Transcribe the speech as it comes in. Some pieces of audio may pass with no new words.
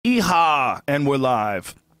Yeehaw! And we're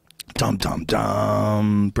live. Dum, dum,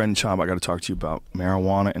 dum. Brendan Schaub, I got to talk to you about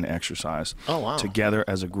marijuana and exercise. Oh, wow. Together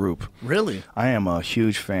as a group. Really? I am a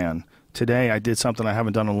huge fan. Today, I did something I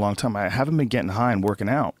haven't done in a long time. I haven't been getting high and working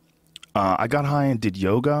out. I got high and did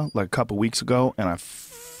yoga like a couple weeks ago, and I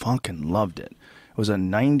fucking loved it. It was a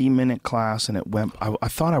 90-minute class, and it went. I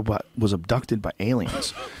thought I was abducted by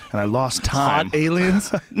aliens, and I lost time. Hot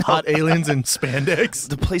aliens? No. Hot aliens in spandex?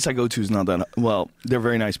 The place I go to is not that well. They're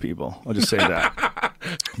very nice people. I'll just say that.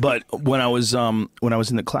 But when I was in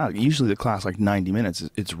the class, usually the class like 90 minutes.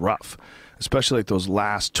 It's rough, especially like those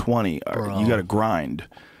last 20. You got to grind.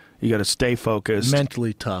 You got to stay focused.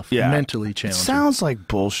 Mentally tough. Yeah. Mentally challenging. It sounds like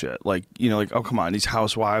bullshit. Like, like, oh, come on, these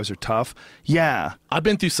housewives are tough. Yeah. I've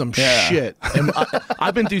been through some shit. And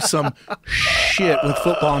I've been through some shit with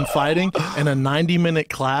football and fighting in a 90-minute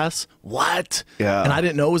class. What? Yeah. And I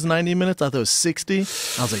didn't know it was 90 minutes. I thought it was 60. I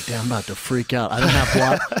was like, damn, I'm about to freak out. I didn't have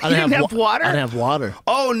water. You didn't have water? I didn't have water.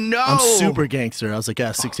 Oh, no. I'm super gangster. I was like,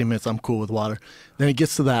 60 minutes. I'm cool with water. Then it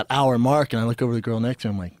gets to that hour mark, and I look over the girl next to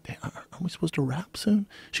me. I'm like, damn, are we supposed to wrap soon?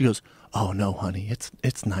 She goes, oh, no, honey,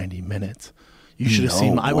 it's 90 minutes. You should have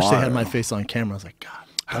seen. I wish they had my face on camera. I was like, God.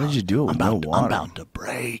 How did you do it with I'm water? about to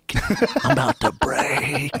break. I'm about to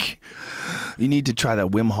break. You need to try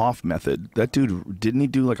that Wim Hof method. That dude, didn't he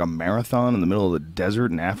do like a marathon in the middle of the desert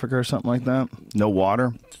in Africa or something like that? No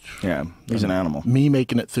water? Yeah, he's an animal. Me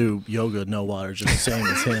making it through yoga, no water, just the same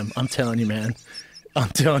as him. I'm telling you, man. I'm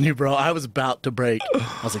telling you, bro. I was about to break.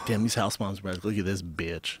 I was like, damn, these house moms, bro. Look at this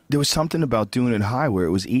bitch. There was something about doing it high where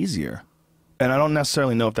it was easier. And I don't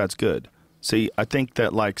necessarily know if that's good. See, I think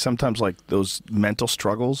that like sometimes like those mental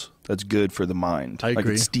struggles, that's good for the mind. I agree.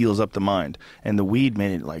 Like it steals up the mind. And the weed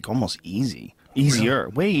made it like almost easy. Easier,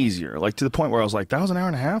 way easier. Like to the point where I was like, that was an hour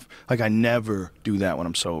and a half? Like I never do that when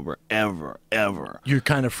I'm sober. Ever, ever. You're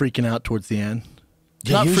kind of freaking out towards the end.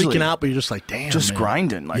 Yeah, Not usually, freaking out, but you're just like, damn, just man.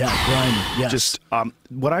 grinding. Like, yeah, grinding. Yes. Just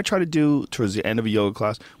what I try to do towards the end of a yoga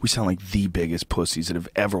class, we sound like the biggest pussies that have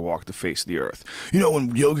ever walked the face of the earth. You know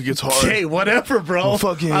when yoga gets hard. Hey, whatever, bro.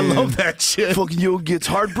 Fucking, I love that shit. Fucking yoga gets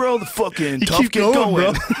hard, bro. The fucking You tough keep get going.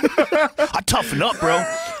 Bro. I toughen up, bro.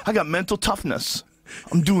 I got mental toughness.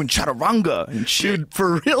 I'm doing chaturanga and shit. Dude,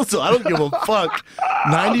 for real, so I don't give a fuck.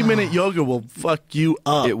 90-minute yoga will fuck you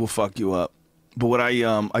up. It will fuck you up. But what I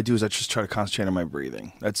do is I just try to concentrate on my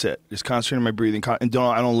breathing. That's it. Just concentrate on my breathing, and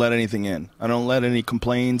I don't let anything in. I don't let any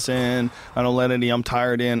complaints in. I don't let any I'm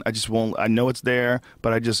tired in. I just won't. I know it's there,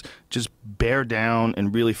 but I just bear down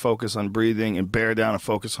and really focus on breathing and bear down and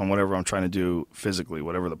focus on whatever I'm trying to do physically,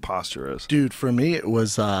 whatever the posture is. Dude, for me it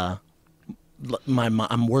was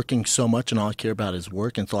I'm working so much and all I care about is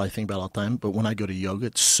work, and it's all I think about all the time. But when I go to yoga,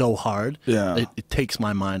 it's so hard. Yeah. It takes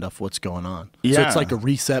my mind off what's going on. Yeah. So it's like a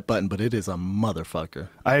reset button, but it is a motherfucker.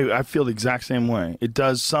 I feel the exact same way. It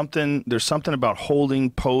does something. There's something about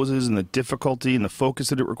holding poses and the difficulty and the focus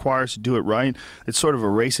that it requires to do it right. It sort of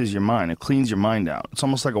erases your mind. It cleans your mind out. It's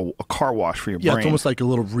almost like a car wash for your brain. Yeah, it's almost like a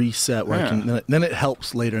little reset where then it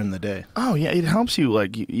helps later in the day. Oh yeah, it helps you.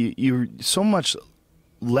 Like you're so much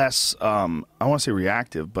less I want to say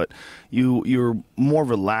reactive, but you're more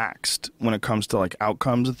relaxed when it comes to like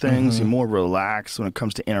outcomes of things. You're more relaxed when it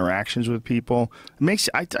comes to interactions with people. It makes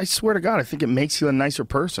you, I swear to God, I think it makes you a nicer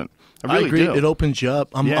person. I really agree. do. It opens you up.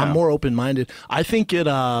 I'm more open-minded. I think it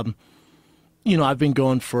I've been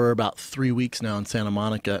going for about 3 weeks now in Santa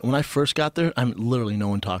Monica. When I first got there, literally no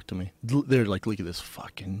one talked to me. They're like, look at this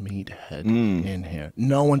fucking meathead in here.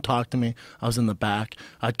 No one talked to me. I was in the back.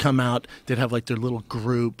 I'd come out. They'd have like their little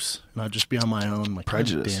groups, and I'd just be on my own. Like,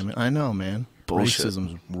 prejudice. Damn it. I know, man. Bullshit.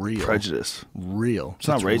 Racism's real. Rejudice. Real. It's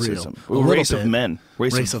not racism. Real. Race of men.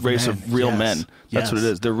 Race of real yes. men. That's what it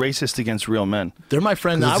is. They're racist against real men. They're my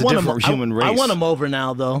friend. I want different human race. I want them over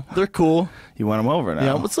now, though. They're cool. You want them over now?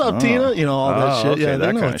 Yeah. What's up, Tina? You know all that shit. Okay, Yeah,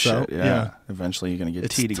 that know kind of what's shit. up. Yeah. Eventually, you're gonna get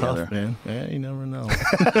It's tea together. tough, man. Yeah, you never know.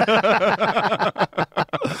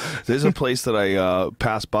 There's a place that I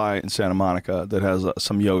pass by in Santa Monica that has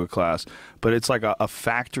some yoga class, but it's like a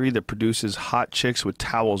factory that produces hot chicks with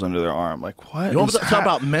towels under their arm. Like, what? You want to talk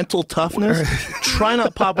about mental toughness? Try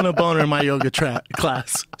not popping a boner in my yoga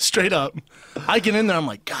class. Straight up. I get in there, I'm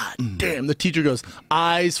like, God damn. The teacher goes,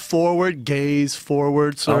 eyes forward, gaze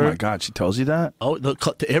forward, sir. Oh, my God. She tells you that? Oh,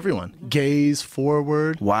 to everyone. Gaze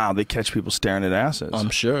forward. Wow, they catch people staring at asses. I'm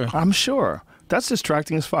sure. I'm sure. That's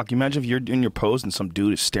distracting as fuck. You imagine if you're in your pose and some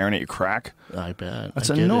dude is staring at your crack? I bet. That's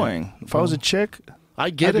annoying. If I was a chick, I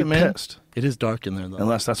get I'd it, be man. pissed. It is dark in there, though.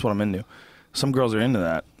 Unless that's what I'm into. Some girls are into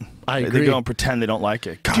that. I agree. They go and pretend they don't like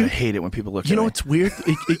it. God, I hate it when people look at me. You know what's weird?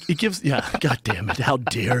 It gives... Yeah, God damn it. How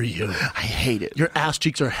dare you? I hate it. Your ass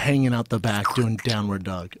cheeks are hanging out the back doing downward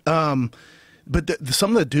dog. But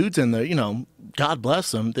some of the dudes in there, God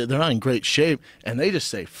bless them, they're not in great shape, and they just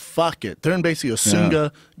say, fuck it. They're in basically a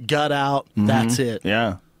Sunga, gut out, that's it.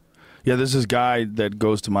 Yeah. Yeah, there's this guy that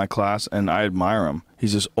goes to my class, and I admire him.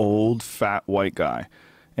 He's this old, fat, white guy.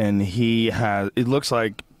 And it looks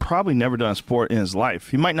like probably never done a sport in his life.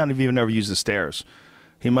 He might not have even ever used the stairs.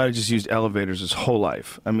 He might have just used elevators his whole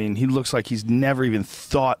life. I mean, he looks like he's never even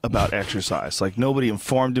thought about exercise. Like, nobody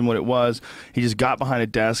informed him what it was. He just got behind a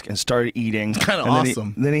desk and started eating. It's kind of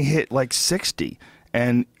awesome. Then he hit like 60.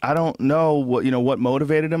 And I don't know what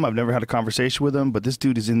motivated him. I've never had a conversation with him, but this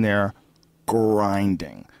dude is in there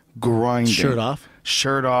grinding. Shirt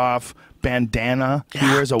off. Bandana. Yeah, he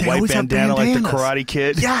wears a white bandana like the Karate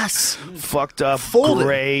Kid. Yes. Fucked up, Folded.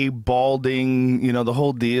 gray, balding, the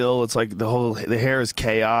whole deal. It's like the hair is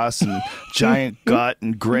chaos and giant gut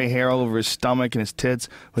and gray hair all over his stomach and his tits.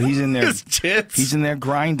 But he's in there. His tits. He's in there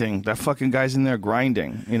grinding. That fucking guy's in there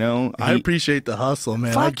grinding, I appreciate the hustle,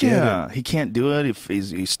 man. Fuck I get it. He can't do it.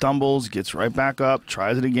 He stumbles, gets right back up,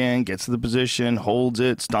 tries it again, gets to the position, holds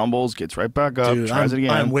it, stumbles, gets right back up, tries it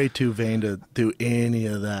again. I'm way too vain to do any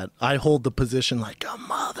of that. I hold the position like a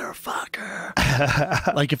motherfucker.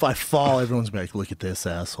 Like if I fall, everyone's gonna be like, look at this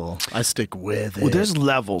asshole. I stick with it. Well, there's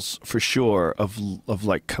levels for sure of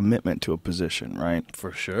like commitment to a position, right?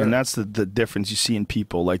 For sure. And that's the difference you see in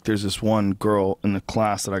people. Like there's this one girl in the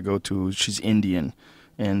class that I go to, she's Indian.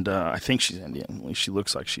 And I think she's Indian. At least she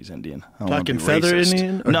looks like she's Indian. I don't wanna Talking be feather racist.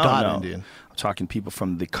 Indian or no, dot Indian? I'm talking people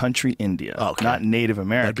from the country India, Okay. not Native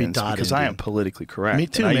Americans, dot because Indian. I am politically correct. Me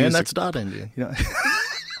too, And I man. use That's dot Indian.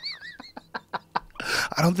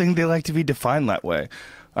 I don't think they like to be defined that way.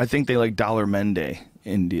 I think they like Dollar Mende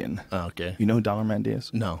Indian. Oh, okay. You know who Dollar Mende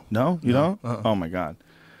is? No. No? You don't? Oh, my God.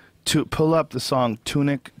 Pull up the song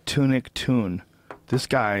Tunic, Tunic, Tune. This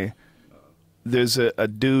guy, there's a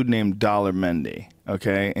dude named Dollar Mende,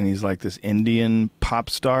 okay? And he's like this Indian pop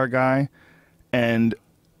star guy. And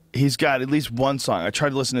he's got at least one song. I tried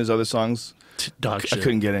to listen to his other songs. Dog shit. I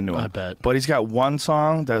couldn't get into him. I bet. But he's got one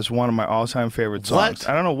song that's one of my all-time favorite songs. What?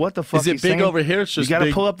 I don't know what the fuck Is it he's big singing. over here? It's just you got to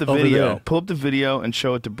big pull up the over video. there. Pull up the video and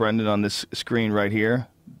show it to Brendan on this screen right here.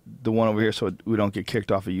 The one over here so we don't get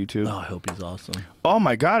kicked off of YouTube. Oh, I hope he's awesome. Oh,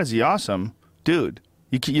 my God, is he awesome? Dude,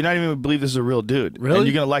 you're not even going to believe this is a real dude. Really? And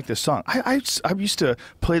you're going to like this song. I used to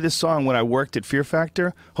play this song when I worked at Fear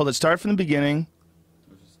Factor. Hold it, start from the beginning.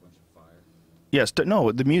 Yes,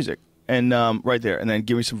 no, the music. And right there. And then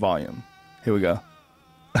give me some volume. Here we go.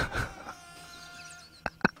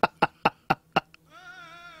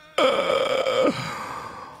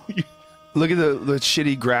 Look at the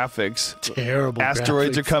shitty graphics. Terrible.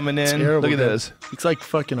 Asteroids graphics. are coming in. Terrible Look at this. It's like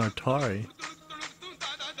fucking Atari.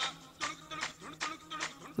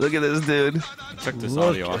 Look at this, dude. Took this Look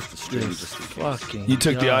audio at off the stream this just in case. fucking You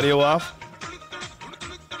took the guy. audio off?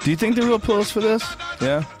 Do you think they're real pillows for this?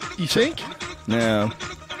 Yeah? You think? Yeah.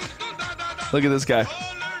 Look at this guy.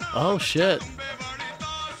 Oh shit.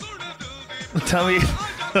 Tell me.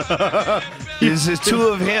 There's two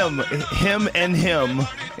of him and him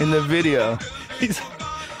in the video. He's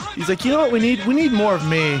like, you know what we need? We need more of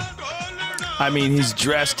me. I mean, he's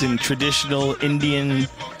dressed in traditional Indian,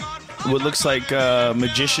 what looks like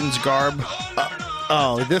magician's garb.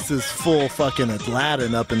 Oh, this is full fucking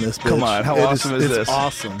Aladdin up in this bitch. Come on, how awesome is this? It's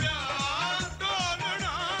awesome.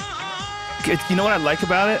 You know what I like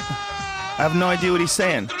about it? I have no idea what he's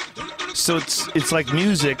saying. So it's like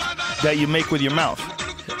music that you make with your mouth.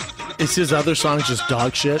 Is his other songs just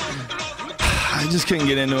dog shit? I just couldn't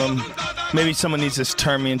get into him. Maybe someone needs to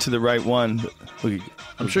turn me into the right one.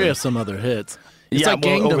 I'm sure he has some other hits. It's Yeah, like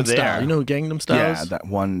well, Gangnam over there. Style. You know who Gangnam Style Yeah, is? that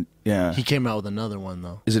one. Yeah. He came out with another one,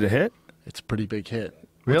 though. Is it a hit? It's a pretty big hit.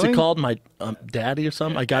 Really? What's it called? My Daddy or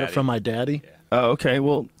something? I got it from my daddy. Oh, okay.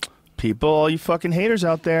 Well, people, all you fucking haters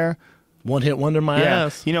out there. One hit wonder my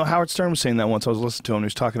ass. You know, Howard Stern was saying that once. I was listening to him. He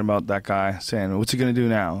was talking about that guy saying, what's he going to do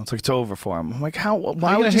now? It's like, it's over for him. I'm like, why you would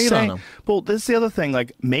gonna you hate say? on him? Well, this is the other thing.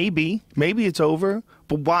 Like, maybe it's over,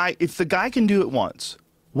 but why? If the guy can do it once,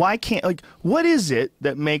 why can't, like, what is it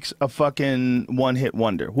that makes a fucking one-hit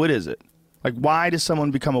wonder? What is it? Like, why does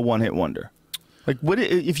someone become a one-hit wonder? Like,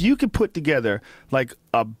 if you could put together, like,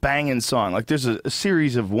 a banging song, like, there's a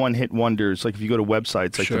series of one-hit wonders, like, if you go to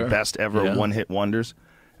websites, like, Sure. the best ever Yeah. one-hit wonders.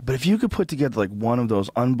 But if you could put together, like, one of those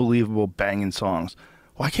unbelievable banging songs,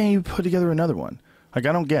 why can't you put together another one? Like,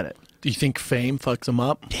 I don't get it. Do you think fame fucks him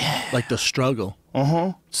up? Yeah. Like the struggle.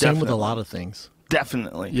 Uh-huh. Same with a lot of things.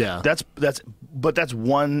 Definitely. Yeah. That's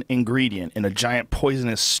one ingredient in a giant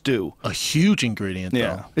poisonous stew. A huge ingredient,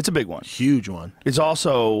 Yeah. though. It's a big one. Huge one. It's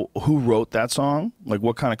also who wrote that song, like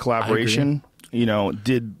what kind of collaboration. You know,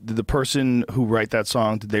 did the person who write that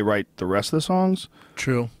song, did they write the rest of the songs?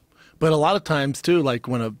 True. But a lot of times too, like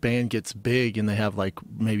when a band gets big and they have like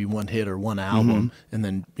maybe one hit or one album, and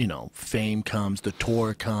then fame comes, the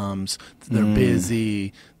tour comes, they're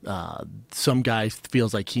busy. Some guy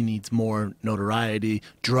feels like he needs more notoriety.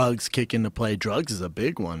 Drugs kick into play. Drugs is a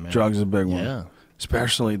big one, man. Drugs is a big one. Yeah.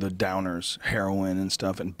 Especially the downers, heroin and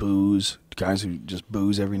stuff, and booze. Guys who just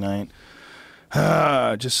booze every night.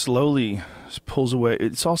 Just slowly just pulls away.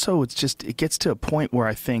 It gets to a point where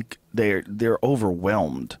I think they're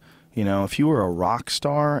overwhelmed. If you were a rock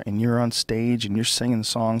star and you're on stage and you're singing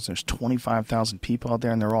songs, there's 25,000 people out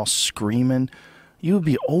there and they're all screaming, you would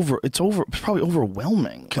be it's probably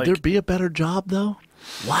overwhelming. Could there be a better job though?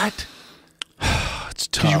 What? It's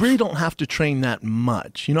tough. Because you really don't have to train that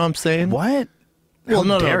much. You know what I'm saying? What? Well,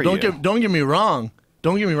 no. Don't get me wrong.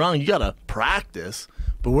 Don't get me wrong. You gotta practice,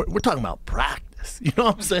 but we're talking about practice. You know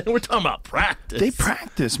what I'm saying? We're talking about practice. They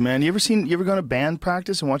practice, man. You ever go to band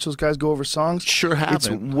practice and watch those guys go over songs? Sure haven't. It's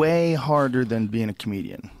way harder than being a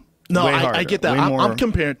comedian. No, I get that. I'm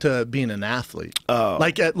compared to being an athlete. Oh,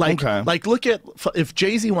 like look at if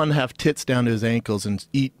Jay-Z wanted to have tits down to his ankles and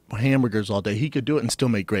eat hamburgers all day, he could do it and still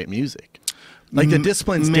make great music. Like the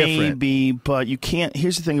discipline's different. Maybe, but you can't.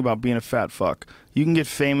 Here's the thing about being a fat fuck. You can get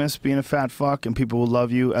famous being a fat fuck, and people will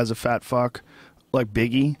love you as a fat fuck, like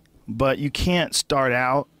Biggie. But you can't start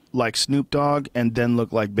out like Snoop Dogg and then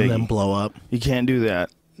look like Biggie. And then blow up. You can't do that.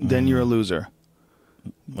 Then you're a loser.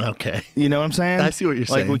 Okay. You know what I'm saying? I see what you're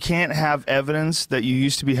saying. Like, we can't have evidence that you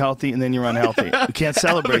used to be healthy and then you're unhealthy. We can't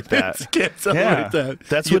celebrate that. Can't celebrate that.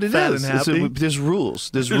 That's what it is. There's rules.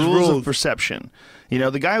 There's rules of perception.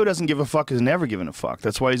 The guy who doesn't give a fuck has never given a fuck.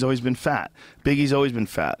 That's why he's always been fat. Biggie's always been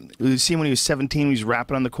fat. You see him when he was 17, he was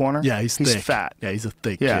rapping on the corner? Yeah, he's thick. Fat. Yeah, he's a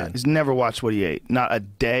thick kid. He's never watched what he ate. Not a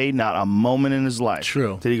day, not a moment in his life.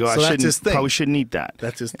 True. Did he go, so that's his thing. Probably shouldn't eat that.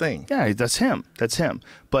 That's his thing. Yeah, that's him. That's him.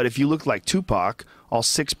 But if you look like Tupac, all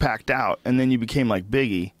six-packed out, and then you became like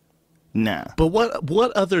Biggie, nah. But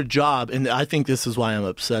what other job? And I think this is why I'm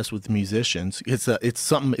obsessed with musicians. It's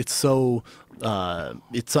something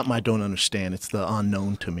I don't understand. It's the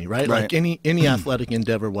unknown to me, right? Like any athletic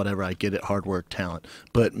endeavor, whatever, I get it, hard work, talent.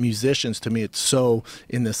 But musicians, to me, it's so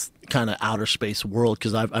in this kind of outer space world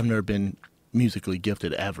because I've never been musically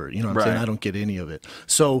gifted ever. You know what I'm saying? I don't get any of it.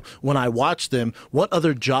 So when I watch them, what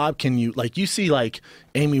other job can you, like you see like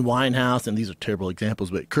Amy Winehouse, and these are terrible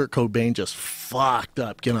examples, but Kurt Cobain just fucked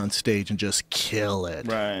up, get on stage and just kill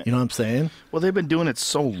it. Right. You know what I'm saying? Well, they've been doing it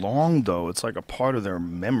so long, though. It's like a part of their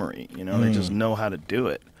memory. They just know how to do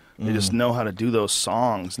it. They just know how to do those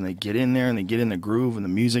songs, and they get in there, and they get in the groove, and the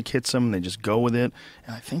music hits them, and they just go with it.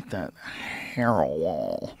 And I think that I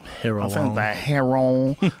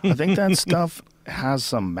think that stuff has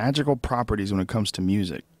some magical properties when it comes to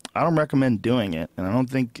music. I don't recommend doing it, and I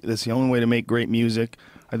don't think that's the only way to make great music.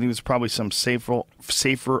 I think there's probably some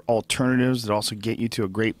safer alternatives that also get you to a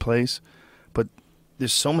great place. But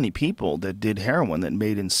there's so many people that did heroin that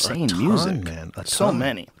made insane music. Man. So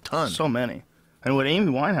many. So many. And with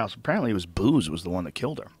Amy Winehouse, apparently it was booze was the one that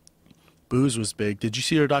killed her. Booze was big. Did you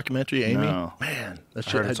see her documentary, Amy? No. Man, that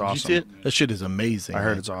shit, I heard it's awesome. You see it? That shit is amazing. I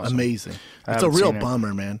heard it's awesome. Amazing. It's a real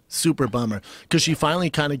bummer, man. Super bummer. Because she finally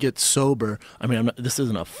kind of gets sober. I mean, this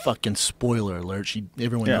isn't a fucking spoiler alert.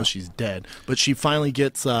 Everyone knows she's dead. But she finally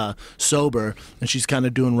gets sober, and she's kind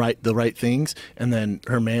of doing the right things. And then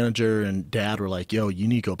her manager and dad were like, yo, you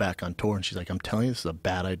need to go back on tour. And she's like, I'm telling you, this is a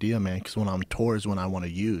bad idea, man. Because when I'm on tour is when I want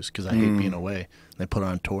to use. Because I hate being away. They put her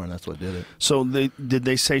on tour, and that's what did it. So did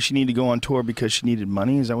they say she needed to go on tour because she needed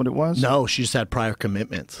money? Is that what it was? No, she just had prior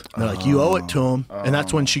commitments. They're like, you owe it to him. And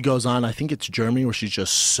that's when she goes on, I think it's Germany, where she's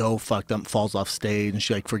just so fucked up, falls off stage, and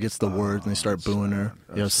she like forgets the words, and they start booing her.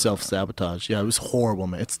 Self-sabotage. Yeah, it was horrible,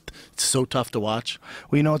 man. It's so tough to watch.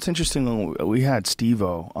 Well, it's interesting. We had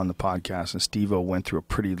Steve-O on the podcast, and Steve-O went through a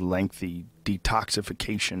pretty lengthy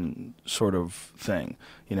detoxification sort of thing.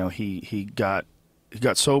 He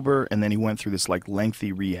got sober, and then he went through this like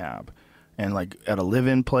lengthy rehab, and like at a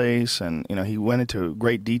live-in place, and he went into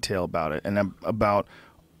great detail about it and about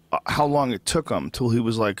how long it took him till he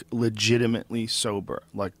was like legitimately sober,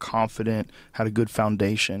 like confident, had a good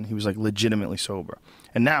foundation. He was like legitimately sober,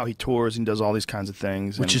 and now he tours and does all these kinds of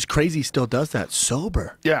things, which is crazy. He still does that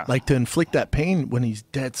sober. Yeah, like to inflict that pain when he's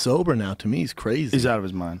dead sober now. To me, is crazy. He's out of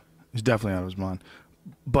his mind. He's definitely out of his mind,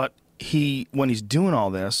 but. When he's doing all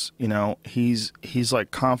this, he's like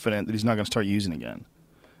confident that he's not going to start using again.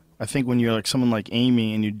 I think when you're like someone like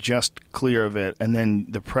Amy and you're just clear of it, and then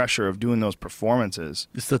the pressure of doing those performances,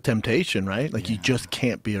 it's the temptation, right? Like you just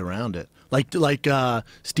can't be around it. Like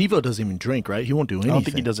Steve-O doesn't even drink, right? He won't do anything. I don't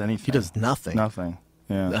think he does anything. He does nothing. Nothing.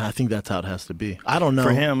 Yeah. I think that's how it has to be. I don't know.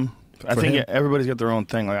 For him, I think everybody's got their own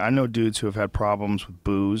thing. Like I know dudes who have had problems with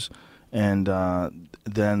booze, and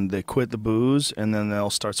then they quit the booze, and then they'll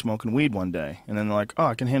start smoking weed one day, and then they're like, oh,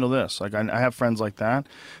 I can handle this. Like I have friends like that,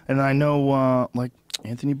 and I know like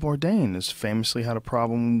Anthony Bourdain has famously had a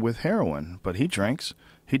problem with heroin, but he drinks,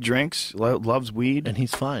 loves weed, and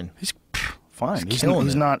he's fine. He's fine. He's killing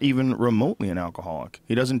it. not even remotely an alcoholic.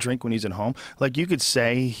 He doesn't drink when he's at home. Like you could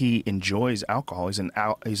say he enjoys alcohol. He's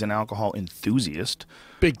an alcohol enthusiast.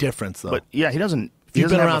 Big difference though. But yeah, he doesn't. He You've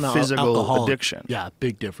doesn't been have around a physical alcohol. addiction. Yeah,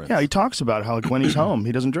 big difference. Yeah, he talks about how like when he's home,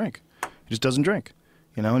 he doesn't drink. He just doesn't drink,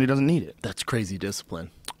 and he doesn't need it. That's crazy discipline.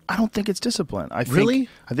 I don't think it's discipline. I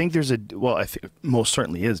think there's I think most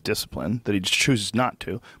certainly is discipline that he just chooses not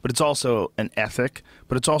to. But it's also an ethic.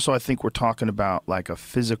 But it's also, I think we're talking about like a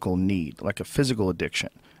physical need, like a physical addiction,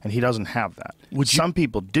 and he doesn't have that. Some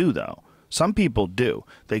people do though. Some people do.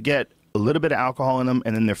 They get a little bit of alcohol in them,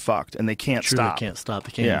 and then they're fucked, and they can't stop. They can't stop.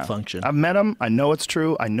 They can't even function. I've met them. I know it's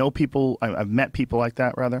true. I know people. I've met people like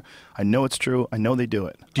that, rather. I know it's true. I know they do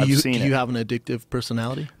it. Do you have an addictive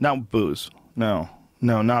personality? Not booze. No,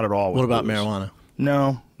 not at all. What about booze. marijuana?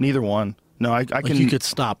 No, neither one. No, I can. You could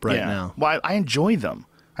stop right now. Well, I enjoy them.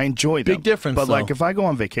 I enjoy them. Big difference, But though. like if I go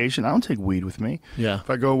on vacation, I don't take weed with me. Yeah. If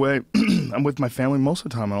I go away, I'm with my family. Most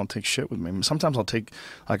of the time, I don't take shit with me. Sometimes I'll take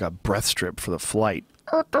like a breath strip for the flight.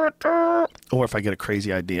 Or if I get a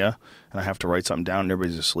crazy idea and I have to write something down and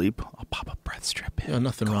everybody's asleep, I'll pop a breath strip in. Yeah,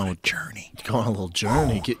 nothing wrong with journey. Go on a little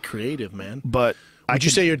journey. Get creative, man. But would you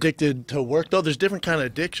say you're addicted to work though? There's different kind of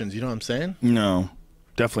addictions. You know what I'm saying? No,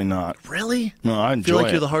 definitely not. Really? No, I enjoy feel like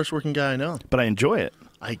it. you're the hardest working guy I know. But I enjoy it.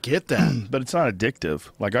 I get that. But it's not addictive.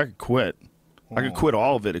 Like I could quit. I could quit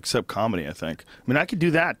all of it except comedy, I think. I mean, I could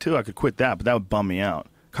do that too. I could quit that, but that would bum me out.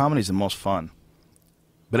 Comedy's the most fun.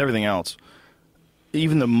 But everything else,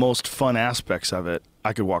 even the most fun aspects of it,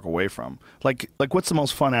 I could walk away from. Like what's the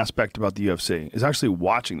most fun aspect about the UFC? Is actually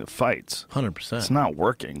watching the fights. 100%. It's not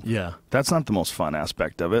working. Yeah. That's not the most fun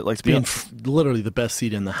aspect of it. Like being literally the best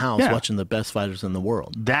seat in the house, watching the best fighters in the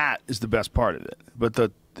world. That is the best part of it. But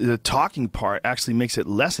the talking part actually makes it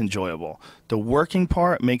less enjoyable. The working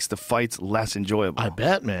part makes the fights less enjoyable. I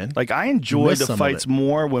bet, man. Like I enjoy the fights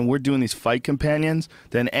more when we're doing these fight companions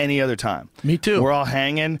than any other time. Me too. We're all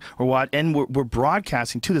hanging, and we're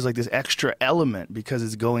broadcasting too. There's like this extra element because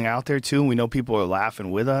it's going out there too, and we know people are laughing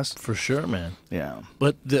with us. For sure, man. Yeah.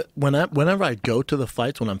 But whenever I go to the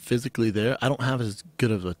fights, when I'm physically there, I don't have as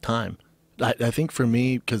good of a time. I think for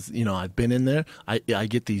me, because I've been in there, I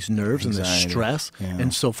get these nerves and this stress,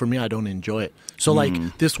 and so for me, I don't enjoy it. So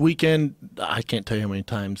like this weekend, I can't tell you how many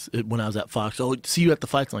times when I was at Fox, see you at the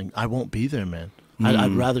fights. I'm like, I won't be there, man.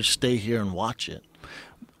 I'd rather stay here and watch it.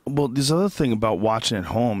 Well, there's another thing about watching at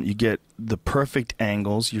home. You get the perfect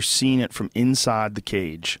angles. You're seeing it from inside the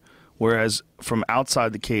cage. Whereas from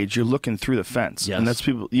outside the cage, you're looking through the fence. Yes. And that's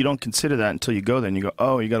you don't consider that until you go there and you go,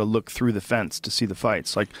 oh, you got to look through the fence to see the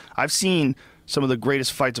fights. Like I've seen some of the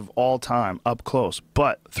greatest fights of all time up close,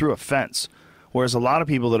 but through a fence. Whereas a lot of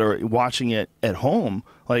people that are watching it at home,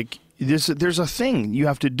 like there's a thing you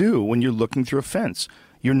have to do when you're looking through a fence.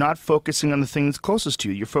 You're not focusing on the thing that's closest to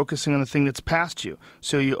you. You're focusing on the thing that's past you.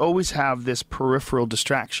 So you always have this peripheral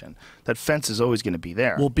distraction. That fence is always going to be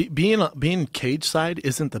there. Well, being cage side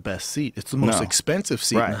isn't the best seat. It's the most expensive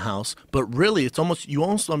seat in the house. But really, you almost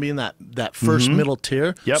want to be in that first middle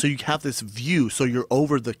tier. Yep. So you have this view. So you're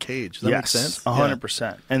over the cage. Does that make sense?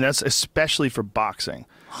 100%. And that's especially for boxing.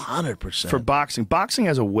 100%. For boxing. Boxing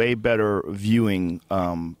has a way better viewing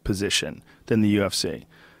position than the UFC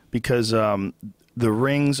because the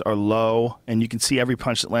rings are low, and you can see every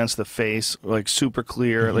punch that lands to the face, like super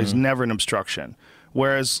clear. There's never an obstruction.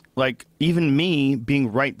 Whereas, like, even me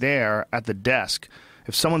being right there at the desk,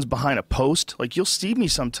 if someone's behind a post, like, you'll see me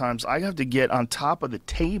sometimes, I have to get on top of the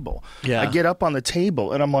table. Yeah. I get up on the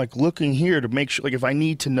table, and I'm, like, looking here to make sure, like, if I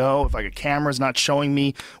need to know, if, like, a camera's not showing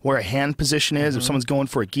me where a hand position is, if someone's going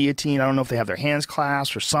for a guillotine, I don't know if they have their hands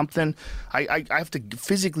clasped or something. I have to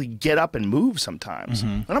physically get up and move sometimes.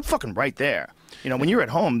 And I'm fucking right there. When you're at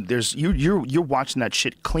home, you're watching that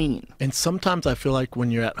shit clean. And sometimes I feel like when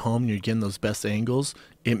you're at home, you're getting those best angles.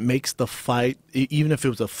 It makes the fight, even if it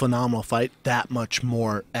was a phenomenal fight, that much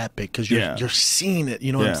more epic because you're seeing it.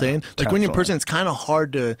 You know what I'm saying? Like when you're in person, it's kind of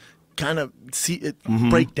hard to kind of see it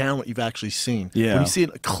break down what you've actually seen. Yeah. When you see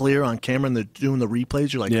it clear on camera and they're doing the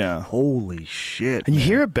replays, you're like, holy shit. And you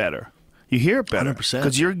hear it better. You hear it better 100%.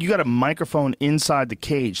 because you got a microphone inside the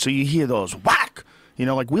cage, so you hear those whack.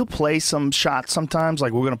 Like we'll play some shots sometimes,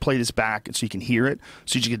 like we're going to play this back so you can hear it.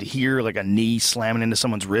 So you get to hear like a knee slamming into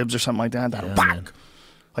someone's ribs or something like that. That whack. Man.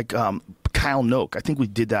 Like Kyle Noak, I think we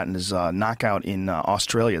did that in his knockout in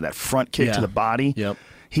Australia, that front kick to the body. Yep.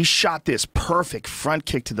 He shot this perfect front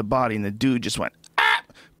kick to the body, and the dude just went,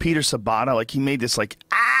 Peter Sabata, like he made this like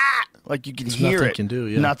like you could There's hear nothing it. Can do,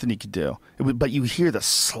 yeah. Nothing he could do. But you hear the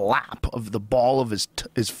slap of the ball of his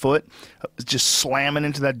foot just slamming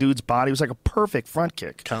into that dude's body. It was like a perfect front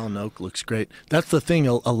kick. Callen Oak looks great. That's the thing.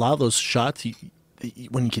 A lot of those shots,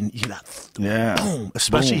 when you can hear that, boom,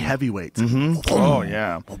 especially heavyweights. Mm-hmm. Boom, oh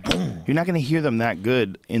yeah, boom. You're not going to hear them that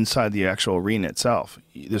good inside the actual arena itself.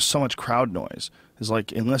 There's so much crowd noise. It's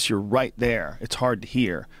like unless you're right there, it's hard to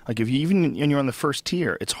hear. Like if you even when you're on the first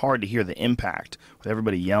tier, it's hard to hear the impact with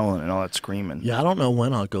everybody yelling and all that screaming. Yeah, I don't know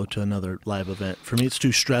when I'll go to another live event. For me, it's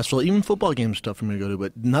too stressful. Even football games stuff for me to go to,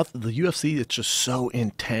 but the UFC, it's just so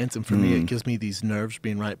intense, and for me, it gives me these nerves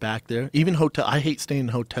being right back there. Even I hate staying in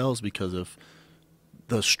hotels because of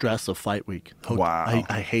the stress of fight week. Wow,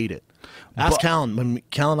 I hate it. Ask Callen. When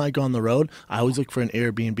Callen and I go on the road, I always look for an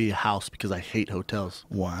Airbnb house because I hate hotels.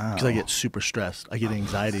 Wow. Because I get super stressed. I get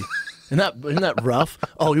anxiety. Isn't that rough?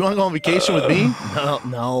 Oh, you want to go on vacation with me?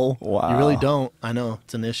 No. Wow. You really don't. I know.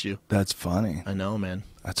 It's an issue. That's funny. I know, man.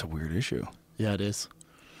 That's a weird issue. Yeah, it is.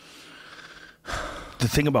 The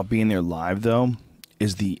thing about being there live, though,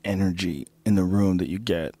 is the energy in the room that you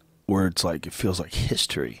get where it's like it feels like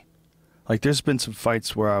history. Like there's been some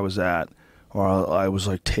fights where I was at or I was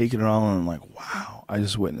like taking it all and like, wow, I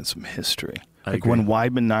just witnessed some history. I like agree. when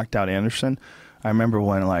Weidman knocked out Anderson, I remember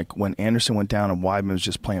when Anderson went down and Weidman was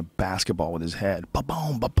just playing basketball with his head.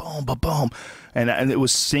 Ba-boom, ba-boom, ba-boom. And it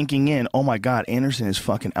was sinking in, oh my God, Anderson is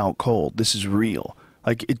fucking out cold. This is real.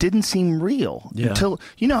 Like, it didn't seem real until,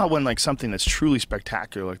 you know how when like something that's truly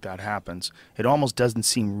spectacular like that happens, it almost doesn't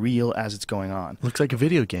seem real as it's going on. Looks like a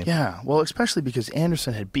video game. Yeah, well, especially because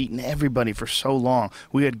Anderson had beaten everybody for so long.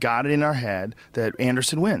 We had got it in our head that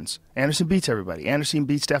Anderson wins. Anderson beats everybody. Anderson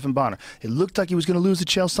beats Stephan Bonner. It looked like he was going to lose to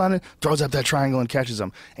Chael Sonnen, throws up that triangle and catches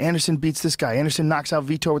him. Anderson beats this guy. Anderson knocks out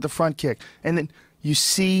Vitor with the front kick. And then you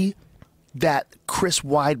see that Chris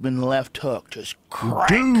Weidman left hook just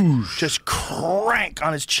crank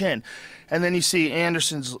on his chin. And then you see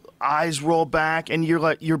Anderson's eyes roll back, and you're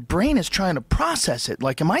like, your brain is trying to process it.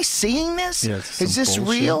 Like, am I seeing this? Yeah, is this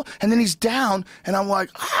bullshit. real? And then he's down, and I'm like,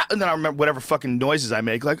 and then I remember whatever fucking noises I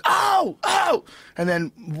make, like, oh. And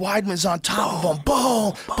then Weidman's on top of him,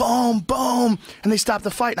 boom, boom, boom. And they stop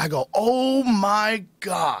the fight, and I go, oh my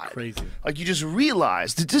God. Crazy. Like, you just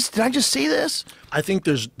realize, did I just see this? I think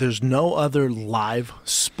there's no other live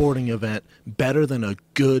sporting event better than a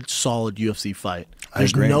good, solid UFC fight.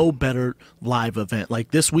 There's agree. no better live event.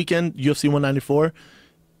 Like this weekend, UFC 194,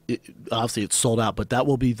 obviously it's sold out, but that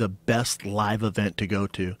will be the best live event to go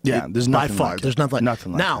to. Yeah, there's by nothing far. like There's that.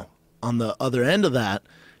 nothing like Now, that. On the other end of that,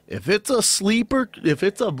 if it's a sleeper, if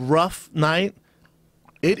it's a rough night,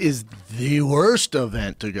 it is the worst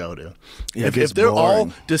event to go to. Yeah, if they're all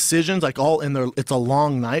decisions, like all in there, it's a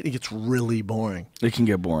long night, it gets really boring. It can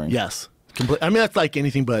get boring. Yes. I mean, that's like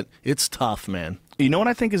anything, but it's tough, man. You know what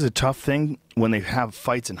I think is a tough thing? When they have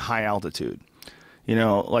fights in high altitude. You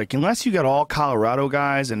know, like, unless you got all Colorado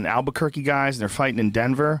guys and Albuquerque guys and they're fighting in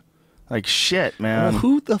Denver, like, shit, man. Well,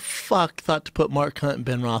 who the fuck thought to put Mark Hunt and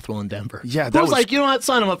Ben Rothwell in Denver? Yeah, that was like, you know what,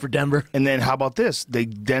 sign him up for Denver. And then how about this? They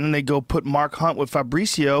go put Mark Hunt with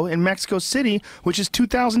Fabricio in Mexico City, which is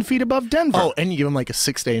 2,000 feet above Denver. Oh, and you give him like a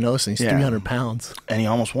 6-day notice, and he's 300 pounds. And he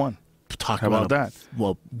almost won. Talk How about that?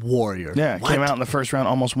 Well, warrior. Yeah, What? came out in the first round,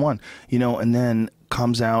 almost won. You know, and then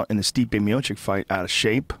comes out in the Stipe Miocic fight out of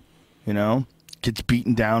shape, you know, gets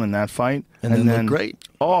beaten down in that fight. And then looked great.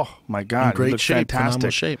 Oh, my God. In great he looked shape, fantastic.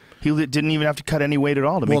 phenomenal shape. He didn't even have to cut any weight at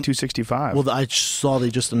all to make 265. Well, I saw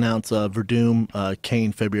they just announced Verdum,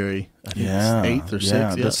 Kane, February, I think it's 8th or 6th.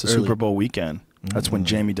 Yeah, that's the early. Super Bowl weekend. That's when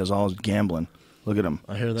Jamie does all his gambling. Look at him.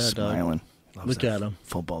 I hear that, smiling. dog. Look at him.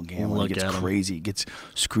 Football gambling. Look He gets at him. crazy. He gets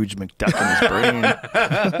Scrooge McDuck in his brain.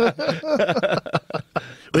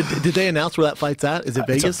 But did they announce where that fight's at? Is it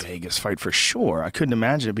Vegas? It's a Vegas fight for sure. I couldn't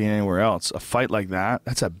imagine it being anywhere else. A fight like that,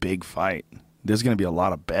 that's a big fight. There's going to be a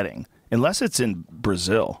lot of betting. Unless it's in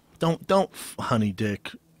Brazil. Don't honey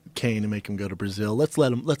dick Kane and make him go to Brazil.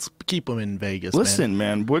 Let's keep him in Vegas. Listen,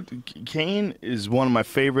 man, Kane is one of my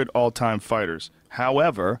favorite all-time fighters.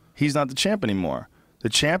 However, he's not the champ anymore. The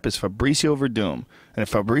champ is Fabricio Verdum. And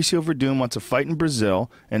if Fabricio Verdum wants to fight in Brazil,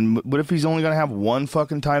 and what if he's only going to have one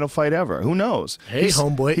fucking title fight ever? Who knows? Hey,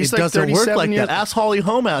 homeboy, it like doesn't work like years. that. Ask Holly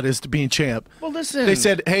Holm out as to being champ. Well, listen. They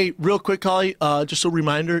said, hey, real quick, Holly, just a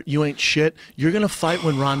reminder, you ain't shit. You're going to fight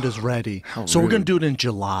when Ronda's ready. So we're going to do it in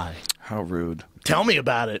July. How rude. Tell me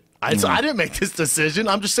about it. I didn't make this decision.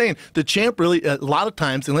 I'm just saying, the champ really, a lot of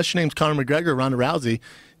times, unless your name's Conor McGregor or Ronda Rousey,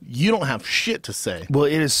 you don't have shit to say. Well,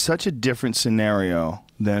 it is such a different scenario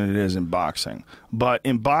than it is in boxing. But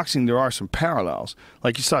in boxing, there are some parallels.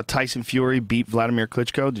 Like you saw Tyson Fury beat Vladimir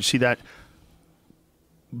Klitschko. Did you see that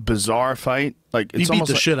bizarre fight. Like it's He beat almost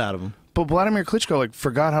the like, shit out of him. But Vladimir Klitschko like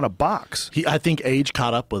forgot how to box. I think age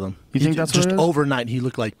caught up with him. You think that's just what it is? overnight? He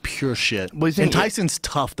looked like pure shit. Well, you think and Tyson's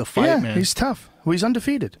tough to fight, yeah, man. he's tough. Well, he's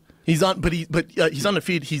undefeated. He's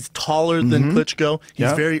undefeated. He's taller than Klitschko. He's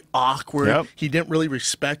Yep. very awkward. Yep. He didn't really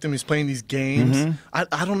respect him. He's playing these games.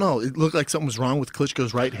 I don't know. It looked like something was wrong with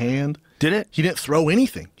Klitschko's right hand. Did it? He didn't throw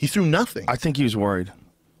anything. He threw nothing. I think he was worried.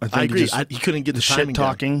 I agree. He couldn't get the shit timing down.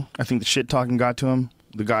 talking. I think the shit talking got to him.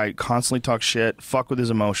 The guy constantly talks shit, fuck with his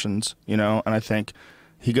emotions, you know. And I think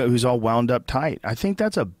he's all wound up tight. I think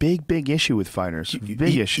that's a big issue with fighters.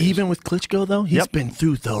 Big issue. Even with Klitschko, though, he's been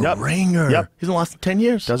through the ringer. Yep. He's lost in 10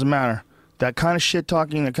 years. Doesn't matter. That kind of shit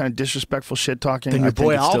talking, that kind of disrespectful shit talking. Then your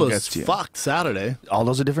boy I think it still Aldo's gets to you. fucked Saturday.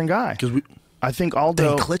 Aldo's a different guy. I think Then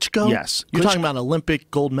Aldo. Klitschko? Yes. You're talking about an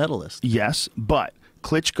Olympic gold medalist. Yes, but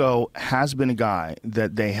Klitschko has been a guy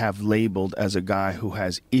that they have labeled as a guy who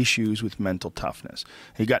has issues with mental toughness.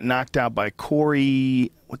 He got knocked out by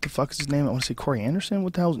Corey. What the fuck is his name? I want to say Corey Anderson.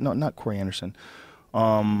 What the hell? No, not Corey Anderson.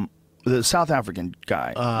 The South African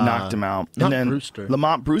guy knocked him out, and then Brewster.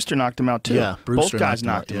 Lamont Brewster knocked him out too. Yeah, Brewster both guys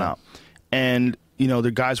knocked him out. And you know,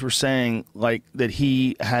 the guys were saying like that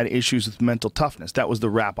he had issues with mental toughness. That was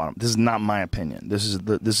the rap on him. This is not my opinion. This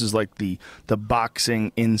is like the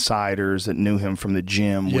boxing insiders that knew him from the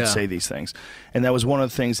gym would say these things. And that was one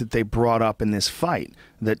of the things that they brought up in this fight,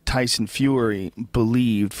 that Tyson Fury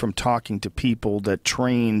believed from talking to people that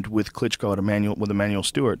trained with Klitschko with Emmanuel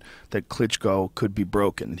Stewart, that Klitschko could be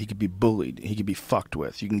broken, that he could be bullied, he could be fucked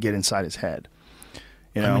with. You can get inside his head.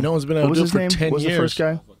 You know? I mean, no one's been able to do it for 10 years. What was the first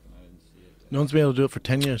guy? No one's been able to do it for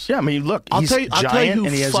 10 years. Yeah, I mean, look, he's giant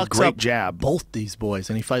and he has a great jab. Both these boys,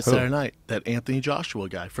 and he fights Saturday night. That Anthony Joshua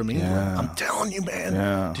guy from England. Yeah. I'm telling you, man.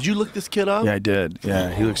 Yeah. Did you look this kid up? Yeah, I did.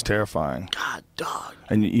 Yeah, he looks terrifying. God, dog.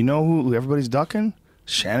 And you know who everybody's ducking?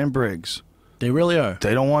 Shannon Briggs. They really are.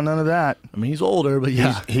 They don't want none of that. I mean, he's older, but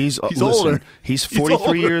yeah. He's listen, older. He's 43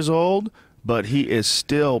 older. years old, but he is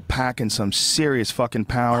still packing some serious fucking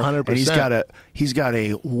power. 100%. And he's got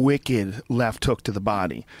a wicked left hook to the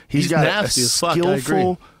body. He's got nasty a as fuck, I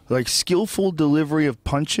agree. skillful delivery of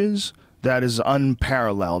punches that is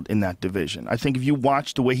unparalleled in that division. I think if you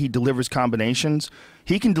watch the way he delivers combinations,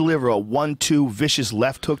 he can deliver a 1-2 vicious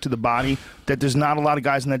left hook to the body that there's not a lot of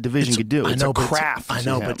guys in that division could do. It's a craft. I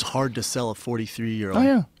know, but it's hard to sell a 43-year-old. Oh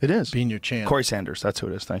yeah, it is. Being your champ. Corey Sanders, that's who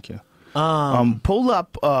it is. Thank you. Pull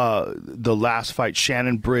up the last fight,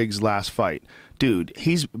 Shannon Briggs' last fight. Dude,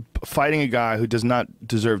 he's fighting a guy who does not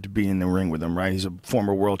deserve to be in the ring with him, right? He's a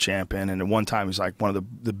former world champion, and at one time he's like one of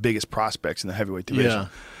the biggest prospects in the heavyweight division. Yeah.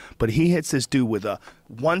 But he hits this dude with a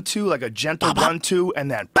 1-2, like a gentle 1-2,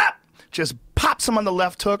 and then bop, just pops him on the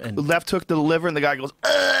left hook to the liver, and the guy goes,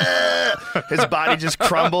 ugh! His body just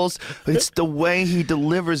crumbles. It's the way he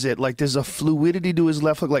delivers it. Like there's a fluidity to his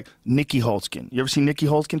left hook, like Nicky Holtzkin. You ever see Nicky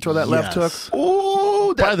Holtzkin throw that left hook?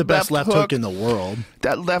 Ooh, probably the best left hook in the world.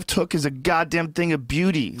 That left hook is a goddamn thing of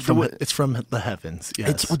beauty. It's from the heavens. Yes.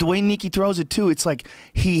 It's the way Nicky throws it too. It's like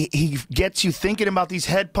he gets you thinking about these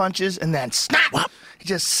head punches, and then snap. He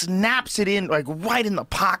just snaps it in like right in the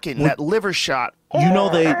pocket, and that liver shot. You know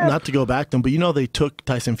not to go back them, but you know they took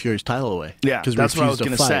Tyson Fury's title away. Yeah, that's what I was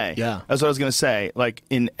going to say. Yeah, that's what I was going to say. Like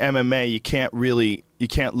in MMA, you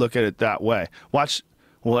can't look at it that way. Watch.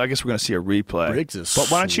 Well, I guess we're going to see a replay. Briggs is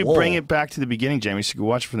but why don't you swole. bring it back to the beginning, Jamie, so you can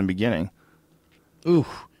watch it from the beginning? Ooh,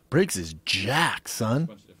 Briggs is jacked, son.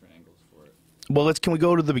 Well, can we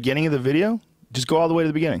go to the beginning of the video? Just go all the way to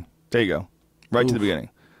the beginning. There you go. Right to the beginning.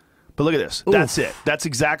 But look at this. Oof. That's it. That's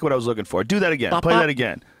exactly what I was looking for. Do that again. Play that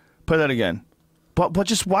again. Play that again. But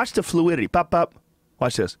just watch the fluidity. Pop, pop.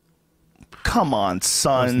 Watch this. Come on,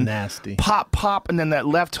 son. That was nasty. Pop, pop, and then that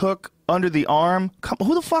left hook under the arm.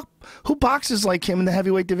 Who boxes like him in the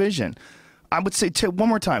heavyweight division? I would say one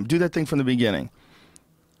more time. Do that thing from the beginning.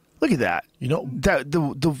 Look at that. You know that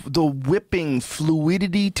the whipping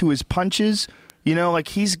fluidity to his punches. You know, like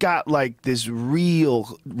he's got like this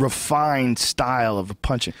real refined style of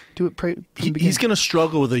punching. Do it. He's going to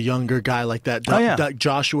struggle with a younger guy like that.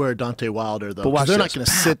 Joshua or Deontay Wilder, though. But they're not going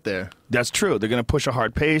to sit there. That's true. They're going to push a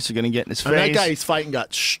hard pace. They're going to get in his face. That guy he's fighting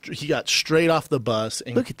got straight off the bus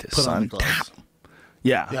and look at this, put on the son. gloves.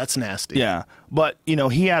 Yeah. That's nasty. Yeah. But, you know,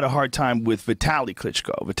 he had a hard time with Vitaly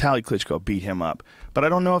Klitschko. Vitaly Klitschko beat him up. But I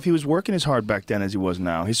don't know if he was working as hard back then as he was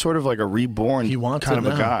now. He's sort of like a reborn kind of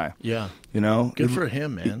a guy. Yeah. You know? Good for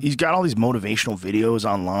him, man. He's got all these motivational videos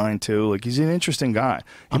online, too. Like, he's an interesting guy.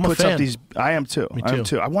 I'm a fan. I am, too. Me I am,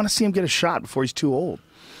 too. I want to see him get a shot before he's too old.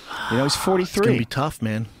 You know, he's 43. It's going to be tough,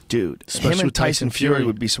 man. Dude, especially him and with Tyson Fury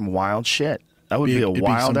would be some wild shit. That would be a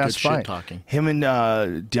wild-ass fight. Talking. Him and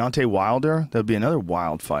Deontay Wilder, that would be another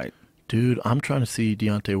wild fight. Dude, I'm trying to see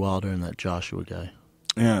Deontay Wilder and that Joshua guy.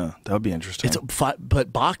 Yeah, that would be interesting. It's a fight,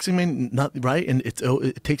 but boxing, man, not right, and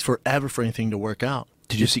it takes forever for anything to work out.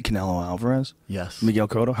 Did you see Canelo Alvarez? Yes. Miguel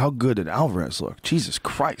Cotto? How good did Alvarez look? Jesus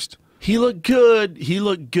Christ. He looked good. He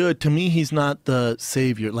looked good. To me, he's not the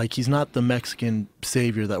savior. Like, he's not the Mexican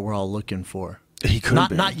savior that we're all looking for. He could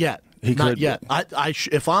be. Not yet. He not could yet.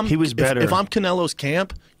 He was better. If I'm Canelo's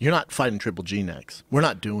camp, you're not fighting Triple G next. We're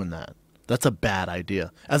not doing that. That's a bad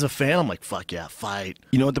idea. As a fan, I'm like, fuck yeah, fight.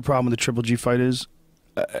 You know what the problem with the Triple G fight is?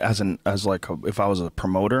 If I was a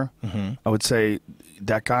promoter, I would say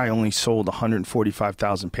that guy only sold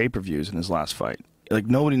 145,000 pay-per-views in his last fight. Like,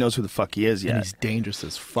 nobody knows who the fuck he is yet. And he's dangerous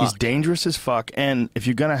as fuck. He's dangerous as fuck. And if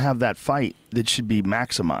you're going to have that fight, that should be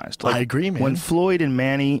maximized. Like, I agree, man. When Floyd and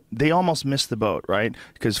Manny, they almost missed the boat, right?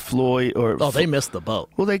 Because Floyd they missed the boat.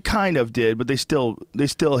 Well, they kind of did, but they still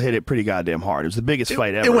hit it pretty goddamn hard. It was the biggest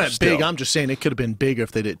fight ever. It went big. I'm just saying it could have been bigger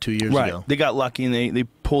if they did it 2 years ago. They got lucky and they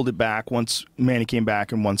pulled it back once Manny came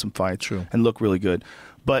back and won some fights. True. And looked really good.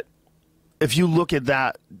 But if you look at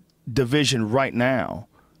that division right now,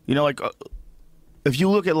 you know, like if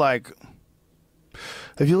you look at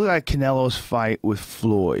Canelo's fight with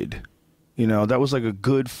Floyd, you know, that was like a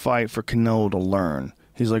good fight for Canelo to learn.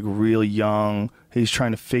 He's like really young. He's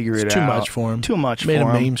trying to figure it out. Too much for him. Too much for him. him.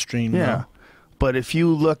 Made him mainstream. Yeah. Now. But if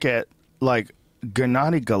you look at like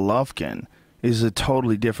Gennady Golovkin, is a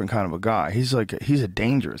totally different kind of a guy. He's a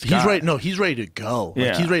dangerous guy. He's ready. No, he's ready to go. Yeah.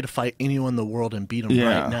 Like, he's ready to fight anyone in the world and beat him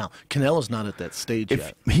right now. Canelo's not at that stage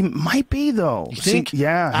yet. He might be though. You think?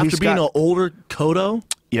 Yeah. After being an older Cotto.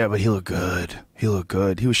 Yeah, but he looked good.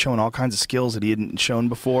 He was showing all kinds of skills that he hadn't shown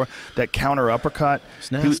before. That counter uppercut.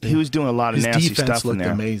 He was doing a lot of nasty stuff in there. His defense looked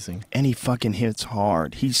amazing. And he fucking hits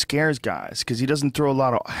hard. He scares guys because he doesn't throw a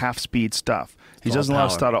lot of half-speed stuff. He doesn't allow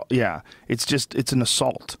stuff. Yeah, it's an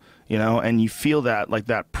assault. You know, and you feel that, like,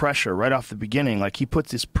 that pressure right off the beginning. Like, he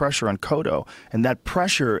puts this pressure on Cotto, and that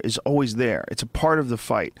pressure is always there. It's a part of the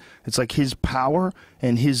fight. It's like his power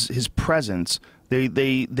and his presence.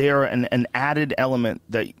 They are an added element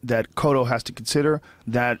that Cotto has to consider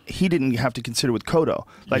that he didn't have to consider with Cotto.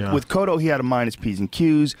 Like with Cotto, he had to mind his P's and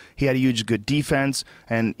Q's. He had a huge good defense,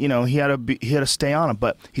 and you know he had to stay on him.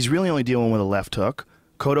 But he's really only dealing with a left hook.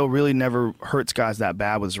 Cotto really never hurts guys that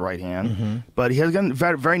bad with his right hand, but he has got a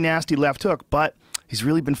very, very nasty left hook. But he's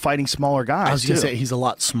really been fighting smaller guys. I was going to say he's a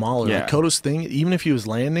lot smaller. Yeah. Like Cotto's thing, even if he was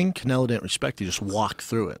landing, Canelo didn't respect. He just walked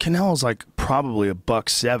through it. Canelo's like probably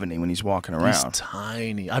 $170 when he's walking around. He's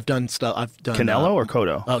tiny. I've done Canelo or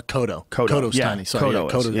Cotto? Cotto. Cotto's tiny. Sorry,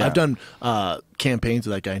 Cotto. I've done campaigns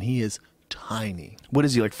with that guy, and he is tiny. What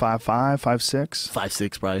is he, like 5'5", 5'6"?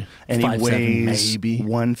 5'6", probably. And 5'7", he weighs maybe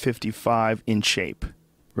 155 in shape,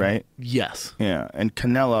 right? Yes. Yeah, and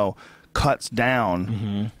Canelo cuts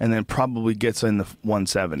down and then probably gets in the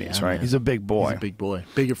 170s, right? Man. He's a big boy. He's a big boy.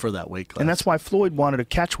 Bigger for that weight class. And that's why Floyd wanted a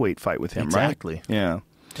catchweight fight with him, exactly. Right? Yeah.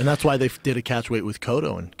 And that's why they did a catchweight with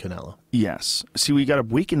Cotto and Canelo. Yes. See, we got to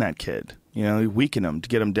weaken that kid. You know, weaken him to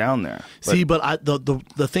get him down there. But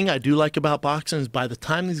the thing I do like about boxing is by the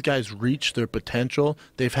time these guys reach their potential,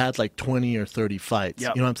 they've had like 20 or 30 fights.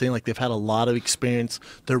 Yep. You know what I'm saying? Like they've had a lot of experience.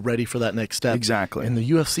 They're ready for that next step. Exactly. In the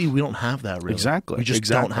UFC, we don't have that really. Exactly. We just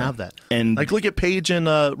don't have that. And like look at Paige and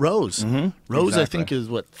Rose. Rose, exactly. I think, is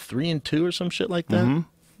what 3-2 or some shit like that.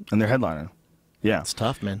 And they're headlining. Yeah. It's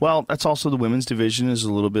tough, man. Well, that's also the women's division is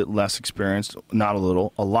a little bit less experienced. Not a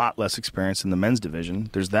little, a lot less experienced than the men's division.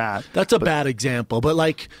 There's that. That's a bad example. But,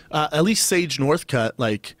 like, at least Sage Northcutt,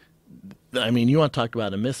 like, I mean, you want to talk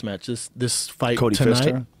about a mismatch. This fight Cody tonight.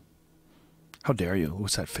 Pfister? How dare you?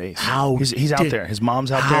 What's that face? He's out there. His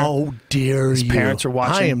mom's out there. How dare His parents are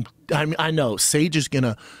watching. I know. Sage is going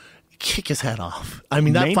to kick his head off. I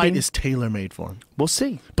mean, that fight is tailor-made for him. We'll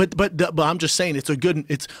see. But I'm just saying it's a good.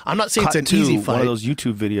 I'm not saying it's an easy fight. One of those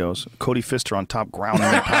YouTube videos. Cody Pfister on top, grounding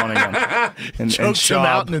and pounding him, and chokes him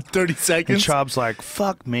out in 30 seconds. And Schaub's like,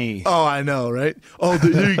 "Fuck me." Oh, I know, right? Oh,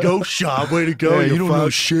 there you go, Schaub. Way to go. Yeah, you don't know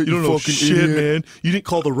shit. You don't know fucking shit, idiot. man. You didn't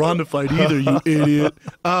call the Ronda fight either, you idiot.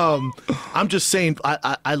 I'm just saying,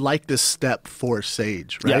 I like this step for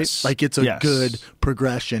Sage, right? Yes. Like it's a good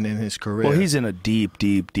progression in his career. Well, he's in a deep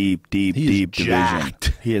division.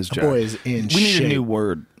 Jacked. He is jacked. The boy is in We need shape. a new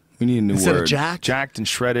word. We need a new Instead word. of jacked? Jacked and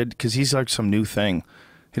shredded, because he's like some new thing.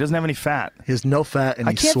 He doesn't have any fat. He has no fat, and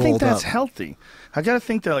I he's can't think swolled that's up. healthy. I got to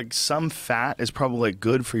think that like some fat is probably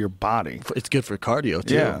good for your body. It's good for cardio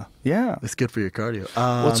too. Yeah. It's good for your cardio.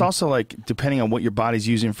 Well, it's also like depending on what your body's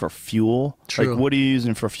using for fuel. True. Like, what are you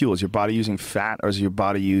using for fuel? Is your body using fat or is your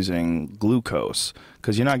body using glucose?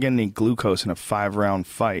 Because you're not getting any glucose in a 5-round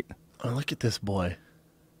fight. Oh, look at this boy.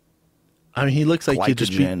 I mean, he looks like he'd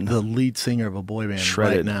just be Glycogen. the lead singer of a boy band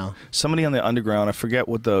Shredded. right now. Somebody on the underground, I forget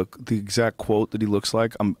what the exact quote that he looks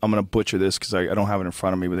like. I'm going to butcher this because I don't have it in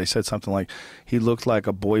front of me, but they said something like, he looked like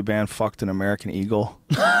a boy band fucked an American Eagle.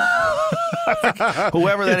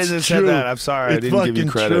 Whoever that is that said that, I'm sorry, I didn't give you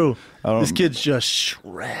credit. True. This kid's just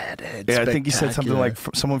shredded. Yeah, I think he said something like,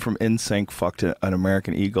 someone from NSYNC fucked an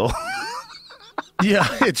American Eagle. Yeah,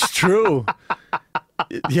 it's true.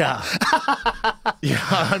 Yeah. Yeah,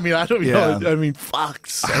 I mean, I don't know. I mean,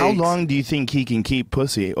 fuck's sakes. How long do you think he can keep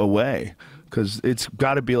pussy away? Because it's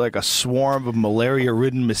got to be like a swarm of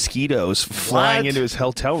malaria-ridden mosquitoes flying into his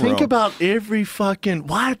hotel room. Think about every fucking...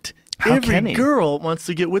 What? How can he? Every girl wants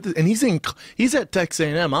to get with it. And he's at Texas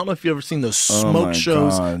A&M. I don't know if you've ever seen those smoke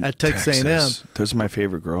shows at Texas A&M. Those are my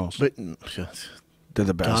favorite girls. But they're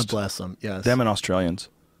the best. God bless them. Yes. Them and Australians.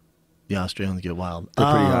 Yeah, Australians get wild.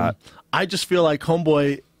 They're pretty hot. I just feel like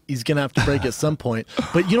homeboy, he's going to have to break at some point.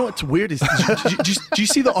 But you know what's weird is, do you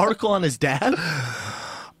see the article on his dad?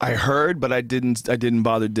 I heard, but I didn't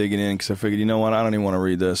bother digging in because I figured, you know what, I don't even want to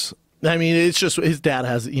read this. I mean, it's just his dad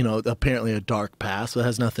has, apparently a dark past. So it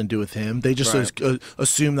has nothing to do with him. They just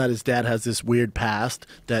assume that his dad has this weird past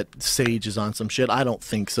that Sage is on some shit. I don't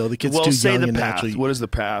think so. The kid's too young and naturally. What is the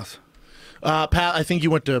path? Pat, I think he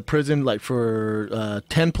went to prison like for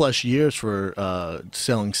 10 plus years for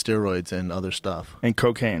selling steroids and other stuff. And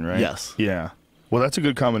cocaine, right? Yes. Yeah. Well, that's a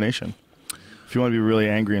good combination. If you want to be really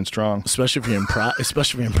angry and strong, especially if you're in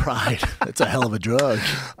pride, it's a hell of a drug.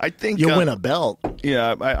 I think you'll win a belt.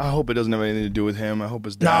 Yeah, I hope it doesn't have anything to do with him. I hope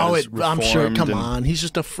his dad is reformed. I'm sure. Come on, he's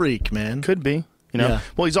just a freak, man. Could be. Yeah.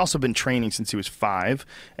 Well, he's also been training since he was 5,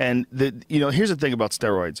 and here's the thing about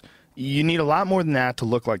steroids. You need a lot more than that to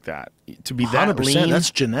look like that. To be that 100%, lean,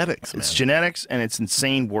 that's genetics, man. It's genetics, and it's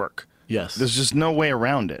insane work. Yes. There's just no way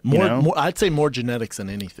around it. More, I'd say more genetics than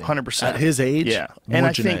anything. 100%. At his age, yeah. more and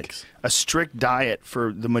I genetics. think a strict diet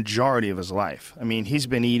for the majority of his life. I mean, he's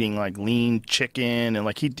been eating like lean chicken, and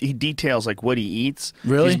like he details like what he eats.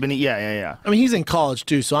 Really? He's been yeah. I mean, he's in college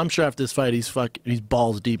too, so I'm sure after this fight he's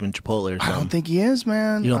balls deep in Chipotle or something. I don't think he is,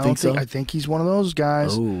 man. You don't think so? I think he's one of those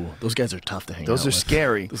guys. Oh, those guys are tough to hang out with. Those are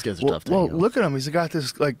scary. Those guys are tough to hang out with. Look at him. He's got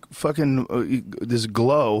this like fucking this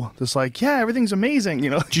glow. This like, yeah, everything's amazing.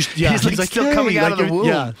 He's like still coming out of the womb.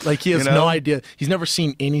 Yeah, like he has no idea. He's never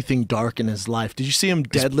seen anything dark in his life. Did you see him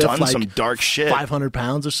deadlift done some dark shit. 500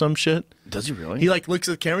 pounds or some shit? Does he really? He like looks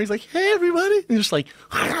at the camera. He's like, "Hey, everybody!" And he's just like,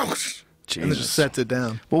 Jesus. And then just sets it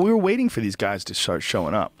down. Well, we were waiting for these guys to start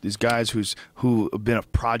showing up. These guys who have been a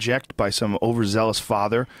project by some overzealous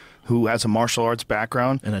father who has a martial arts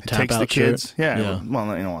background and takes the kids. Shirt. Yeah.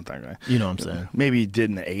 Well, you don't want that guy. You know what I'm saying? Maybe he did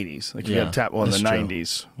in the 80s. Like he had a tap in the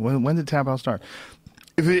 90s. When did tap out start?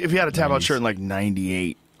 If he had a tap out shirt in like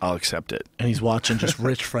 98. I'll accept it. And he's watching just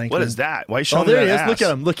Rich Franklin. What is that? Why are you showing there me he that is. ass? Look at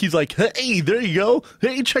him. Look, he's like, hey, there you go.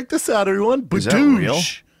 Hey, check this out, everyone. Is that real?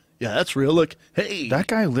 Yeah, that's real. Look, hey. That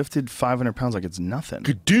guy lifted 500 pounds like it's nothing.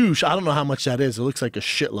 Gadoosh. I don't know how much that is. It looks like a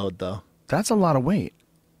shitload, though. That's a lot of weight.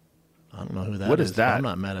 I don't know who that is. What is that? I'm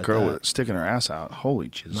not mad at girl that. sticking her ass out. Holy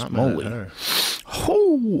Jesus not moly. Mad at her.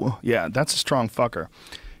 Oh, yeah, that's a strong fucker.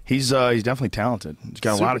 He's definitely talented. He's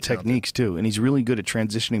got a lot of techniques, too, and he's really good at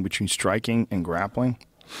transitioning between striking and grappling.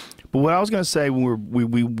 But what I was going to say when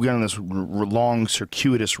we went on this long,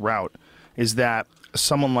 circuitous route is that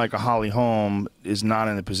someone like a Holly Holm is not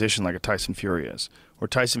in a position like a Tyson Fury is, where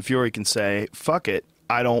Tyson Fury can say, fuck it,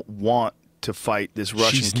 I don't want to fight this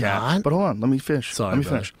Russian cat. Not? But hold on, let me finish. Sorry, let me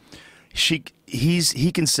finish.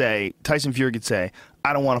 He can say, Tyson Fury could say,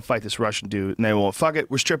 I don't want to fight this Russian dude. And they will, fuck it,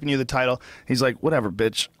 we're stripping you of the title. He's like, whatever,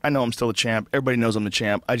 bitch. I know I'm still the champ. Everybody knows I'm the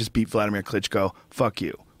champ. I just beat Vladimir Klitschko. Fuck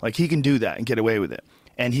you. Like, he can do that and get away with it.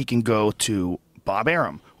 And he can go to Bob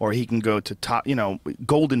Arum, or he can go to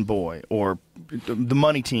Golden Boy, or the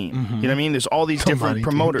Money Team. Mm-hmm. You know what I mean? There's all these different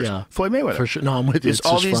promoters. Yeah. Floyd Mayweather. For sure. No, I'm with you. There's It's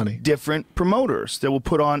all just these funny. different promoters that will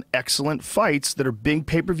put on excellent fights that are big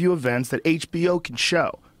pay-per-view events that HBO can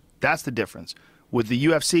show. That's the difference. With the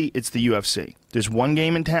UFC, it's the UFC. There's one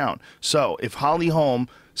game in town. So if Holly Holm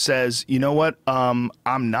says, you know what, I'm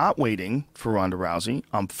not waiting for Ronda Rousey.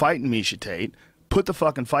 I'm fighting Miesha Tate. Put the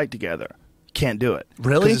fucking fight together. Can't do it.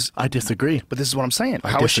 Really? I disagree. But this is what I'm saying.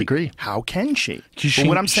 I disagree. How can she? But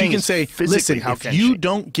what I'm saying she can is say, physically, listen, how if can you she?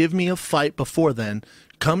 don't give me a fight before then,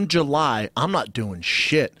 come July, I'm not doing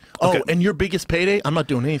shit. Okay. Oh, and your biggest payday, I'm not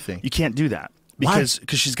doing anything. You can't do that. Because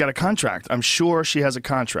she's got a contract. I'm sure she has a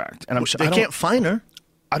contract. And I'm sure they can't fine her.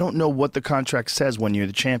 I don't know what the contract says when you're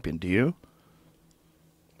the champion. Do you?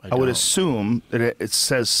 I would assume that it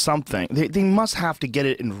says something. They must have to get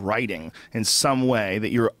it in writing in some way that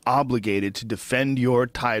you're obligated to defend your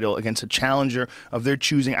title against a challenger of their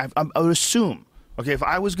choosing. I would assume. Okay, if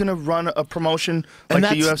I was going to run a promotion And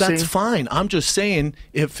like the UFC, that's fine. I'm just saying,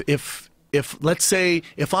 if let's say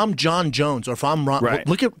if I'm John Jones or if I'm Ron, Right.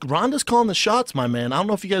 look at Ronda's calling the shots, my man. I don't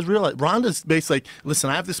know if you guys realize Ronda's basically like, listen,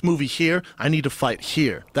 I have this movie here. I need to fight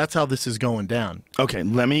here. That's how this is going down. okay,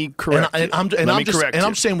 let me correct you.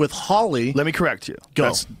 I'm saying with Holly, Let me correct you.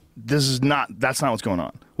 Go. That's not what's going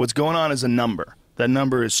on. What's going on is a number. That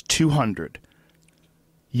number is 200.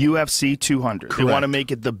 UFC 200. Correct. They want to make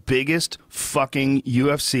it the biggest fucking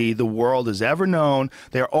UFC the world has ever known.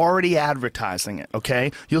 They're already advertising it,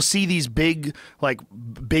 okay? You'll see these big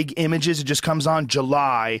images. It just comes on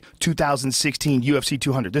July 2016 UFC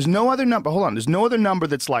 200. There's no other number. Hold on. There's no other number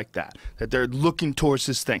that's like that they're looking towards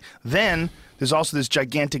this thing. Then there's also this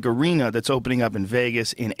gigantic arena that's opening up in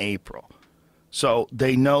Vegas in April. So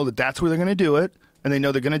they know that that's where they're going to do it. And they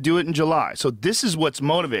know they're going to do it in July. So this is what's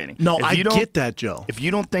motivating. No, I get that, Joe. If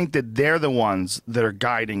you don't think that they're the ones that are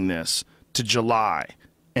guiding this to July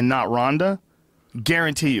and not Ronda,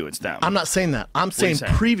 guarantee you it's them. I'm not saying that. I'm saying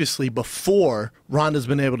previously, before Ronda's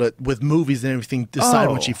been able to, with movies and everything,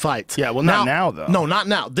 decide when she fights. Yeah, well, not now, though. No, not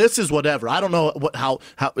now. This is whatever. I don't know how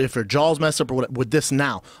if her jaw's messed up or what with this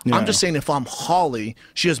now. Yeah. I'm just saying if I'm Holly,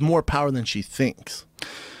 she has more power than she thinks.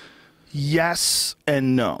 Yes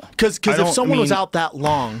and no. Because if someone was out that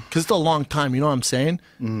long, because it's a long time, you know what I'm saying?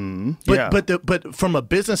 But from a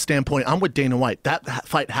business standpoint, I'm with Dana White. That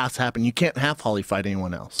fight has to happen. You can't have Holly fight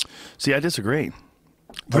anyone else. See, I disagree.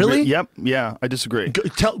 Really? Yep. Yeah, I disagree.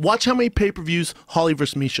 Watch how many pay-per-views Holly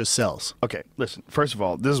versus Misha sells. Okay, listen. First of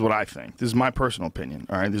all, this is what I think. This is my personal opinion.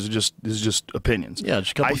 All right, this is just opinions. Yeah,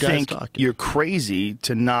 just a couple I guys think talking. You're crazy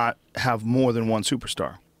to not have more than one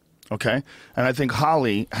superstar. Okay? And I think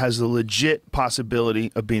Holly has the legit possibility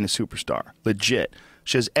of being a superstar. Legit.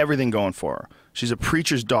 She has everything going for her. She's a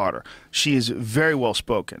preacher's daughter. She is very well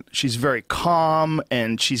spoken. She's very calm,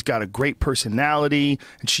 and she's got a great personality,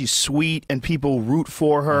 and she's sweet, and people root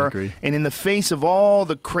for her. I agree. And in the face of all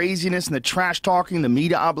the craziness and the trash talking, the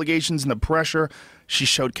media obligations and the pressure, she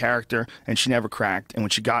showed character, and she never cracked. And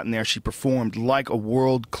when she got in there, she performed like a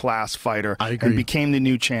world-class fighter and became the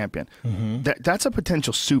new champion. Mm-hmm. That's a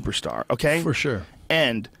potential superstar, okay? For sure.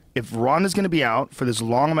 And if Ronda's going to be out for this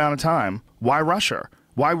long amount of time, why rush her?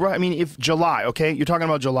 I mean, if July, okay? You're talking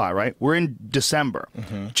about July, right? We're in December.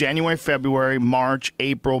 Mm-hmm. January, February, March,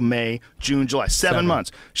 April, May, June, July. 7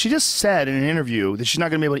 months. She just said in an interview that she's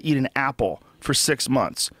not going to be able to eat an apple for 6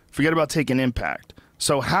 months. Forget about taking Impact.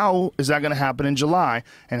 So how is that going to happen in July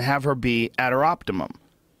and have her be at her optimum?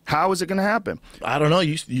 How is it going to happen? I don't know.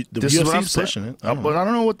 The UFC's pushing it. But I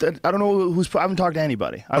don't know I don't know who's. I haven't talked to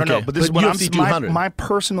anybody. I don't know. But this is what my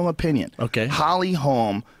personal opinion. Okay. Holly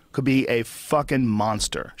Holm could be a fucking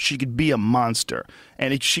monster. She could be a monster,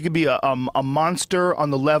 and she could be a monster on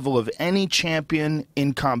the level of any champion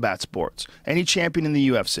in combat sports, any champion in the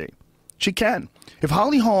UFC. She can. If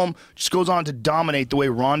Holly Holm just goes on to dominate the way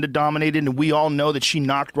Ronda dominated, and we all know that she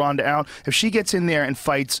knocked Ronda out, if she gets in there and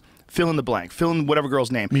fights, fill in the blank, fill in whatever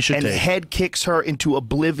girl's name, and head kicks her into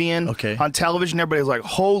oblivion on television, everybody's like,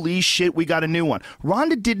 holy shit, we got a new one.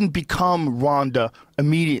 Ronda didn't become Ronda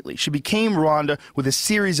immediately. She became Ronda with a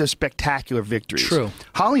series of spectacular victories. True.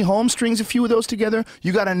 Holly Holm strings a few of those together,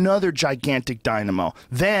 you got another gigantic dynamo.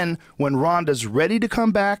 Then, when Ronda's ready to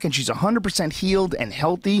come back and she's 100% healed and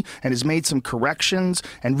healthy and has made some corrections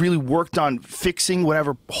and really worked on fixing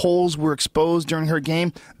whatever holes were exposed during her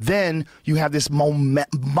game, then you have this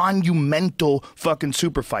monumental fucking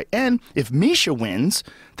super fight. And if Misha wins,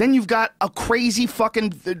 then you've got a crazy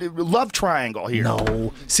fucking love triangle here.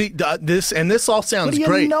 No. See, this all sounds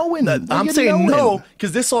great. I'm saying no,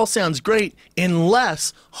 because this all sounds great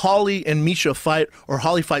unless Holly and Misha fight or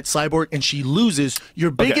Holly fights Cyborg and she loses. Your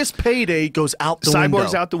biggest payday goes out the window.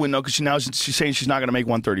 Cyborg's out the window because she's saying she's not going to make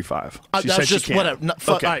 135. She said just she can't. Whatever. No,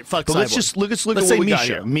 all right, fuck but Cyborg. let's look at what we got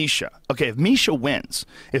here. Misha. Okay, if Misha wins,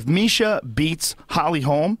 if Misha beats Holly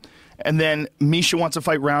Holm, and then Misha wants to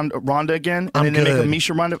fight Ronda again, and then they make a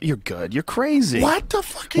Misha Ronda, you're good. You're crazy. What the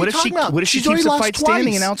fuck are you talking about? What if she keeps the fight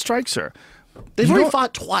standing and outstrikes her? They've already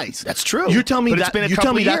fought twice. That's true. You're telling me that's that's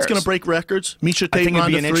going to break records? Misha Tate, I think it'd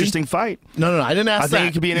be an 3? interesting fight. No, I didn't ask that. I think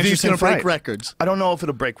it could be an interesting fight. It's going to break records. I don't know if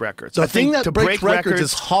it'll break records. The thing that breaks records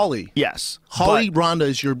is Holly. Yes. Holly Ronda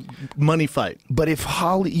is your money fight. But if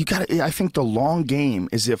Holly, I think the long game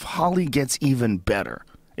is if Holly gets even better,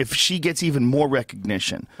 if she gets even more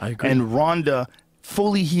recognition, I agree. And Ronda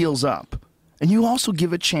fully heals up. And you also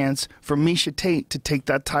give a chance for Misha Tate to take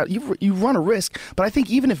that title. You run a risk, but I think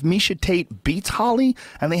even if Misha Tate beats Holly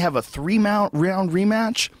and they have a 3-round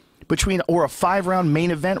rematch, or a 5-round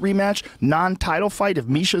main event rematch, non-title fight, if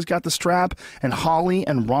Misha's got the strap and Holly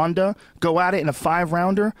and Ronda go at it in a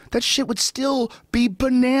 5-rounder, that shit would still be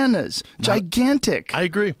bananas. Gigantic. I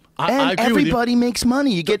agree. I agree everybody makes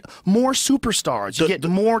money. You get more superstars. You get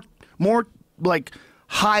more like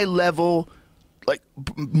high-level, like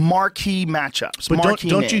marquee matchups. But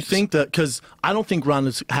don't you think that, because I don't think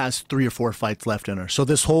Ronda has 3 or 4 fights left in her. So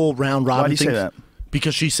this whole round robin thing. Why do you say that?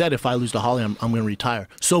 Because she said, if I lose to Holly, I'm going to retire.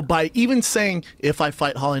 So by even saying, if I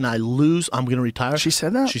fight Holly and I lose, I'm going to retire. She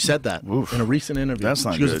said that? She said that in a recent interview. That's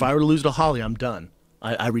not She goes, good. if I were to lose to Holly, I'm done.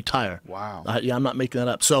 I retire. Wow. Yeah, I'm not making that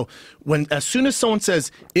up. So as soon as someone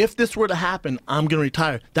says, if this were to happen, I'm going to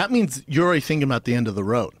retire, that means you're already thinking about the end of the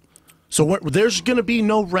road. So there's going to be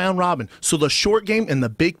no round robin. So the short game and the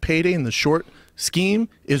big payday in the short scheme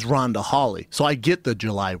is Ronda Holly. So I get the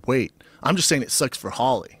July wait. I'm just saying it sucks for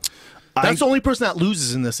Holly. That's the only person that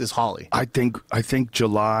loses in this is Holly. I think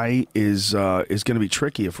July is going to be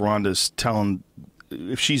tricky if Ronda's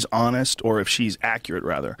if she's honest, or if she's accurate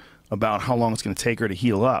rather, about how long it's going to take her to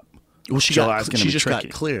heal up. Well, she just got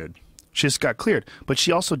cleared. She just got cleared. But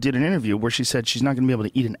she also did an interview where she said she's not going to be able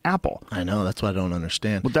to eat an apple. I know. That's what I don't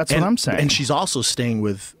understand. Well, that's what I'm saying. And she's also staying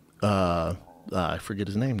with, I forget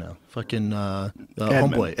his name now. Fucking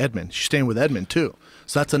homeboy, Edmund. She's staying with Edmund, too.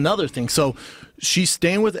 So that's another thing. So she's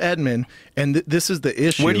staying with Edmund, and this is the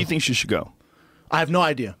issue. Where do you think she should go? I have no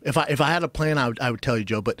idea. If I had a plan, I would tell you,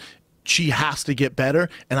 Joe. But she has to get better,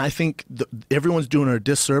 and I think everyone's doing her a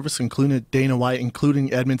disservice, including Dana White,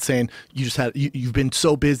 including Edmund, saying you've been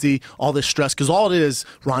so busy, all this stress, because all it is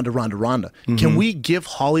Ronda. Mm-hmm. Can we give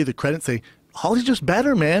Holly the credit and say, Holly's just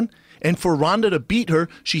better, man? And for Ronda to beat her,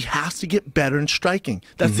 she has to get better in striking.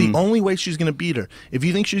 That's the only way she's going to beat her. If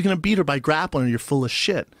you think she's going to beat her by grappling her, you're full of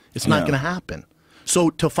shit. It's not going to happen. So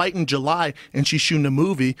to fight in July and she's shooting a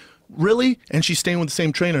movie, really, and she's staying with the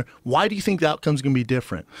same trainer, why do you think the outcome's going to be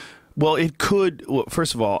different? Well, it could. Well,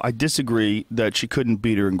 first of all, I disagree that she couldn't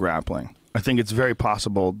beat her in grappling. I think it's very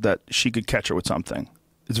possible that she could catch her with something.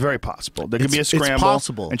 It's very possible. There could be a scramble, it's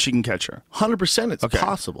possible. And she can catch her. 100% it's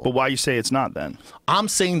possible. But why you say it's not then? I'm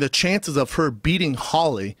saying the chances of her beating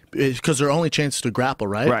Holly, because her only chance is to grapple,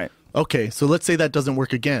 right? Right. Okay, so let's say that doesn't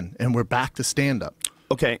work again, and we're back to stand-up.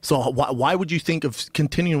 Okay. So why would you think of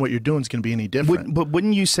continuing what you're doing is going to be any different? But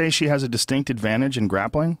wouldn't you say she has a distinct advantage in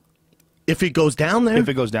grappling? If it goes down there? If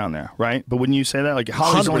it goes down there, right? But wouldn't you say that? Like,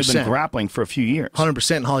 Holly's 100%. Only been grappling for a few years.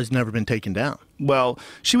 100%, Holly's never been taken down. Well,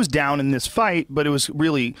 she was down in this fight, but it was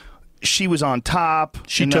really... She was on top.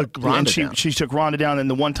 She took Ronda down. She took Ronda down,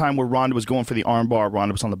 and the one time where Ronda was going for the armbar,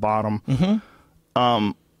 Ronda was on the bottom.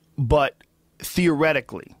 Mm-hmm. But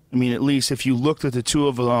theoretically, I mean, at least if you looked at the two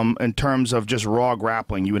of them in terms of just raw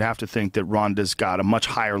grappling, you would have to think that Ronda's got a much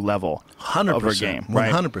higher level 100%, of her game.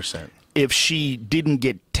 Right? 100%. If she didn't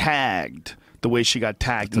get tagged the way she got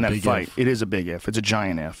tagged in that fight, it is a big if. It's a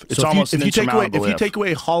giant if. It's almost an insurmountable if. If you take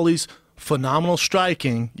away Holly's phenomenal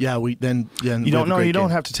striking, then you don't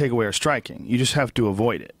have to take away her striking. You just have to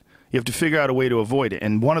avoid it. You have to figure out a way to avoid it,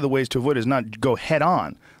 and one of the ways to avoid it is not go head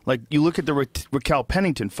on. Like, you look at the Raquel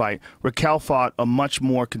Pennington fight. Raquel fought a much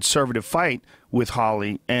more conservative fight with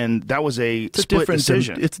Holly, and that was a split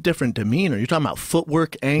decision. It's a different demeanor. You're talking about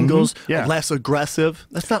footwork, angles, less aggressive.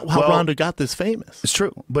 That's not how Ronda got this famous. It's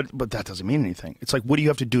true, but that doesn't mean anything. It's like, what do you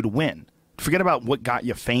have to do to win? Forget about what got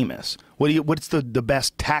you famous. What's the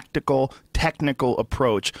best technical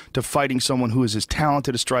approach to fighting someone who is as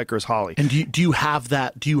talented a striker as Holly? And do you have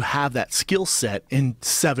that? Do you have that skill set in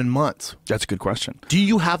 7 months? That's a good question. Do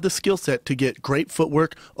you have the skill set to get great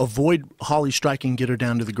footwork, avoid Holly striking, get her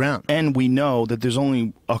down to the ground? And we know that there's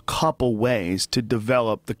only a couple ways to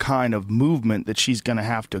develop the kind of movement that she's going to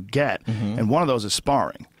have to get, and one of those is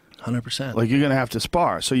sparring. 100%. Like, you're going to have to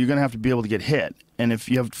spar, so you're going to have to be able to get hit. And if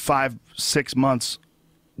you have 5-6 months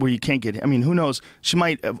where you can't get hit, I mean, who knows? She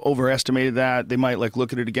might have overestimated that. They might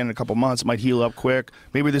look at it again in a couple months. It might heal up quick.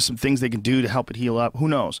 Maybe there's some things they can do to help it heal up. Who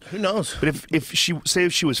knows? Who knows? But if she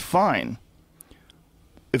was fine,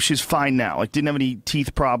 if she's fine now, like didn't have any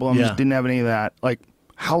teeth problems, didn't have any of that, like,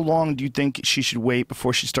 how long do you think she should wait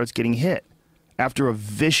before she starts getting hit? After a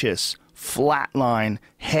vicious flatline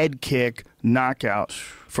head kick knockout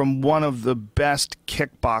from one of the best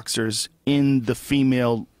kickboxers in the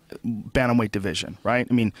female bantamweight division, right?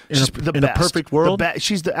 I mean, she's the best. In a perfect world?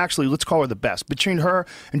 She's actually, let's call her the best. Between her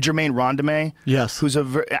and Jermaine Rondamé, who's a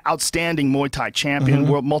very outstanding Muay Thai champion,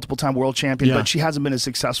 multiple-time world champion, but she hasn't been as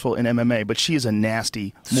successful in MMA, but she is a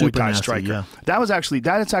nasty Muay Thai striker. Yeah. That's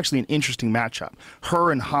actually an interesting matchup.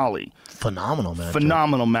 Her and Holly. Phenomenal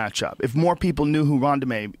matchup. If more people knew who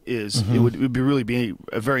Rondamé is, it would really be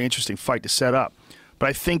a very interesting fight to set up. But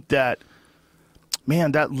I think that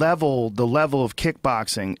man, the level of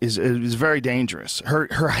kickboxing is very dangerous.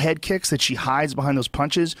 Her head kicks that she hides behind those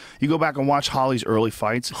punches. You go back and watch Holly's early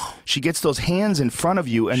fights. She gets those hands in front of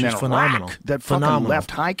you, and She's then phenomenal. Whack, that fucking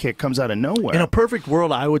left high kick comes out of nowhere. In a perfect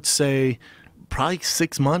world, I would say probably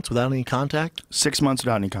 6 months without any contact. 6 months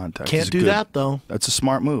without any contact. Can't do that, though. That's a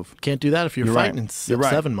smart move. Can't do that if you're fighting in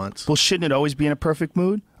 7 months. Well, shouldn't it always be in a perfect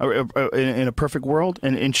mood, or in a perfect world,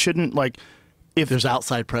 and shouldn't like. If there's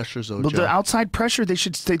outside pressures, though, the outside pressure, they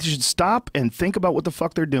should stop and think about what the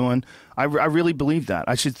fuck they're doing. I really believe that.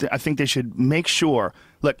 I think they should make sure.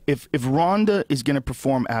 Look, if Ronda is going to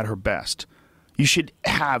perform at her best, you should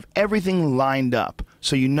have everything lined up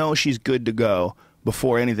so you know she's good to go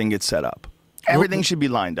before anything gets set up. Everything should be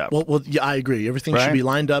lined up. Well, yeah, I agree. Everything should be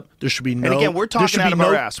lined up. There should be no. And again, we're talking out of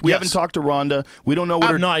our ass. We haven't talked to Ronda. We don't know what.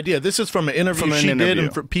 I have no idea. This is from an interview she did,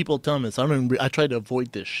 and for people telling us. I tried to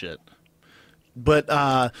avoid this shit. But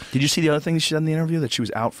did you see the other thing she said in the interview, that she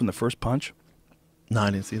was out from the first punch? No,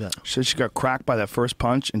 I didn't see that. She said she got cracked by that first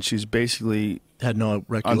punch, and she's basically had no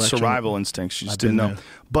recollection. On survival instincts. She just didn't know.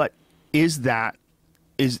 But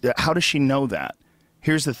how does she know that?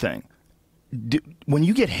 Here's the thing. When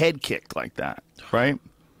you get head kicked like that, right,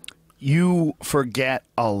 you forget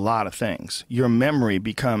a lot of things. Your memory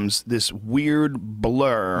becomes this weird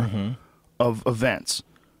blur of events.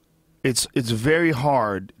 It's very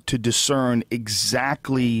hard to discern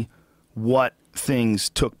exactly what things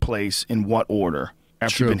took place in what order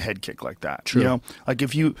after you've been head kicked like that. True. You know, like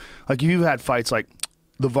if you've had fights like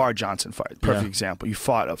the VAR Johnson fight, perfect example. You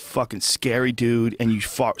fought a fucking scary dude, and you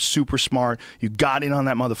fought super smart. You got in on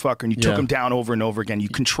that motherfucker, and you took him down over and over again. You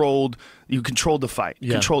controlled the fight.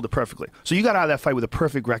 You controlled it perfectly. So you got out of that fight with a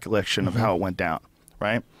perfect recollection of how it went down,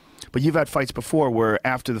 right? But you've had fights before where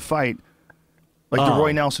after the fight, like the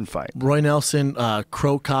Roy Nelson fight. Roy Nelson,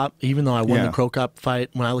 Crow Cop, even though I won the Crow Cop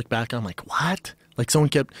fight, when I look back, I'm like, what? Like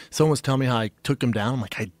someone was telling me how I took him down. I'm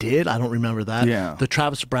like, I did? I don't remember that. Yeah. The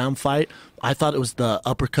Travis Brown fight, I thought it was the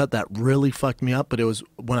uppercut that really fucked me up, but it was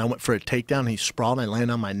when I went for a takedown and he sprawled and I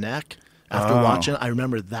landed on my neck. After watching it, I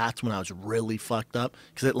remember that's when I was really fucked up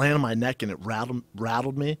because it landed on my neck and it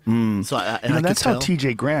rattled me. So that's how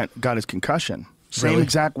TJ Grant got his concussion. Same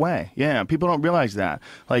exact way. Yeah, people don't realize that.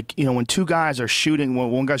 Like, you know, when two guys are shooting,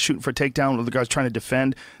 when one guy's shooting for a takedown, the other guy's trying to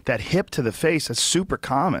defend, that hip to the face, that's super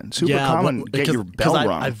common. Super common. Get your bell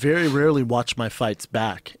rung. I very rarely watch my fights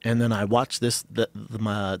back. And then I watched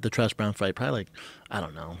the Travis Brown fight probably like, I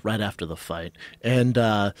don't know, right after the fight. And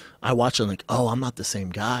I watched it and like, oh, I'm not the same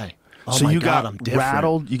guy. Oh so my you God, got I'm different.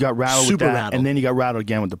 rattled. You got rattled Super with that, rattled. and then you got rattled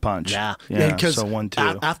again with the punch. Yeah. So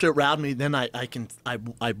 1-2. After it rattled me, then I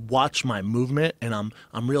watch my movement, and I'm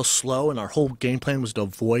real slow. And our whole game plan was to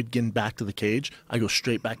avoid getting back to the cage. I go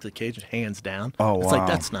straight back to the cage, hands down. Oh, it's like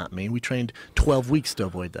that's not me. We trained 12 weeks to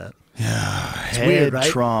avoid that. Yeah, it's head weird, right?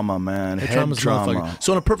 trauma, man. Head trauma.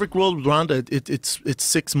 So in a perfect world with Ronda, it's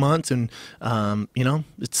 6 months, and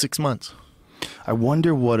it's 6 months. I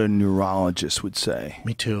wonder what a neurologist would say.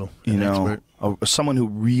 Me too. You know, someone who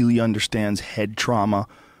really understands head trauma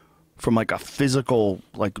from like a physical,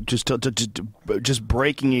 like just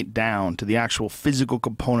breaking it down to the actual physical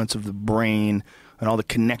components of the brain and all the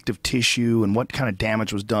connective tissue and what kind of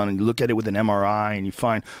damage was done. And you look at it with an MRI and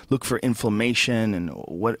you look for inflammation and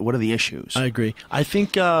what are the issues. I agree. I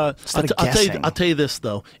think I'll tell you this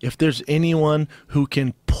though. If there's anyone who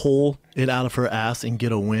can pull it out of her ass and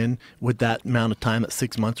get a win with that amount of time, at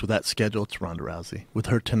 6 months with that schedule, it's Ronda Rousey. With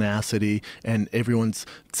her tenacity, and everyone's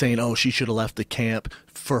saying, "Oh, she should have left the camp."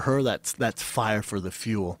 For her, that's fire for the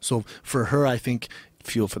fuel. So for her, I think.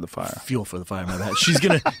 Fuel for the fire. Fuel for the fire, my bad. She's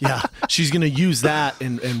gonna use that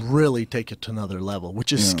and really take it to another level,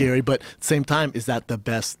 which is scary. But at the same time, is that the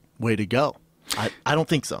best way to go? I don't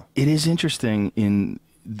think so. It is interesting in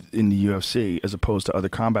the UFC as opposed to other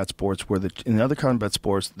combat sports, where in the other combat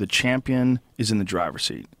sports, the champion is in the driver's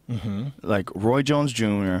seat. Mm-hmm. Like Roy Jones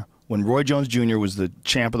Jr. When Roy Jones Jr. was the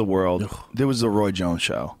champ of the world, there was the Roy Jones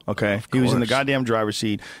show, okay? He was in the goddamn driver's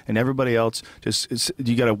seat, and everybody else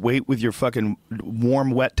you got to wait with your fucking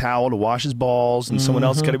warm, wet towel to wash his balls, and someone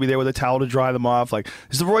else got to be there with a towel to dry them off. Like,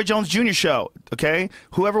 it's the Roy Jones Jr. show, okay?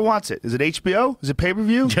 Whoever wants it. Is it HBO? Is it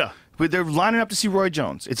pay-per-view? Yeah. They're lining up to see Roy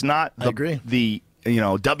Jones. It's not the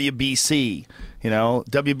WBC.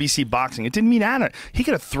 WBC boxing. It didn't mean that. He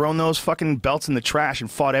could have thrown those fucking belts in the trash and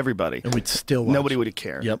fought everybody. And we'd still watch. Nobody would have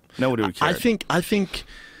cared. Yep. Nobody would have cared.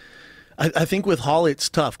 I think with Holly it's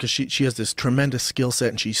tough because she has this tremendous skill set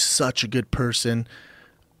and she's such a good person.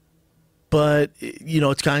 But,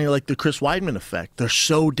 it's kind of like the Chris Weidman effect. They're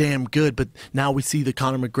so damn good, but now we see the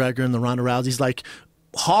Conor McGregor and the Ronda Rouseys. Like,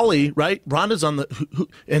 Holly, right? Ronda's on the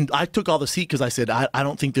and I took all the heat because I said I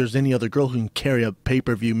don't think there's any other girl who can carry a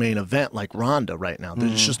pay-per-view main event like Ronda right now.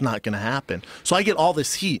 It's just not going to happen. So I get all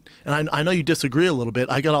this heat, and I know you disagree a little bit.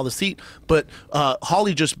 I got all this heat, but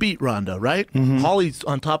Holly just beat Ronda, right? Holly's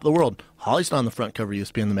on top of the world. Holly's not on the front cover of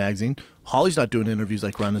ESPN the magazine. Holly's not doing interviews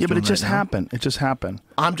like Ronda's doing right now. Yeah, but it just happened. It just happened.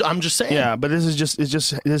 I'm just saying. Yeah, but this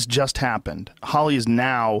just happened. Holly is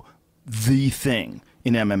now the thing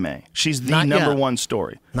in MMA. She's the number one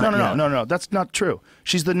story. No. That's not true.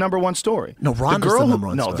 She's the number one story. No, Ronda's the number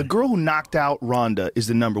one story. No, the girl who knocked out Ronda is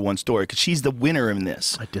the number one story because she's the winner in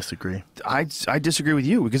this. I disagree. I disagree with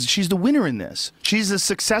you because she's the winner in this. She's the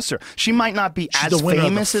successor. She might not be as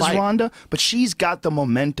famous as Ronda, but she's got the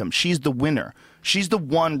momentum. She's the winner. She's the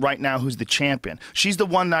one right now who's the champion. She's the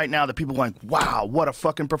one right now that people are like, wow, what a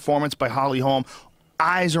fucking performance by Holly Holm.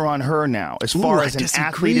 Eyes are on her now as far as an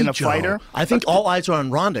athlete and a fighter. I think all eyes are on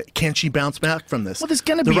Ronda. Can she bounce back from this? Well, there's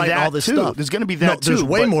going to be that too. Stuff. There's going to be that too. There's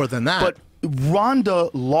way more than that. But Ronda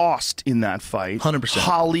lost in that fight. 100%.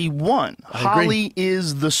 Holly won. Holly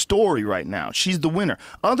is the story right now. She's the winner.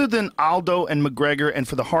 Other than Aldo and McGregor, and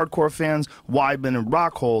for the hardcore fans, Weidman and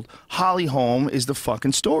Rockhold, Holly Holm is the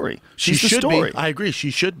fucking story. She's the story. I agree. She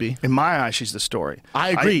should be. In my eyes, she's the story. I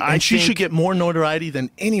agree. And she should get more notoriety than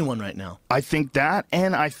anyone right now. I think that,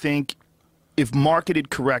 and I think if marketed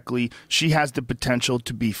correctly, she has the potential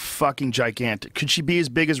to be fucking gigantic. Could she be as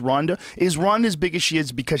big as Ronda? Is Ronda as big as she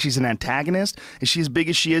is because she's an antagonist? Is she as big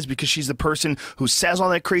as she is because she's the person who says all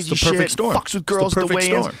that crazy shit, fucks with girls the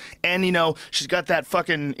weigh-ins, and, you know, she's got that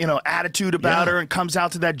fucking, you know, attitude about her and comes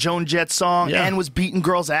out to that Joan Jett song and was beating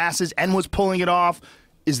girls' asses and was pulling it off?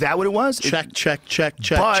 Is that what it was? Check.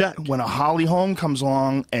 But when a Holly Holm comes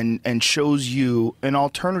along and shows you an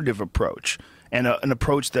alternative approach, and an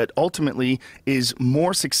approach that ultimately is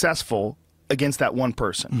more successful against that one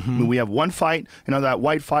person. I mean, we have one fight,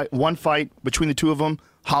 that one fight between the two of them,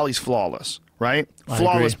 Holly's flawless, right?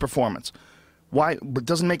 Flawless performance. Why? It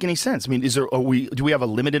doesn't make any sense. I mean, do we have a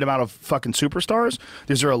limited amount of fucking superstars?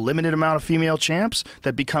 Is there a limited amount of female champs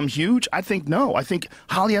that become huge? I think no. I think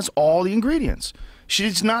Holly has all the ingredients.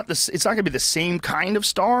 She's not. It's not going to be the same kind of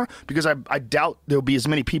star because I doubt there'll be as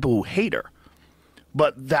many people who hate her.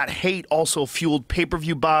 But that hate also fueled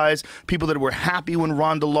pay-per-view buys, people that were happy when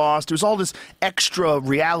Ronda lost. There's all this extra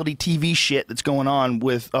reality TV shit that's going on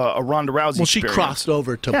with a Ronda Rousey experience. She crossed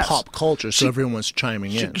over to pop culture, so everyone was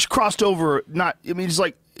chiming in. She crossed over, it's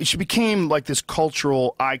like, she became like this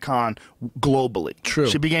cultural icon globally. True.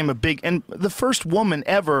 She became and the first woman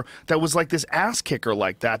ever that was like this ass kicker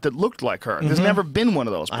like that looked like her. There's never been one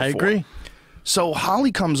of those before. I agree. So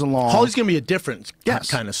Holly comes along. Holly's going to be a different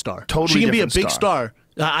kind of star. Totally She can be a big star.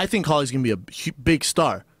 I think Holly's going to be a big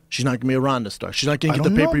star. She's not going to be a Ronda star. She's not going to get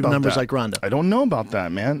the pay-per-view numbers like Ronda. I don't know about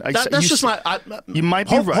that, man. That's just my... you might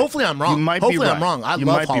be right. Hopefully I'm wrong. You might be right. I'm wrong. I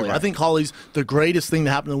love Holly. Right. I think Holly's the greatest thing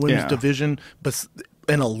to happen in the women's division, but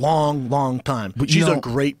in a long, long time. But she's a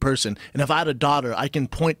great person. And if I had a daughter, I can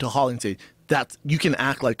point to Holly and say, you can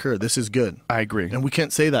act like her. This is good. I agree. And we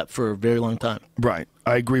can't say that for a very long time. Right.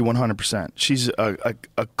 I agree 100%. She's a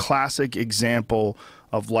classic example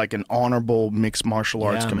of like an honorable mixed martial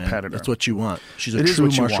arts competitor. Man, that's what you want. She's a true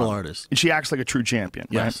martial artist. And she acts like a true champion.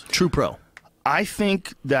 Yes. Right? True pro. I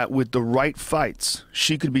think that with the right fights,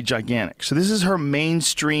 she could be gigantic. So this is her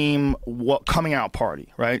mainstream coming out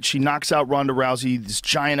party, right? She knocks out Ronda Rousey, this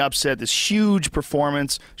giant upset, this huge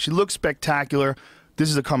performance. She looks spectacular. This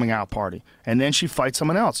is a coming out party. And then she fights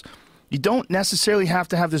someone else. You don't necessarily have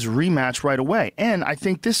to have this rematch right away. And I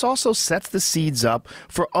think this also sets the seeds up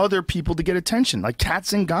for other people to get attention, like Kat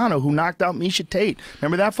Zingano, who knocked out Miesha Tate.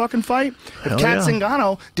 Remember that fucking fight? If Kat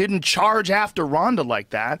Zingano didn't charge after Ronda like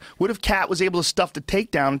that, what if Kat was able to stuff the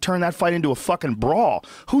takedown and turn that fight into a fucking brawl?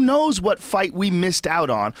 Who knows what fight we missed out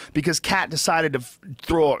on because Kat decided to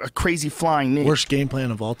throw a crazy flying knee. Worst game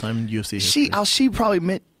plan of all time in UFC history. She'd probably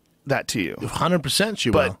admit that to you. 100% she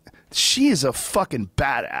will. But she is a fucking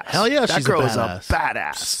badass. Hell yeah, that girl is a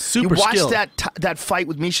badass. Super You watch skilled. that fight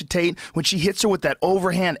with Miesha Tate when she hits her with that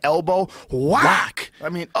overhand elbow. Whack! I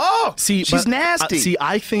mean, she's nasty.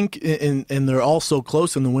 I think, and they're all so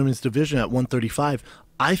close in the women's division at 135.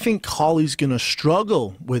 I think Holly's gonna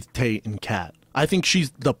struggle with Tate and Kat. I think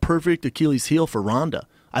she's the perfect Achilles heel for Ronda.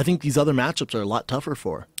 I think these other matchups are a lot tougher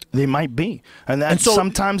for her. They might be, and so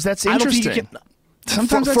sometimes that's interesting.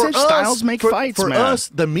 Sometimes styles make fights, man. For us,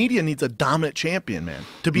 the media needs a dominant champion, man.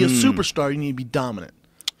 To be a superstar, you need to be dominant.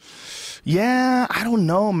 Yeah, I don't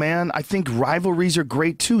know, man. I think rivalries are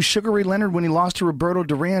great, too. Sugar Ray Leonard, when he lost to Roberto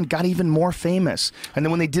Duran, got even more famous. And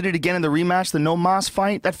then when they did it again in the rematch, the No Mas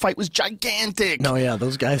fight, that fight was gigantic. No, yeah,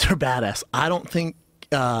 those guys are badass. I don't think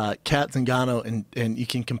Kat Zingano and you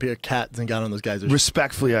can compare Kat Zingano and those guys.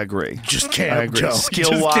 Respectfully, I agree. Just can't. I agree. Joe.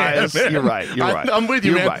 Skill-wise, you're right. I'm with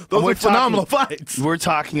you, man. Right. Those are phenomenal fights. We're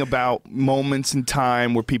talking about moments in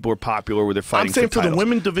time where people are popular, where they're fighting. I'm saying for titles. the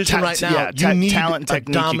women's division right now, you need talent, a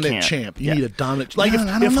technique, dominant champ. You need a dominant. Like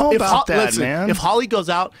I don't know about that, listen, man. If Holly goes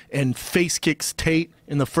out and face kicks Tate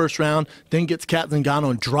in the first round, then gets Kat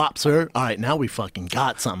Zingano and drops her, all right, now we fucking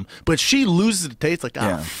got something. But she loses to Tate, it's like,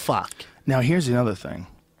 fuck. Now, here's the other thing,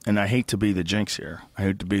 and I hate to be the jinx here. I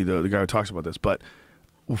hate to be the guy who talks about this, but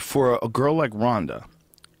for a girl like Ronda,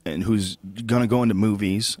 and who's going to go into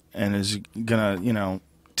movies and is going to,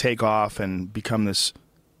 take off and become this...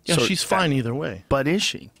 Yeah, she's fine either way. But is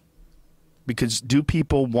she? Because do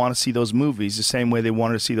people want to see those movies the same way they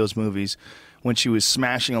wanted to see those movies when she was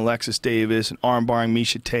smashing Alexis Davis and armbarring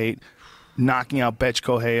Miesha Tate, knocking out Betch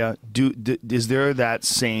Correia? Is there that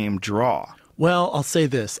same draw? Well, I'll say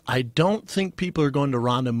this. I don't think people are going to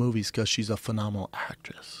Ronda movies because she's a phenomenal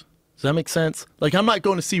actress. Does that make sense? Like, I'm not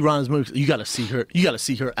going to see Ronda's movies. You got to see her. You got to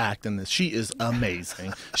see her act in this. She is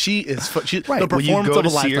amazing. She is right. The performance you go of a to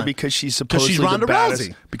see lifetime. her because she's supposedly Ronda the baddest.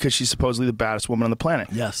 Rousey. Because she's supposedly the baddest woman on the planet.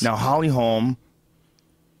 Yes. Now Holly Holm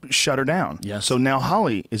shut her down. Yes. So now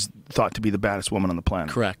Holly is thought to be the baddest woman on the planet.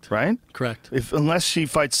 Correct. Right. Correct. Unless she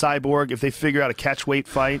fights Cyborg, if they figure out a catch weight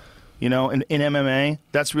fight. In MMA,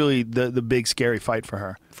 that's really the big scary fight for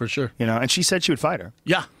her. For sure. And she said she would fight her.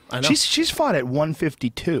 Yeah, I know. She's fought at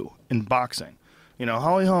 152 in boxing.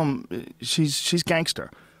 Holly Holm, she's gangster.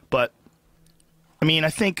 But I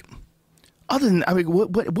think other than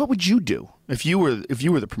what would you do if you were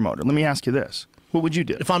the promoter? Let me ask you this: what would you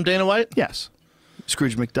do if I'm Dana White? Yes.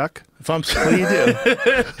 Scrooge McDuck. What do you do?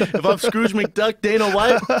 If I'm Scrooge McDuck, Dana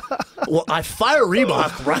White, well, I fire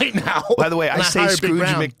Reebok right now. By the way, I say Scrooge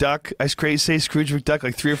McDuck. I say Scrooge McDuck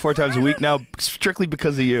like 3 or 4 times a week now, strictly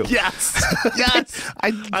because of you. Yes, yes.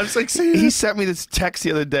 I'm succeeding. He sent me this text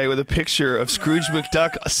the other day with a picture of Scrooge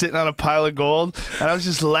McDuck sitting on a pile of gold, and I was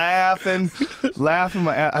just laughing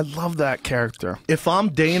my ass. I love that character. If I'm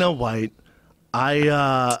Dana White,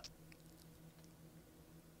 I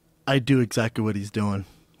do exactly what he's doing.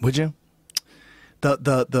 Would you? What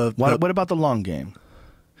about the long game?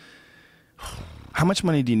 How much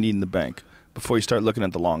money do you need in the bank before you start looking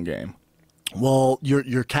at the long game? Well,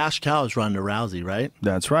 your cash cow is Ronda Rousey, right?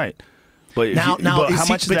 That's right. But now, how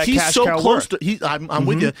much is that he's cash so cow close worth? to. I'm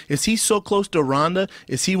with you. Is he so close to Ronda?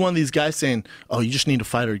 Is he one of these guys saying, "Oh, you just need to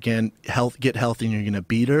fight her again, get healthy, and you're going to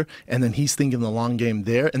beat her"? And then he's thinking the long game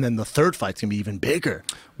there, and then the third fight's going to be even bigger.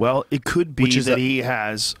 Well, it could be that he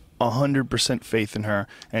has 100% faith in her,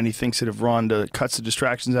 and he thinks that if Ronda cuts the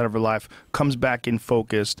distractions out of her life, comes back in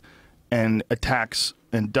focused, and attacks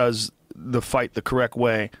and does the fight the correct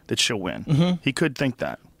way, that she'll win. Mm-hmm. He could think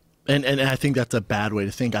that. And I think that's a bad way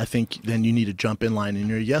to think. I think then you need to jump in line and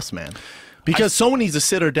you're a yes man. Because someone needs to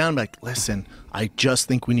sit her down and be like, listen, I just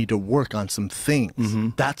think we need to work on some things. Mm-hmm.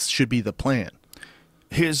 That should be the plan.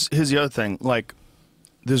 Here's the other thing. Like,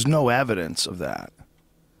 there's no evidence of that.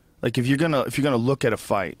 Like, if you're gonna look at a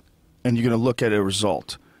fight and you're gonna look at a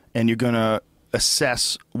result and you're gonna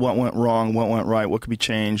assess what went wrong, what went right, what could be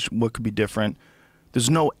changed, what could be different, there's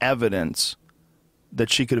no evidence that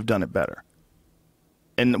she could have done it better.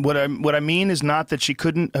 And what I mean is not that she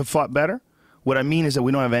couldn't have fought better. What I mean is that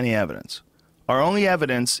we don't have any evidence. Our only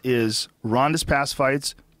evidence is Ronda's past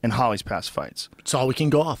fights and Holly's past fights. It's all we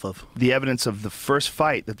can go off of. The evidence of the first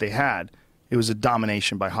fight that they had, it was a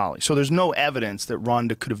domination by Holly. So there's no evidence that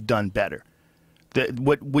Ronda could have done better.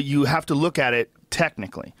 What you have to look at it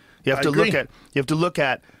technically. You have to look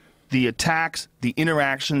at the attacks, the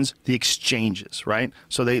interactions, the exchanges, right?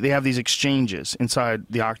 So they have these exchanges inside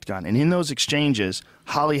the octagon. And in those exchanges,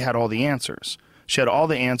 Holly had all the answers. She had all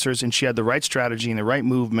the answers, and she had the right strategy and the right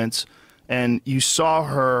movements. And you saw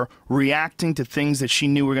her reacting to things that she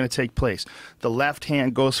knew were going to take place. The left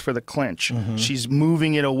hand goes for the clinch. Mm-hmm. She's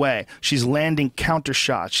moving it away. She's landing counter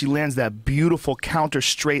shots. She lands that beautiful counter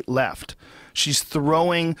straight left. She's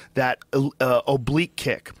throwing that oblique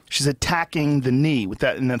kick. She's attacking the knee with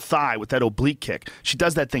that, and the thigh with that oblique kick. She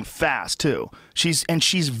does that thing fast too. She's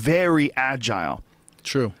very agile.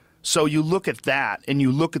 True. So you look at that and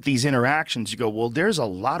you look at these interactions. You go, well, there's a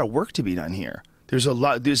lot of work to be done here. There's a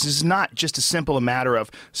lot. This is not just a simple matter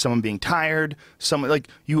of someone being tired. Someone like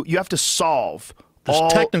you have to solve.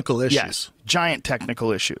 There's technical issues. Yes, giant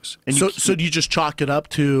technical issues. And so do you just chalk it up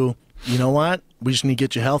to, you know what? We just need to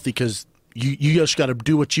get you healthy because you just got to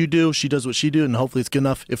do what you do. She does what she do, and hopefully it's good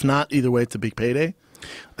enough. If not, either way, it's a big payday.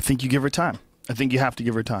 I think you give her time. I think you have to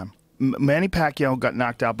give her time. Manny Pacquiao got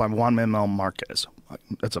knocked out by Juan Manuel Marquez.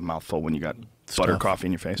 That's a mouthful when you got butter tough. coffee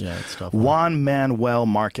in your face. Yeah, it's tough. Juan Manuel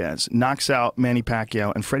Marquez knocks out Manny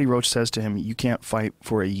Pacquiao, and Freddie Roach says to him, "You can't fight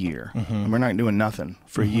for a year. And we're not doing nothing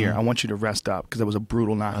for a year. I want you to rest up because that was a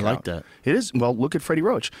brutal knockout." I like that. It is. Well, look at Freddie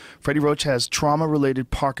Roach. Freddie Roach has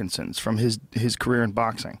trauma-related Parkinson's from his career in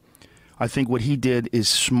boxing. I think what he did is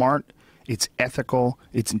smart, it's ethical,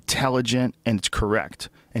 it's intelligent, and it's correct.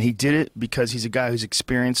 And he did it because he's a guy who's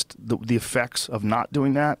experienced the effects of not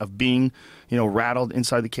doing that, of being, rattled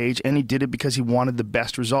inside the cage. And he did it because he wanted the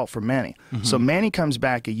best result for Manny. So Manny comes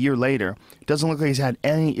back a year later. It doesn't look like he's had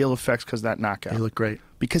any ill effects because of that knockout. He looked great.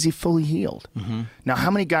 Because he fully healed. Now,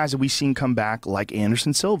 how many guys have we seen come back like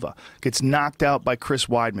Anderson Silva? Gets knocked out by Chris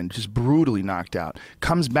Weidman, just brutally knocked out.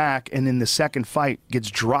 Comes back and in the second fight gets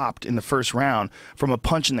dropped in the first round from a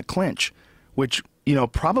punch in the clinch, which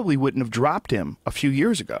probably wouldn't have dropped him a few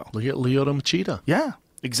years ago. Look at Lyoto Machida. Yeah,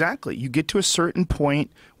 exactly. You get to a certain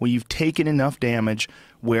point where you've taken enough damage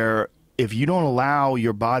where if you don't allow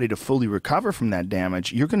your body to fully recover from that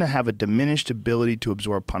damage, you're going to have a diminished ability to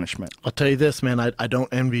absorb punishment. I'll tell you this, man. I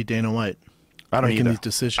don't envy Dana White. I don't making either. these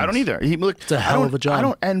decisions. I don't either. It's a hell of a job. I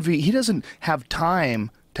don't envy. He doesn't have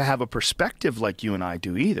time to have a perspective like you and I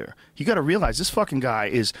do either. You got to realize this fucking guy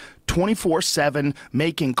is 24/7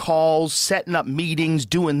 making calls, setting up meetings,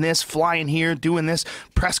 doing this, flying here, doing this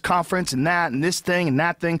press conference and that and this thing and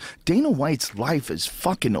that thing. Dana White's life is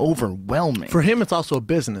fucking overwhelming. For him, it's also a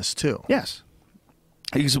business too. Yes.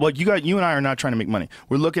 Because what you and I are not trying to make money.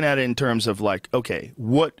 We're looking at it in terms of like, okay,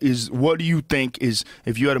 what do you think is,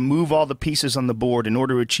 if you had to move all the pieces on the board in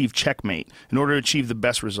order to achieve checkmate, in order to achieve the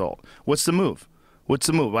best result, what's the move? What's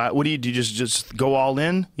the move? What do you do? Just go all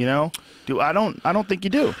in? I don't think you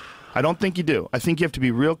do. I don't think you do. I think you have to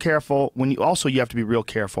be real careful. You have to be real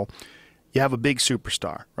careful. You have a big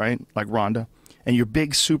superstar, right? Like Ronda, and your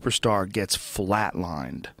big superstar gets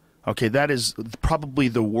flatlined. Okay, that is probably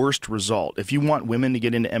the worst result. If you want women to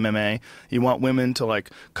get into MMA, you want women to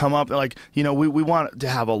come up, we want to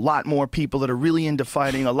have a lot more people that are really into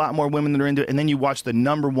fighting, a lot more women that are into it, and then you watch the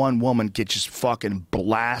number one woman get just fucking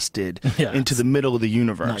blasted into the middle of the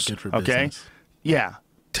universe. Not good for business. Yeah.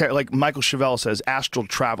 Like Michael Chavello says, astral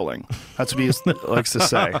traveling. That's what he likes to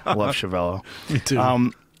say. I love Chavello. Me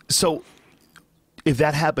too. So if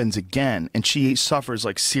that happens again and she suffers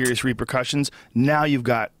serious repercussions, now you've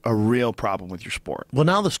got a real problem with your sport. Well,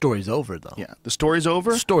 now the story's over, though. Yeah, the story's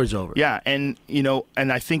over. The story's over. Yeah, and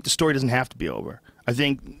and I think the story doesn't have to be over. I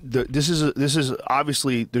think this is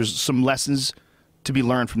obviously there's some lessons to be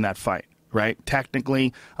learned from that fight. Right,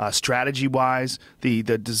 technically, strategy-wise,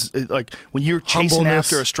 when you're chasing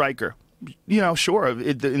after a striker. Sure,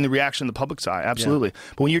 in the reaction of the public eye, absolutely. Yeah.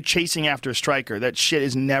 But when you're chasing after a striker, that shit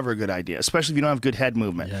is never a good idea, especially if you don't have good head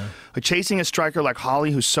movement. Yeah. Chasing a striker like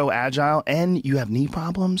Holly, who's so agile, and you have knee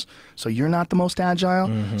problems, so you're not the most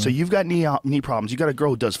agile. So you've got knee problems. You got a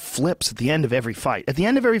girl who does flips at the end of every fight. At the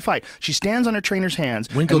end of every fight, she stands on her trainer's hands,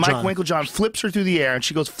 and Mike Winklejohn flips her through the air, and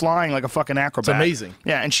she goes flying like a fucking acrobat. It's amazing.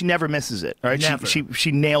 Yeah, and she never misses it. Right? Never.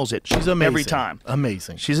 She nails it. She's amazing. Every time.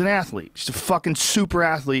 Amazing. She's an athlete. She's a fucking super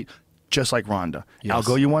athlete. Just like Ronda. Yes. I'll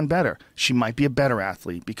go you one better. She might be a better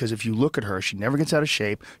athlete because if you look at her, she never gets out of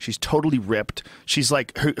shape. She's totally ripped. She's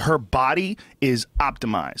her body is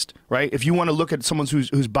optimized, right? If you want to look at someone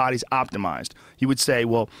whose body's optimized, you would say,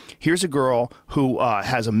 well, here's a girl who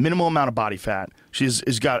has a minimal amount of body fat.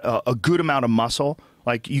 She's got a good amount of muscle.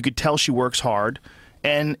 You could tell she works hard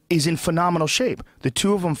and is in phenomenal shape. The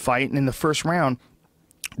two of them fight, and in the first round,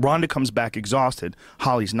 Ronda comes back exhausted.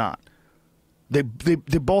 Holly's not. They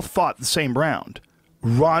both fought the same round.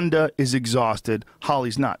 Ronda is exhausted.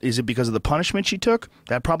 Holly's not. Is it because of the punishment she took?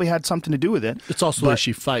 That probably had something to do with it. It's also the way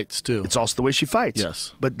she fights, too. It's also the way she fights.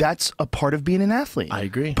 Yes. But that's a part of being an athlete. I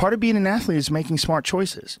agree. Part of being an athlete is making smart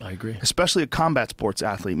choices. I agree. Especially a combat sports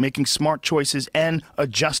athlete, making smart choices and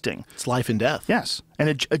adjusting. It's life and death. Yes. And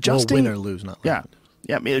adjusting. Well, win or lose, not life.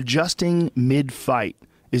 Yeah. Adjusting mid-fight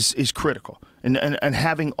is critical. And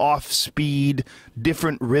having off-speed,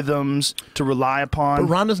 different rhythms to rely upon.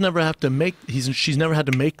 But Ronda's never have to make. She's never had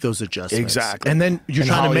to make those adjustments. Exactly. And then you're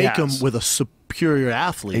trying to make them has. with a superior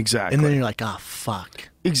athlete. Exactly. And then you're like, fuck.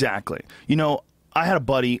 Exactly. I had a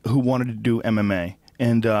buddy who wanted to do MMA,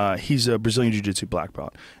 and he's a Brazilian Jiu-Jitsu black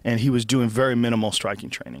belt, and he was doing very minimal striking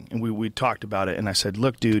training. And we talked about it, and I said,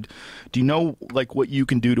 look, dude, do you know what you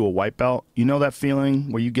can do to a white belt? You know that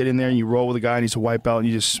feeling where you get in there and you roll with a guy and he's a white belt and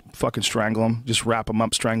you just fucking strangle him, just wrap him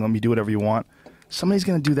up, strangle him, you do whatever you want? Somebody's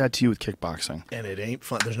going to do that to you with kickboxing. And it ain't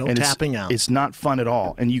fun. There's no tapping out. It's not fun at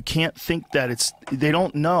all. And you can't think that they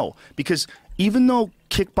don't know. Because even though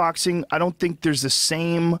kickboxing, I don't think there's the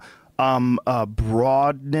same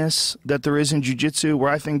broadness that there is in jiu-jitsu, where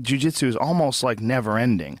I think jiu-jitsu is almost like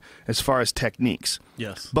never-ending as far as techniques.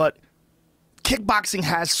 Yes. But kickboxing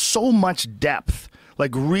has so much depth.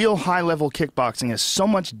 Like real high-level kickboxing has so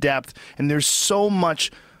much depth, and there's so many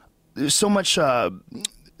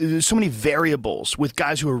variables with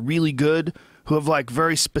guys who are really good, who have like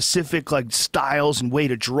very specific like styles and way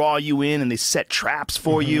to draw you in, and they set traps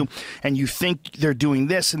for you, and you think they're doing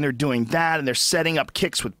this and they're doing that, and they're setting up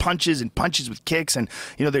kicks with punches and punches with kicks, and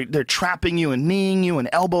you know they're trapping you and kneeing you and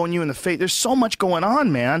elbowing you in the face. There's so much going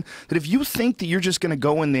on, man, that if you think that you're just gonna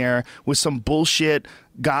go in there with some bullshit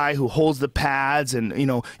guy who holds the pads and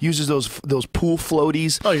uses those pool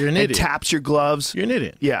floaties, you're an idiot. Taps your gloves, you're an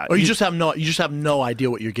idiot. Yeah, or you just have no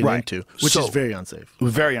idea what you're getting into, which is very unsafe.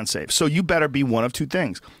 Very unsafe. So you better be one of two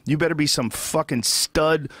things. You better be some fucking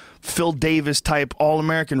stud Phil Davis type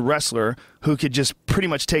all-American wrestler who could just pretty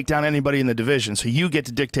much take down anybody in the division, so you get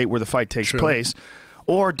to dictate where the fight takes place.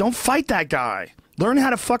 Or don't fight that guy. Learn how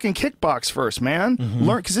to fucking kickbox first, man.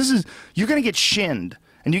 Learn, because you're gonna get shinned.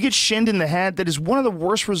 And you get shinned in the head. That is one of the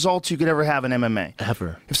worst results you could ever have in MMA.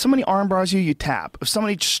 Ever. If somebody armbars you, you tap. If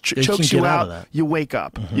somebody chokes you out, you wake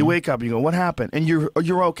up. You wake up and you go, what happened? And you're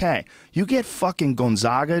okay. You get fucking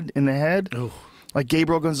Gonzaga'd in the head. Ooh. Like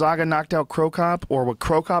Gabriel Gonzaga knocked out Krokop, or what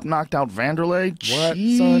Krokop knocked out Vanderlei. What,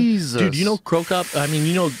 Jesus. son? Dude, you know Krokop,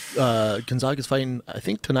 Gonzaga's fighting, I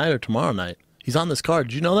think, tonight or tomorrow night. He's on this card.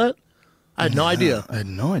 Did you know that? I had no idea. I had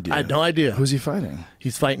no idea. I had no idea. Who's he fighting?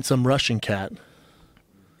 He's fighting some Russian cat.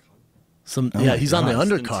 He's on the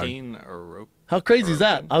undercard. How crazy is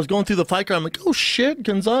that? I was going through the fight card. I'm like, oh shit,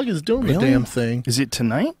 Gonzaga's doing the damn thing. Is it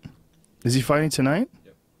tonight? Is he fighting tonight?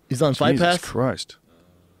 Yep. He's on Fight Pass? Jesus Christ.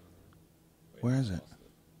 Where is it?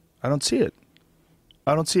 I don't see it.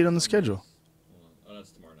 I don't see it on the schedule. Oh,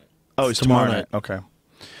 that's tomorrow night. Oh, it's tomorrow night. Okay.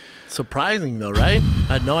 Surprising though, right?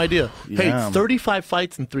 I had no idea. Yeah. Hey, 35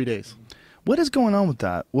 fights in 3 days. What is going on with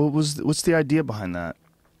that? What's the idea behind that?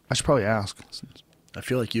 I should probably ask. I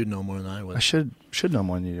feel like you'd know more than I would. I should know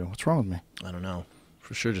more than you do. What's wrong with me? I don't know.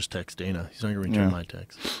 For sure, just text Dana. He's not going to return my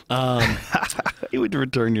text. He would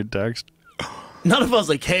return your text. None of us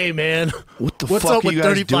like, hey, man. What's fuck up with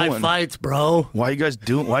 35 fights, bro? Why are you guys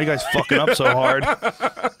fucking up so hard?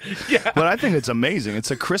 Yeah. But I think it's amazing. It's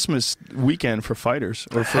a Christmas weekend for fighters,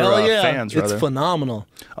 or for fans, rather. It's phenomenal.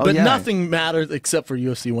 But nothing matters except for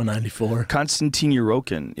UFC 194. Konstantin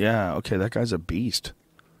Yurokin. Yeah, okay, that guy's a beast.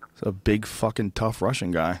 He's a big, fucking, tough Russian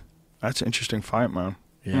guy. That's an interesting fight, man.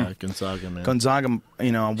 Yeah, Gonzaga, man. Gonzaga, I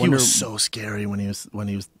wonder... He was so scary when he was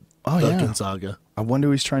Gonzaga. I wonder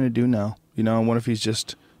what he's trying to do now. I wonder if he's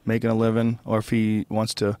just making a living, or if he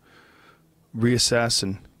wants to reassess.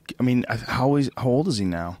 And how old is he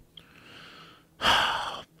now?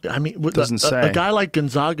 Doesn't say. A guy like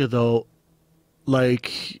Gonzaga, though,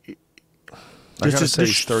 like, I gotta say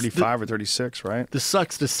he's 35 or 36, right? This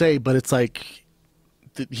sucks to say, but it's like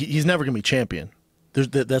he's never gonna be champion.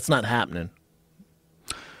 That's not happening.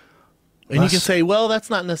 And you can say, well, that's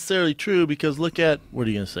not necessarily true, because look at, what are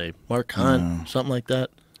you going to say, Mark Hunt, something like that.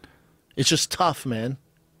 It's just tough, man.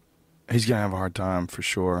 He's going to have a hard time, for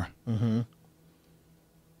sure. Your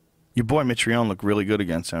boy Mitrione looked really good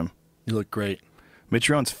against him. He looked great.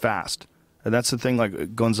 Mitrione's fast. And that's the thing,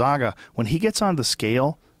 like Gonzaga, when he gets on the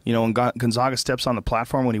scale, when Gonzaga steps on the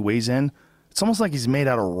platform when he weighs in, it's almost like he's made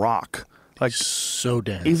out of rock. Like, so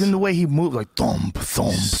dense. Even the way he moved, like thump,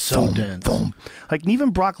 thump, so thump, dense. Thump. Like, even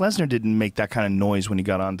Brock Lesnar didn't make that kind of noise when he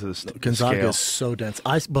got onto the scale. Gonzaga is so dense.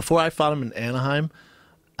 Before I fought him in Anaheim,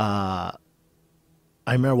 I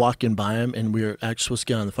remember walking by him, and we were actually supposed to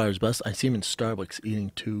get on the Fighter's Best. I see him in Starbucks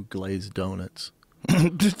eating 2 glazed donuts. I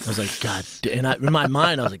was like, God damn. And in my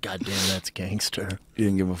mind, I was like, God damn, that's gangster. He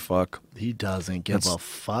didn't give a fuck. He doesn't give a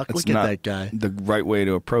fuck. Look at that guy. The right way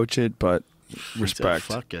to approach it, but respect.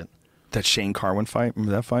 Fuck it. That Shane Carwin fight,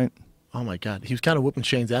 remember that fight? Oh my God, he was kind of whooping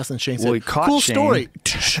Shane's ass, and Shane said, he caught "Cool Shane. story."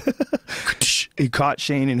 He caught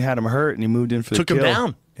Shane and had him hurt, and he moved in for the kill. Took him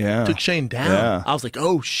down. Yeah, took Shane down. Yeah. I was like,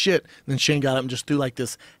 "Oh shit!" And then Shane got up and just threw like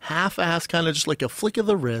this half-ass kind of just like a flick of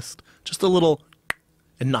the wrist, just a little,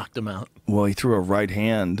 and knocked him out. Well, he threw a right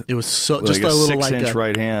hand. It was so like just a a little 6-inch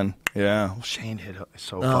right hand. Yeah, well, Shane hit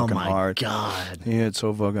so fucking hard. Oh my God, he hit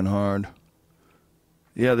so fucking hard.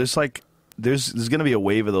 Yeah, there's gonna be a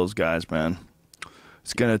wave of those guys, man.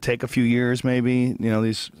 It's going to take a few years, maybe.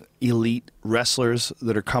 These elite wrestlers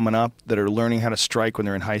that are coming up, that are learning how to strike when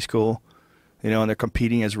they're in high school, and they're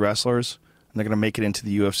competing as wrestlers, and they're going to make it into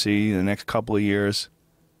the UFC in the next couple of years,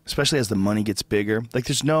 especially as the money gets bigger. Like,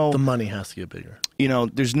 the money has to get bigger.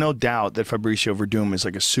 there's no doubt that Fabricio Verdum is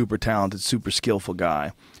like a super talented, super skillful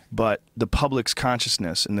guy, but the public's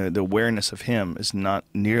consciousness and the awareness of him is not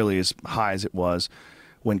nearly as high as it was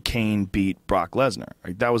when Kane beat Brock Lesnar.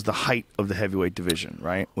 Right? That was the height of the heavyweight division,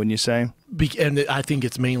 right? Wouldn't you say? And I think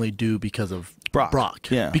it's mainly due because of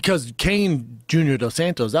Brock. Yeah. Because Kane Jr. Dos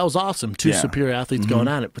Santos, that was awesome. Two superior athletes going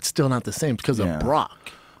at it, but still not the same because of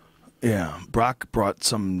Brock. Yeah, Brock brought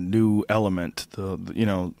some new element.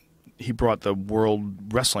 He brought the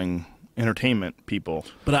world wrestling entertainment people.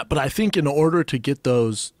 But I think in order to get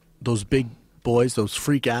those big boys, those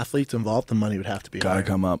freak athletes involved, the money would have to be Gotta higher.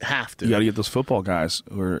 come up. Have to. You got to get those football guys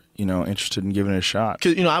who are interested in giving it a shot.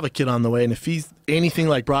 Because I have a kid on the way, and if he's anything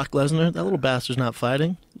like Brock Lesnar, that little bastard's not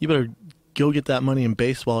fighting. You better go get that money in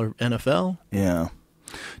baseball or NFL. Yeah.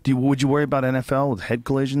 Would you worry about NFL with head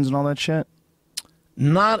collisions and all that shit?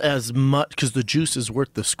 Not as much, because the juice is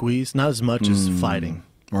worth the squeeze. Not as much as fighting.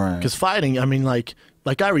 Right. Because fighting, I mean, like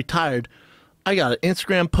I retired, I got an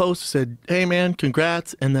Instagram post that said, "Hey man,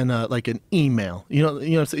 congrats," and then like an email.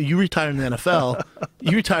 So you retire in the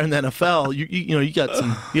NFL.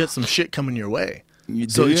 You got some shit coming your way.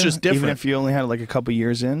 It's just different. Even if you only had like a couple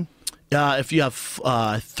years in. If you have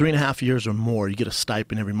 3.5 years or more, you get a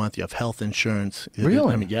stipend every month. You have health insurance.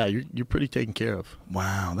 Really? I mean, yeah, you're pretty taken care of.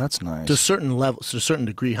 Wow, that's nice. To a certain level, to a certain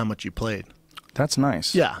degree, how much you played. That's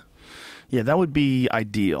nice. Yeah. Yeah, that would be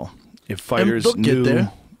ideal if fighters knew. Get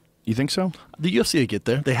there. You think so? The UFC will get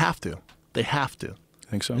there. They have to. They have to.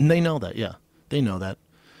 Think so? And they know that. Yeah, they know that.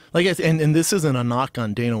 Like I said, and this isn't a knock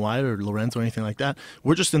on Dana White or Lorenzo or anything like that.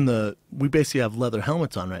 We're just we basically have leather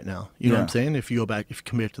helmets on right now. You know what I'm saying? If you go back, if you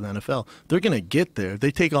compare it to the NFL, they're going to get there.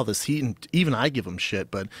 They take all this heat, and even I give them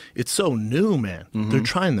shit, but it's so new, man. They're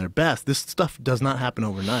trying their best. This stuff does not happen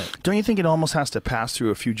overnight. Don't you think it almost has to pass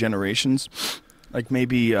through a few generations? Like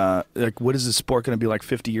maybe, what is the sport going to be like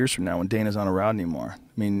 50 years from now when Dana's not around anymore?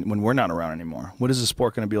 I mean, when we're not around anymore, what is the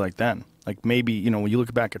sport going to be like then? Like maybe, when you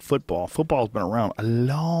look back at football's been around a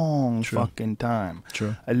long fucking time.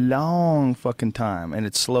 True. A long fucking time. And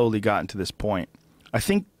it's slowly gotten to this point. I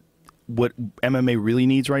think what MMA really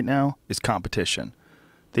needs right now is competition.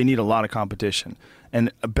 They need a lot of competition.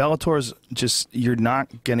 And Bellator's you're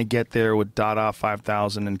not going to get there with Dada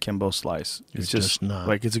 5000 and Kimbo Slice. It's just not.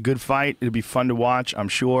 Like, it's a good fight. It'll be fun to watch, I'm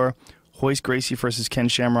sure. Royce Gracie versus Ken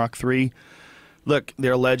Shamrock 3. Look,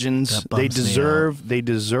 they're legends. They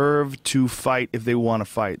deserve to fight if they want to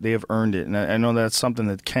fight. They have earned it. And I know that's something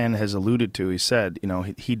that Ken has alluded to. He said,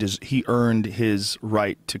 he earned his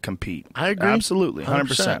right to compete. I agree. Absolutely,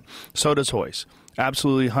 100%. So does Royce.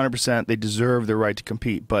 Absolutely, 100%. They deserve their right to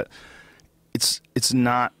compete. But it's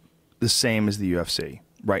not the same as the UFC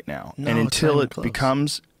right now. No, and until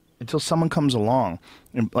until someone comes along,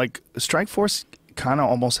 and like Strikeforce kind of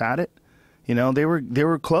almost had it. They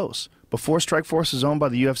were close. Before Strikeforce was owned by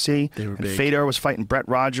the UFC, and big. Fedor was fighting Brett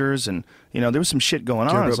Rogers, and there was some shit going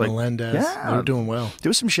on. It was like, Melendez, they were doing well. There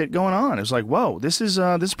was some shit going on. It was like, whoa, this is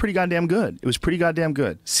pretty goddamn good. It was pretty goddamn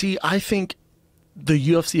good. See, I think the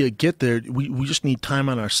UFC will get there. We just need time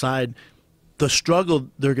on our side. The struggle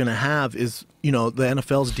they're going to have is, the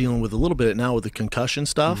NFL's dealing with a little bit now with the concussion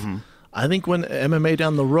stuff. I think when MMA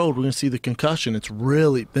down the road, we're going to see the concussion. It's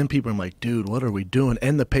really, then people are like, dude, what are we doing?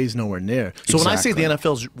 And the pay's nowhere near. So when I say the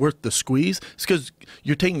NFL's worth the squeeze, it's because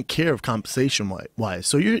you're taking care of compensation-wise.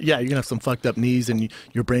 So you're going to have some fucked up knees and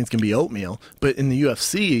your brain's going to be oatmeal. But in the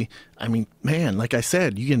UFC, I mean, man, like I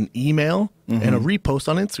said, you get an email and a repost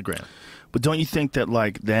on Instagram. But don't you think that,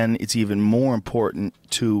 then it's even more important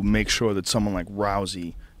to make sure that someone like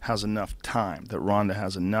Rousey has enough time, that Ronda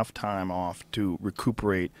has enough time off to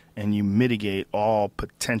recuperate, and you mitigate all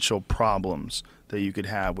potential problems that you could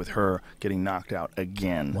have with her getting knocked out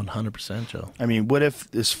again? 100%, Joe. I mean, what if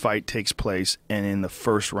this fight takes place and in the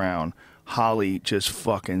first round, Holly just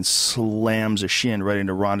fucking slams a shin right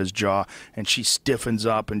into Ronda's jaw, and she stiffens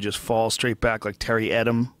up and just falls straight back like Terry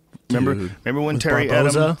Edom? Remember when Terry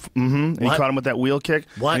Edom, and he caught him with that wheel kick,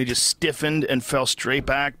 and he just stiffened and fell straight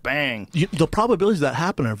back, bang. The probabilities of that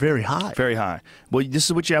happen are very high. Very high. Well, this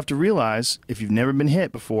is what you have to realize if you've never been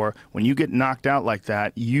hit before. When you get knocked out like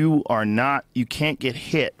that, you can't get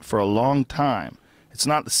hit for a long time. It's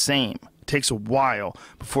not the same. It takes a while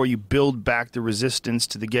before you build back the resistance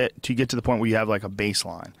to get to the point where you have like a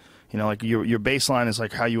baseline. Like your baseline is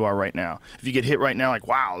like how you are right now. If you get hit right now, like,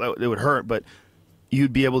 wow, that would hurt, but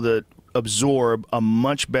you'd be able to absorb a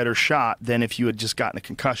much better shot than if you had just gotten a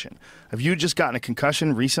concussion. If you had just gotten a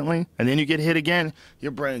concussion recently and then you get hit again,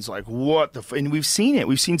 your brain's like, what the and we've seen it.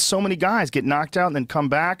 We've seen so many guys get knocked out and then come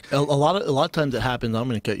back. A lot of times it happens, I'm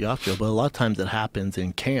going to cut you off, Joe, but a lot of times it happens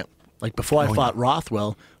in camp. Like before I fought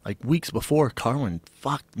Rothwell, like weeks before, Carlin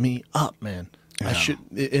fucked me up, man. I should.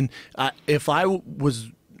 And if I was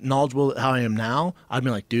knowledgeable how I am now, I'd be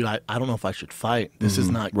like, dude, I don't know if I should fight. This is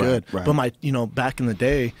not good. Right. But back in the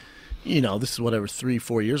day, this is whatever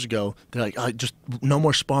 3-4 years ago. They're like, just no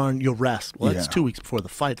more sparring. You'll rest. Well, that's 2 weeks before the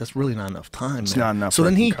fight. That's really not enough time. It's man. not enough. So for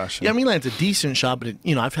then concussion. he lands a decent shot, but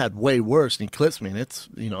I've had way worse. And he clips me, and it's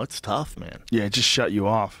tough, man. Yeah, it just shut you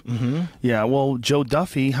off. Mm-hmm. Yeah, well, Joe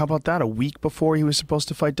Duffy, how about that? A week before he was supposed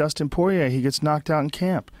to fight Dustin Poirier, he gets knocked out in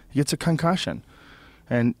camp. He gets a concussion,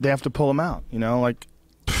 and they have to pull him out.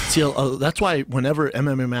 See, that's why whenever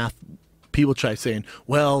MMA math people try saying,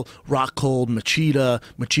 well, Rockhold, Machida,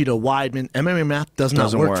 Weidman, MMA math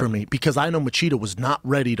doesn't work for me because I know Machida was not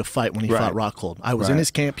ready to fight when he fought Rockhold. I was in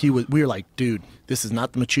his camp. We were like, dude, this is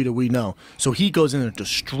not the Machida we know. So he goes in and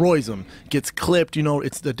destroys him, gets clipped.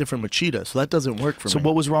 It's the different Machida. So that doesn't work for me. So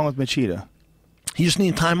what was wrong with Machida? He just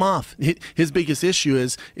needed time off. His biggest issue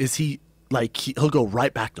is he'll go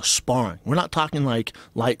right back to sparring. We're not talking like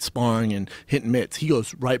light sparring and hitting mitts. He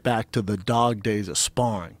goes right back to the dog days of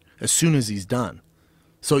sparring as soon as he's done.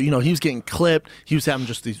 So, he was getting clipped. He was having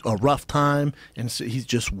just a rough time, and so he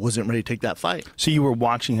just wasn't ready to take that fight. So you were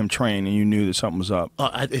watching him train, and you knew that something was up?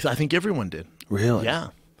 I think everyone did. Really? Yeah.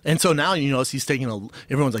 And so now, he's taking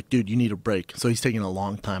everyone's like, dude, you need a break. So he's taking a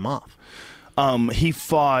long time off. He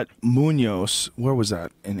fought Munoz. Where was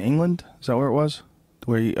that? In England? Is that where it was?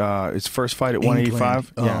 Where his first fight at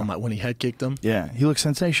 185? Yeah. When he head kicked him? Yeah, he looked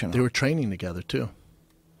sensational. They were training together, too.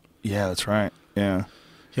 Yeah, that's right. Yeah.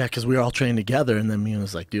 Yeah, because we were all trained together, and then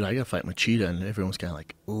was like, dude, I got to fight Machida, and everyone was kind of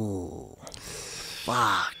like, ooh,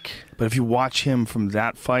 fuck. But if you watch him from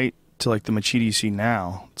that fight to, like, the Machida you see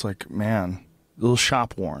now, it's like, man, a little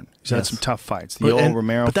shop worn. He's had some tough fights. The old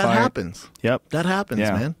Romero fight. But that happens. Yep. That happens,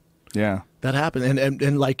 man. Yeah. That happened.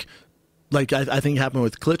 And like I think it happened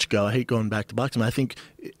with Klitschko. I hate going back to boxing, but I think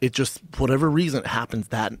it just, for whatever reason, it happens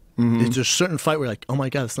that it's just a certain fight where you're like, oh my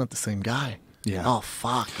God, it's not the same guy. Yeah. Oh,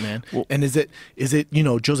 fuck, man. Well, and is it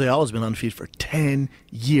Jose Aldo's been undefeated for 10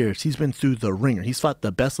 years. He's been through the ringer. He's fought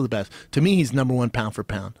the best of the best. To me, he's number one pound for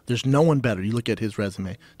pound. There's no one better. You look at his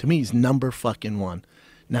resume. To me, he's number fucking one.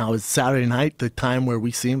 Now, is Saturday night the time where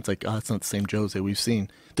we see him? It's like, oh, it's not the same Jose we've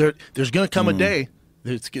seen. There's going to come a day.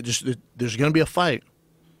 There's going to be a fight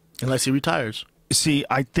unless he retires. See,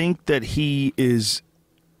 I think that he is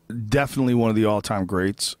definitely one of the all-time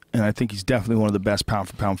greats, and I think he's definitely one of the best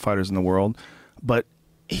pound-for-pound fighters in the world, but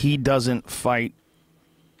he doesn't fight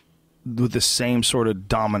with the same sort of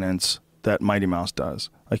dominance that Mighty Mouse does.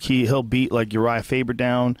 Like, he'll beat, like, Uriah Faber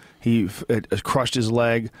down. He crushed his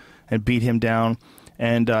leg and beat him down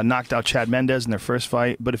and knocked out Chad Mendez in their first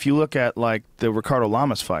fight. But if you look at, like, the Ricardo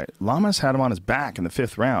Lamas fight, Lamas had him on his back in the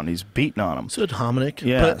 5th round. He's beating on him. So did Hominick.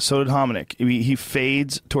 Yeah, so did Hominick. He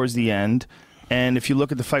fades towards the end. And if you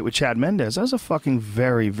look at the fight with Chad Mendez, that was a fucking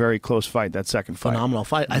very, very close fight, that second fight. Phenomenal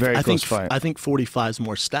fight. Very close fight. I think 45 is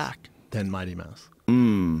more stacked than Mighty Mouse. I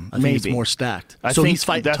maybe. think it's more stacked. So he's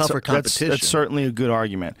fighting tougher competition. That's certainly a good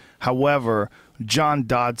argument. However, John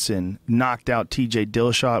Dodson knocked out T.J.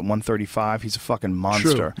 Dillashaw at 135. He's a fucking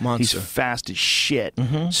monster. True, monster. He's fast as shit.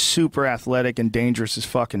 Super athletic and dangerous as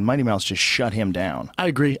fucking. Mighty Mouse just shut him down. I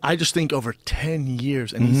agree. I just think over 10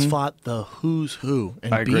 years, and he's fought the who's who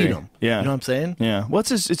and beat him. Yeah. You know what I'm saying? Yeah. Well,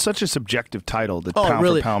 it's such a subjective title, the pound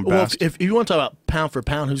really? for pound Well, best. if you want to talk about pound for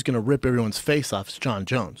pound, who's going to rip everyone's face off, it's John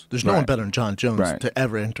Jones. There's no one better than John Jones to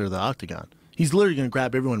ever enter the octagon. He's literally going to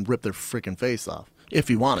grab everyone and rip their freaking face off. If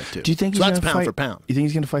he wanted to. Do you think so he's that's gonna pound fight, for pound? You think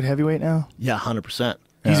he's going to fight heavyweight now? Yeah, 100%.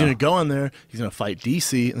 He's going to go in there, he's going to fight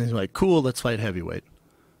DC, and then he's like, cool, let's fight heavyweight.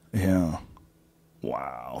 Yeah.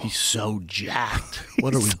 Wow. He's so jacked.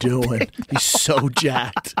 What are we doing? He's so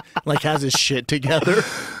jacked. Like, has his shit together.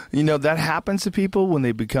 You know, that happens to people when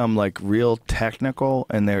they become, like, real technical,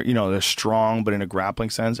 and they're strong, but in a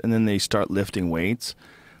grappling sense, and then they start lifting weights.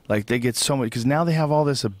 Like, they get so much, because now they have all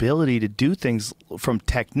this ability to do things from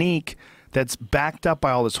technique that's backed up by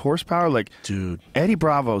all this horsepower. Like, dude, Eddie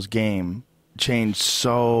Bravo's game changed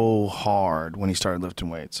so hard when he started lifting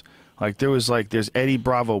weights. Like, there's Eddie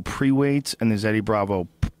Bravo pre-weights and there's Eddie Bravo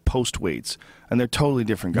post-weights, and they're totally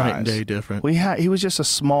different guys. Night and day different. Well, he was just a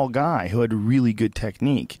small guy who had really good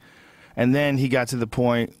technique, and then he got to the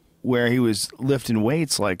point where he was lifting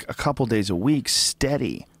weights like a couple days a week,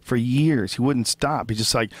 steady for years. He wouldn't stop. He's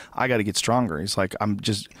just like, I got to get stronger. He's like, I'm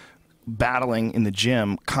just battling in the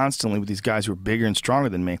gym constantly with these guys who are bigger and stronger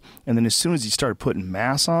than me. And then as soon as he started putting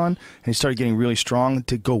mass on and he started getting really strong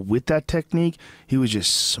to go with that technique, he was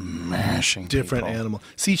just smashing different people. Animal.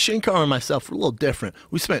 See, Shankar and myself were a little different.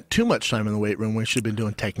 We spent too much time in the weight room when we should have been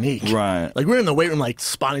doing technique. Right. Like, we're in the weight room, like,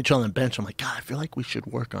 spotting each other on the bench. I'm like, God, I feel like we should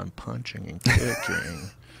work on punching and kicking.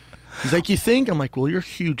 He's like, you think? I'm like, well, you're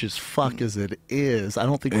huge as fuck as it is. I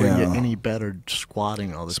don't think we're going to get any better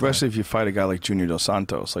squatting all the time. Especially if you fight a guy like Junior Dos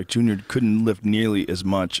Santos. Like, Junior couldn't lift nearly as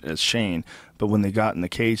much as Shane, but when they got in the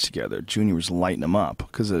cage together, Junior was lighting him up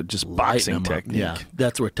because of just boxing technique. Yeah,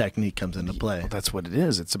 that's where technique comes into play. Well, that's what it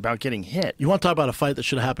is. It's about getting hit. You want to talk about a fight that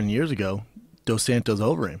should have happened years ago? Dos Santos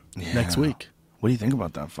over him next week. What do you think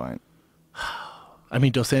about that fight? I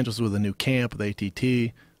mean, Dos Santos with a new camp with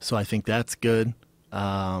ATT, so I think that's good.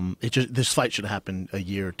 This fight should have happened a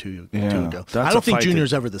year or two ago. I don't think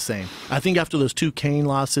Junior's ever the same. I think after those 2 Kane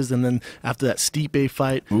losses and then after that Stipe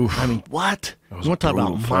fight, I mean, what? You want to talk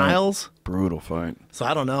about miles? Brutal fight. So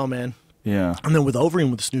I don't know, man. Yeah. And then with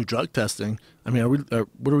Overeem with this new drug testing, I mean, what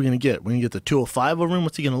are we going to get? We're going to get the 205 Overeem?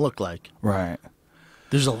 What's he going to look like? Right.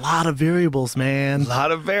 There's a lot of variables, man. A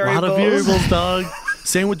lot of variables, dog.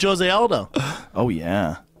 Same with Jose Aldo. Oh,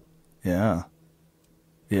 yeah. Yeah.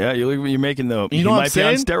 Yeah, you're making the you know he what might be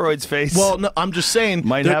on steroids face. Well, no, I'm just saying.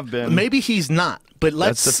 Might have been. Maybe he's not. But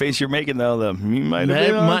that's the face you're making though. He might have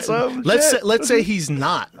been on some let's say he's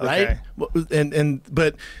not, right?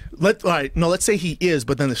 Okay. Let's say he is,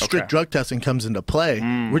 but then the strict drug testing comes into play.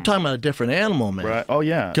 We're talking about a different animal, man. Right. Oh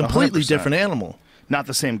yeah. Completely 100%. different animal. Not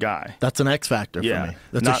the same guy. That's an X factor for me.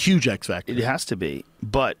 That's a huge X factor. It has to be.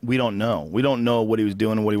 But we don't know. We don't know what he was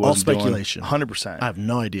doing and what he wasn't doing. All speculation. 100%. I have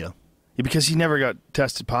no idea. Yeah, because he never got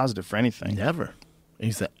tested positive for anything. Never.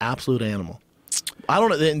 He's an absolute animal. I don't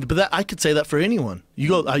know, but I could say that for anyone. You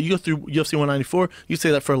go through UFC 194. You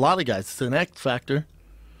say that for a lot of guys. It's an X factor.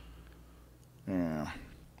 Yeah,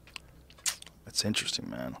 that's interesting,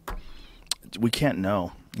 man. We can't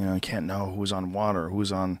know. You can't know who's on water,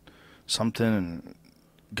 who's on something, and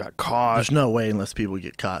got caught. There's no way unless people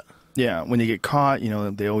get caught. Yeah, when you get caught,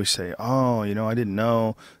 they always say, "Oh, I didn't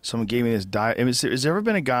know. Someone gave me this diet." I mean, has there ever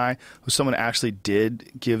been a guy who someone actually they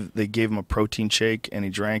gave him a protein shake and he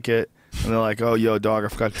drank it, and they're like, "Oh, yo, dog, I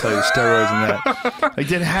forgot to tell you steroids and that." Like,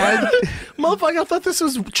 motherfucker, I thought this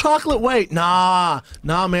was chocolate whey. Nah,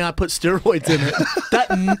 man, I put steroids in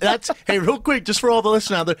it. That's hey, real quick, just for all the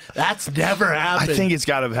listeners out there, that's never happened. I think it's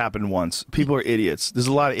got to have happened once. People are idiots. There's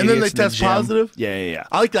a lot of idiots. And then they test positive. Yeah.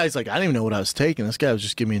 I like guys like I didn't even know what I was taking. This guy was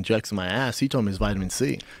just giving me injections in my ass. He told me it's vitamin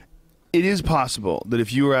C. It is possible that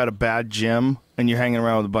if you were at a bad gym and you're hanging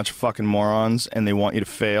around with a bunch of fucking morons and they want you to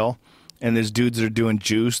fail, and there's dudes that are doing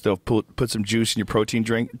juice, they'll put some juice in your protein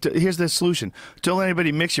drink. Here's the solution. Don't let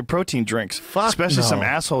anybody mix your protein drinks. Especially some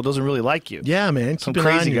asshole doesn't really like you. Yeah, man. Some keep an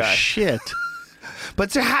eye crazy on your guy. Shit.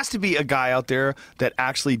 But there has to be a guy out there that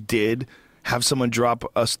actually did have someone drop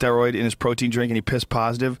a steroid in his protein drink and he pissed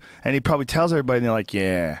positive, and he probably tells everybody, and they're like,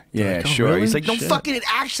 yeah, like, oh, sure. really? He's like, no, fucking, it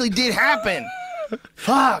actually did happen.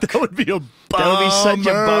 Fuck. That would be a bummer. That would be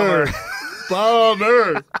such a bummer.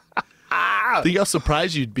 Bummer. Think how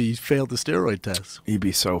surprised you'd be failed the steroid test. He'd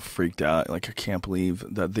be so freaked out. Like, I can't believe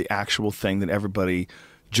that the actual thing that everybody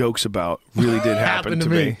jokes about really did happen to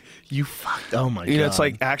me. You fucked. Oh my god. It's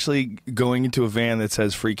like actually going into a van that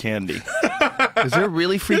says free candy. Is there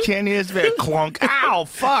really free candy in this van? Clunk. Ow,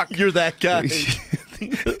 fuck. You're that guy.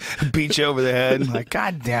 Beat you over the head. Like,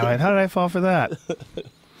 god damn it. How did I fall for that?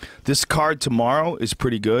 This card tomorrow is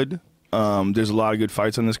pretty good. There's a lot of good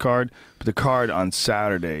fights on this card, but the card on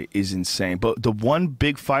Saturday is insane. But the one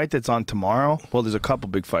big fight that's on tomorrow, well, there's a couple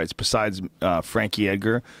big fights besides Frankie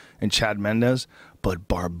Edgar and Chad Mendez, but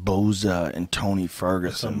Barboza and Tony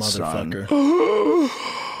Ferguson, motherfucker.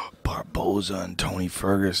 Barboza and Tony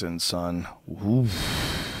Ferguson, son. Ooh.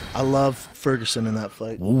 I love Ferguson in that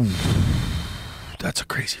fight. Ooh. That's a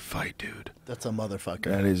crazy fight, dude. That's a motherfucker.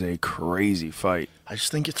 That is a crazy fight. I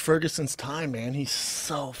just think it's Ferguson's time, man. He's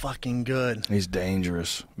so fucking good. He's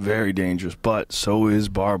dangerous. Very dangerous. But so is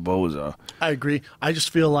Barboza. I agree. I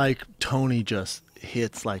just feel like Tony just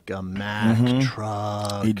hits like a Mack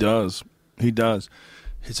truck. He does. He does.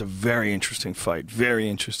 It's a very interesting fight. Very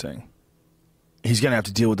interesting. He's going to have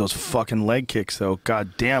to deal with those fucking leg kicks, though.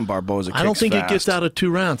 God damn, Barboza kicks I don't think fast. it gets out of 2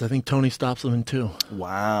 rounds. I think Tony stops him in 2.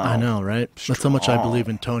 Wow. I know, right? Strong. That's how much I believe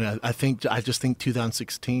in Tony. I just think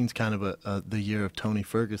 2016 is kind of the year of Tony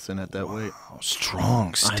Ferguson at that weight.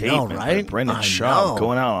 Strong statement. I know, right? Brendan I Schaub know.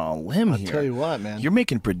 going out on a limb here. I'll tell you what, man. You're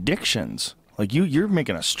making predictions. Like, you're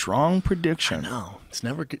making a strong prediction. No, it's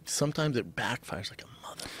never good. Sometimes it backfires like a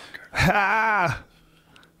motherfucker. Ha!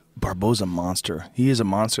 Barboza monster. He is a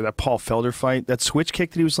monster. That Paul Felder fight, that switch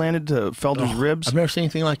kick that he was landed to Felder's ribs. I've never seen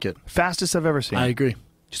anything like it. Fastest I've ever seen. I agree.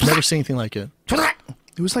 Just never seen anything like it.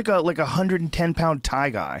 It was like a 110-pound Thai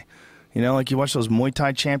guy. You know, like you watch those Muay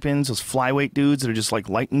Thai champions, those flyweight dudes that are just like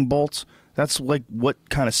lightning bolts. That's like what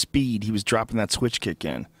kind of speed he was dropping that switch kick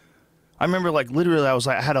in. I remember like literally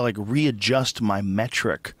I had to like readjust my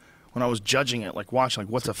metric when I was judging it, like watching,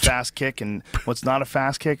 like what's a fast kick and what's not a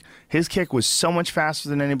fast kick. His kick was so much faster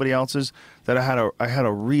than anybody else's that I had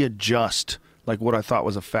to readjust like what I thought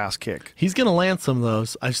was a fast kick. He's going to land some of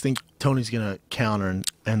those. I just think Tony's going to counter and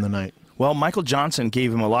end the night. Well, Michael Johnson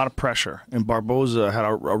gave him a lot of pressure, and Barboza had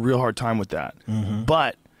a real hard time with that.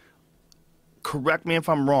 But correct me if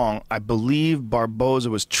I'm wrong, I believe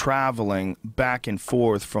Barboza was traveling back and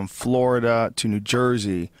forth from Florida to New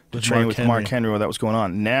Jersey to train with Mark Henry while that was going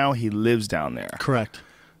on. Now he lives down there. Correct.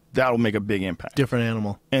 That'll make a big impact. Different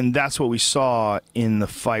animal. And that's what we saw in the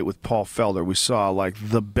fight with Paul Felder. We saw like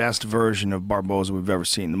the best version of Barboza we've ever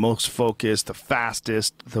seen. The most focused, the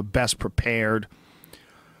fastest, the best prepared.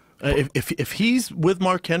 If he's with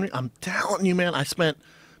Mark Henry, I'm telling you, man, I spent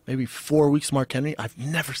maybe 4 weeks with Mark Henry. I've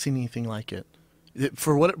never seen anything like it.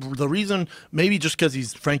 The reason, maybe just because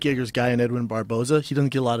he's Frank Yeager's guy and Edwin Barboza, he doesn't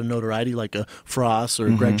get a lot of notoriety like a Frost or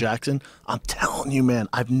Greg Jackson. I'm telling you, man,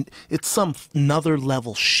 it's some another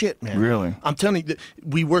level shit, man. Really? I'm telling you,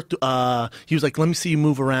 we worked. He was like, "Let me see you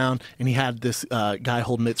move around," and he had this guy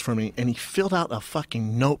hold mitts for me, and he filled out a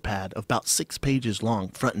fucking notepad of about 6 pages long,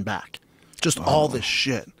 front and back, just all this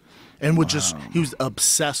shit, and he was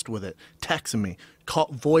obsessed with it, texting me.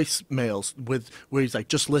 Voicemails where he's like,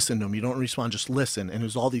 just listen to him. You don't respond, just listen. And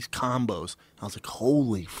there's all these combos. I was like,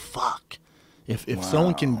 holy fuck! If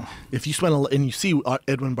someone can, if you spend and you see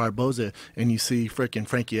Edwin Barboza and you see freaking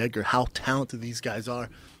Frankie Edgar, how talented these guys are,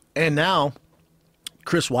 and now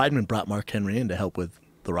Chris Weidman brought Mark Henry in to help with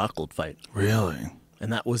the Rockhold fight. Really?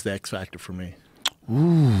 And that was the X factor for me.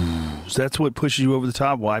 Ooh, so that's what pushes you over the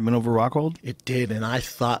top. Weidman over Rockhold? It did, and I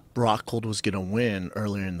thought Rockhold was going to win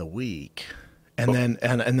earlier in the week. And then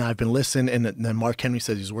and I've been listening, and then Mark Henry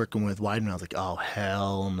says he's working with Weidman. I was like, oh,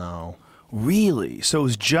 hell no. Really? So it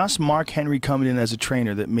was just Mark Henry coming in as a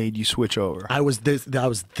trainer that made you switch over? I was this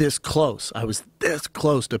close. I was this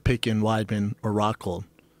close to picking Weidman or Rockhold.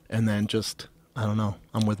 And then just, I don't know,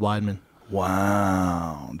 I'm with Weidman.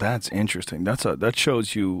 Wow, that's interesting. That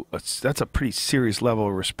shows you, that's a pretty serious level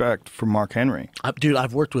of respect for Mark Henry. Dude,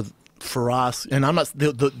 I've worked with Faraz, and I'm not.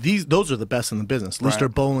 Those are the best in the business. Lister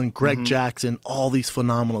Bowling, Greg Jackson, all these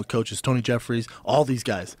phenomenal coaches, Tony Jeffries, all these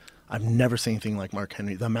guys. I've never seen anything like Mark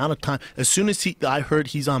Henry. The amount of time, as soon as I heard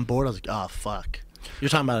he's on board, I was like, oh fuck, you're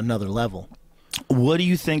talking about another level. What do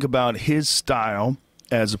you think about his style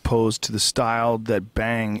as opposed to the style that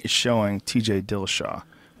Bang is showing T.J. Dillashaw,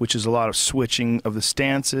 which is a lot of switching of the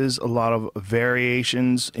stances, a lot of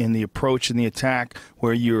variations in the approach and the attack,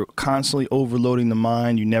 where you're constantly overloading the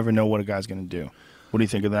mind. You never know what a guy's going to do. What do you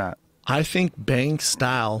think of that? I think Bang's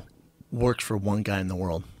style works for one guy in the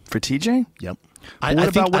world. For TJ? Yep. What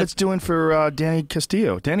about what it's doing for Danny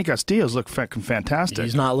Castillo? Danny Castillo's looking fantastic.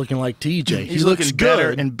 He's not looking like TJ. He's looking better.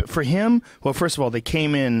 And for him, well, first of all, they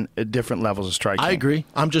came in at different levels of striking. I agree.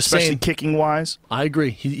 I'm just especially saying. Especially kicking-wise. I agree.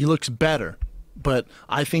 He looks better. But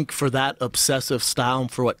I think for that obsessive style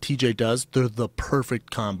and for what TJ does, they're the perfect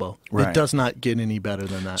combo. Right. It does not get any better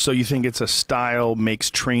than that. So you think it's a style makes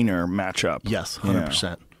trainer matchup? Yes,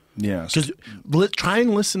 100%. Yes. Because try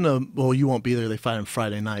and listen to, well, you won't be there. They fight on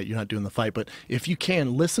Friday night. You're not doing the fight. But if you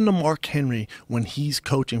can, listen to Mark Henry when he's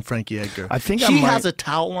coaching Frankie Edgar. I think he has a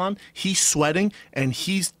towel on, he's sweating, and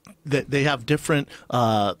they have different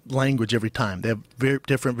language every time. They have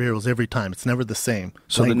different variables every time. It's never the same.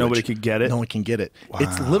 So that nobody could get it? No one can get it. Wow.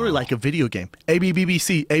 It's literally like a video game.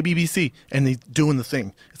 ABBBC, ABBC, and he's doing the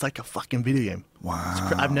thing. It's like a fucking video game.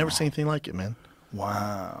 Wow. I've never seen anything like it, man.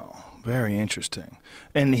 Wow. Very interesting.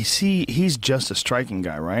 And he's just a striking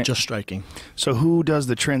guy, right? Just striking. So who does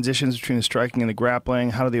the transitions between the striking and the grappling?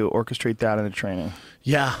 How do they orchestrate that in the training?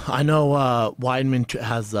 Yeah, I know Weidman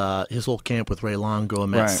has his whole camp with Ray Longo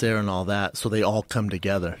and Matt Serra and all that, so they all come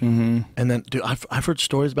together. Mm-hmm. And then, dude, I've heard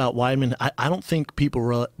stories about Weidman. I don't think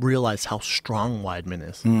people realize how strong Weidman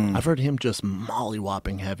is. I've heard him just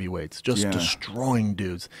molly-whopping heavyweights, just destroying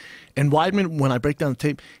dudes. And Weidman, when I break down the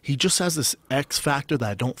tape, he just has this X factor that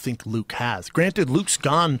I don't think Luke has. Granted, Luke's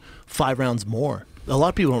gone 5 rounds more. A lot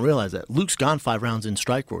of people don't realize that. Luke's gone 5 rounds in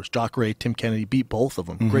Strikeforce. Jacare, Tim Kennedy beat both of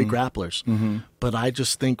them. Great grapplers. But I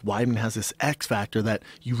just think Weidman has this X factor that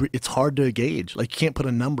it's hard to gauge. Like, you can't put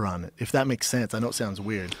a number on it, if that makes sense. I know it sounds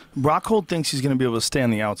weird. Rockhold thinks he's going to be able to stay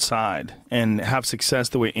on the outside and have success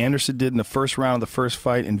the way Anderson did in the first round of the first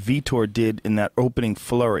fight and Vitor did in that opening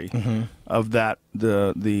flurry of that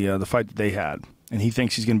the fight that they had. And he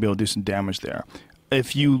thinks he's going to be able to do some damage there.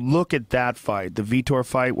 If you look at that fight, the Vitor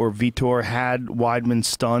fight where Vitor had Weidman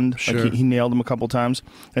stunned, like he nailed him a couple times,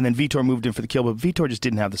 and then Vitor moved in for the kill, but Vitor just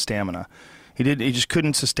didn't have the stamina. He just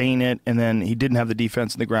couldn't sustain it, and then he didn't have the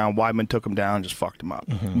defense in the ground. Weidman took him down and just fucked him up.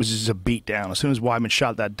 It was just a beat down. As soon as Weidman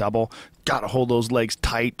shot that double, got to hold those legs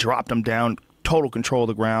tight, dropped him down, total control of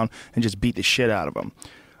the ground, and just beat the shit out of him.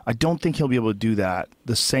 I don't think he'll be able to do that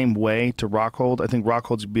the same way to Rockhold. I think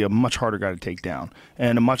Rockhold's be a much harder guy to take down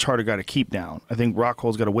and a much harder guy to keep down. I think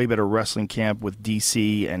Rockhold's got a way better wrestling camp with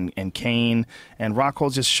DC and Kane, and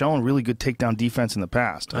Rockhold's just shown really good takedown defense in the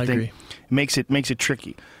past. I think it makes it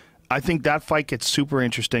tricky. I think that fight gets super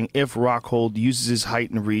interesting if Rockhold uses his height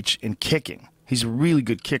and reach in kicking. He's a really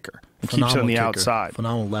good kicker and keeps it on the outside.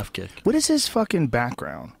 Phenomenal left kick. What is his fucking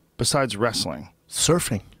background besides wrestling?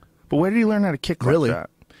 Surfing. But where did he learn how to kick like that?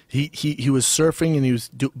 He was surfing and he was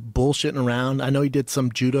bullshitting around. I know he did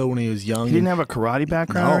some judo when he was young. He didn't have a karate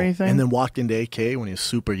background or anything? And then walked into AK when he was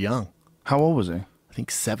super young. How old was he? I think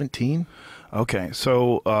 17. Okay,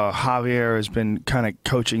 so Javier has been kind of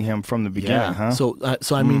coaching him from the beginning, huh? So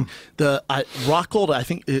I mean, Rockhold, I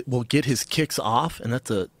think it will get his kicks off, and that's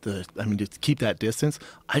to keep that distance.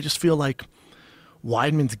 I just feel like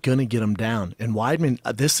Weidman's gonna get him down, and Weidman.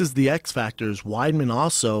 This is the X factor. Weidman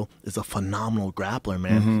also is a phenomenal grappler,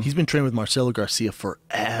 man. He's been training with Marcelo Garcia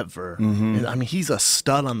forever. And, I mean, he's a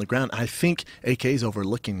stud on the ground. I think AK's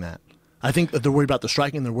overlooking that. I think that they're worried about the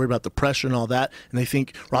striking, they're worried about the pressure and all that, and they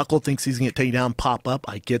think Rockhold thinks he's going to take you down, pop up.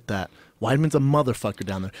 I get that. Weidman's a motherfucker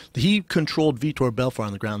down there. He controlled Vitor Belfort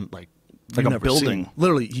on the ground like a building.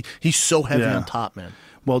 Literally, he's so heavy on top, man.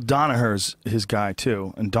 Well, Danaher's his guy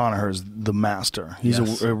too, and Danaher's the master. He's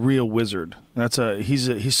a real wizard.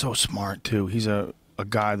 He's so smart too. He's a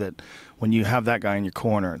guy that when you have that guy in your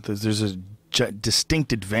corner, there's a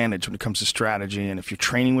distinct advantage when it comes to strategy, and if you're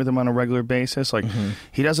training with him on a regular basis, like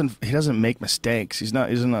he doesn't make mistakes. He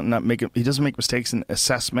doesn't make mistakes in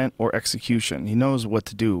assessment or execution. He knows what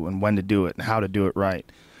to do and when to do it and how to do it right.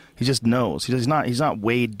 He just knows. He's not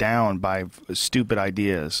weighed down by stupid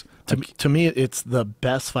ideas. To me, it's the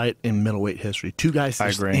best fight in middleweight history. Two guys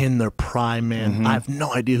just in their prime, man. I have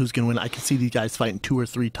no idea who's going to win. I can see these guys fighting 2 or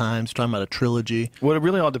 3 times, talking about a trilogy. Well, it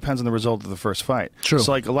really all depends on the result of the first fight. True.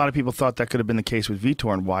 So, like, a lot of people thought that could have been the case with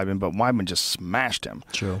Vitor and Weidman, but Weidman just smashed him.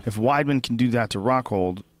 True. If Weidman can do that to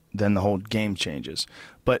Rockhold, then the whole game changes.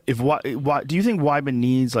 But do you think Weidman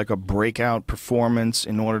needs like a breakout performance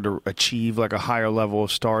in order to achieve like a higher level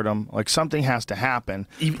of stardom? Like something has to happen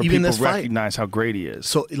for even people this to recognize how great he is.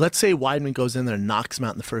 So let's say Weidman goes in there and knocks him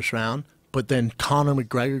out in the first round, but then Conor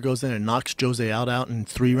McGregor goes in and knocks Jose out in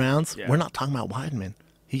 3 rounds. Yeah. We're not talking about Weidman.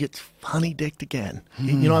 He gets honey-dicked again.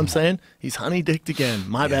 You know what I'm saying? He's honey-dicked again.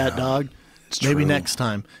 My bad, dog. Maybe next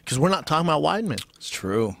time. Because we're not talking about Weidman. It's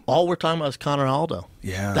true. All we're talking about is Conor Aldo.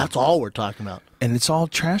 Yeah. That's all we're talking about. And it's all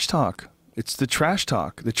trash talk. It's the trash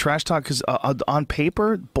talk. The trash talk, because on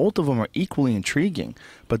paper, both of them are equally intriguing.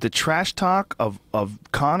 But the trash talk of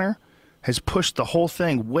Conor has pushed the whole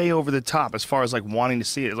thing way over the top as far as like wanting to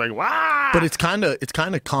see it. It's like, wow. But it's kind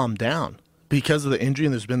of calmed down because of the injury,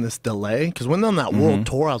 and there's been this delay. Because when they're on that world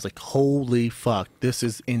tour, I was like, holy fuck, this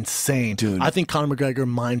is insane. Dude. I think Conor McGregor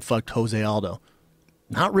mind-fucked Jose Aldo.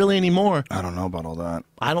 Not really anymore. I don't know about all that.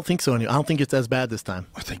 I don't think so anymore. I don't think it's as bad this time.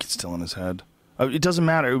 I think it's still in his head. It doesn't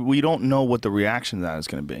matter. We don't know what the reaction to that is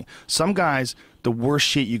going to be. Some guys, the worst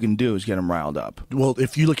shit you can do is get them riled up. Well,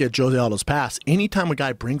 if you look at Jose Aldo's past, anytime a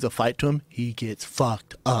guy brings a fight to him, he gets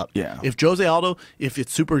fucked up. Yeah. If Jose Aldo, if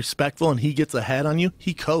it's super respectful and he gets ahead on you,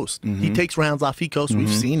 he coasts. He takes rounds off, he coasts. We've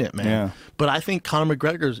seen it, man. Yeah. But I think Conor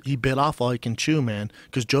McGregor, he bit off all he can chew, man.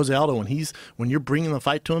 Because Jose Aldo, when you're bringing the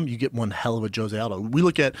fight to him, you get one hell of a Jose Aldo. We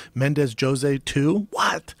look at Mendes Jose 2.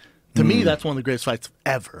 What? To me, that's one of the greatest fights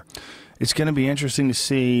ever. It's going to be interesting to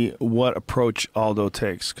see what approach Aldo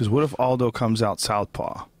takes. Because what if Aldo comes out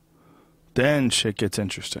southpaw? Then shit gets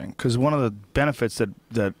interesting. Because one of the benefits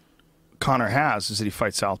that Conor has is that he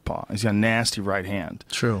fights southpaw. He's got a nasty right hand.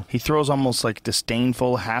 True. He throws almost like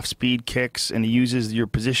disdainful half-speed kicks, and he uses your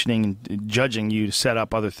positioning and judging you to set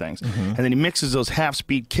up other things. And then he mixes those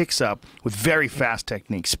half-speed kicks up with very fast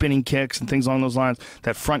techniques, spinning kicks and things along those lines,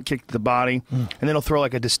 that front kick to the body, and then he'll throw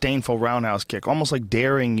like a disdainful roundhouse kick, almost like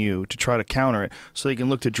daring you to try to counter it so he can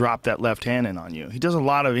look to drop that left hand in on you. He does a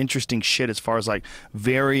lot of interesting shit as far as like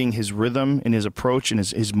varying his rhythm and his approach and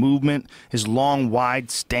his movement, his long,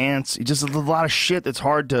 wide stance. He just a lot of shit that's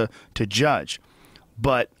hard to judge.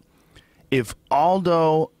 But if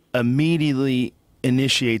Aldo immediately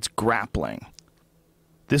initiates grappling,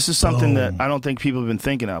 this is something that I don't think people have been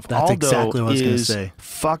thinking of. That's Aldo exactly what I was going to is say.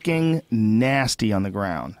 fucking nasty on the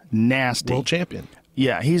ground. Nasty. World champion.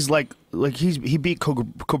 Yeah, he's he beat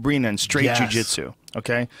Cobrinha in straight jiu-jitsu.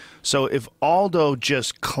 Okay, so if Aldo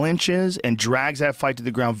just clinches and drags that fight to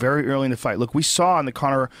the ground very early in the fight, look, we saw in the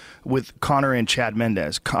Conor and Chad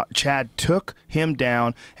Mendes. Chad took him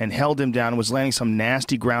down and held him down and was landing some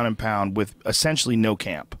nasty ground and pound with essentially no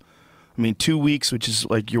camp. I mean, 2 weeks, which is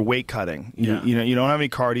like your weight cutting. You know, you don't have any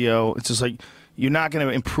cardio. It's just like you're not going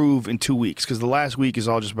to improve in 2 weeks because the last week is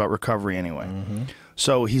all just about recovery anyway. Mm-hmm.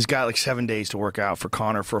 So he's got like 7 days to work out for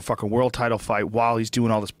Conor for a fucking world title fight while he's doing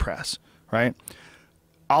all this press, right?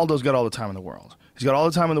 Aldo's got all the time in the world. He's got all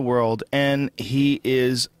the time in the world, and he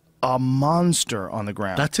is a monster on the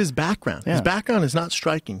ground. That's his background. Yeah. His background is not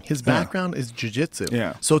striking. His background is jiu-jitsu.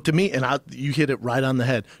 Yeah. So to me, and you hit it right on the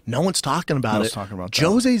head, no one's talking about it.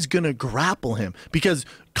 Jose's going to grapple him because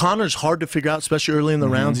Conor's hard to figure out, especially early in the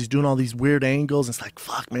rounds. He's doing all these weird angles. It's like,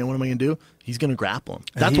 fuck, man, what am I going to do? He's going to grapple him.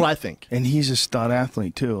 That's what I think. And he's a stud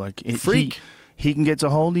athlete, too. Like Freak. He can get a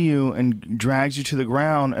hold of you and drags you to the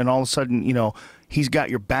ground, and all of a sudden, you know, he's got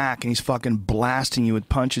your back and he's fucking blasting you with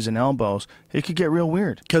punches and elbows. It could get real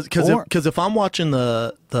weird. Because if I'm watching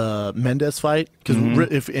the Mendes fight, because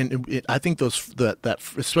I think especially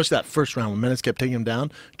that first round when Mendes kept taking him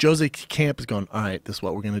down, Jose Camp is going, all right, this is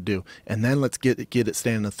what we're going to do, and then let's get it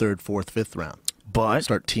staying in the third, fourth, fifth round. But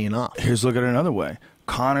start teeing off. Here's look at it another way.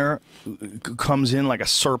 Conor comes in like a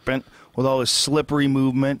serpent with all his slippery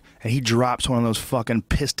movement, and he drops one of those fucking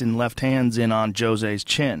piston left hands in on Jose's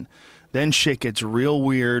chin. Then shit gets real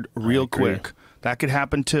weird real quick. That could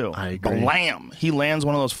happen too. I agree. Blam! He lands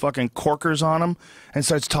one of those fucking corkers on him and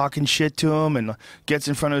starts talking shit to him and gets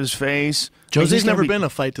in front of his face. Jose's never been in a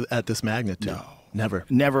fight at this magnitude. No.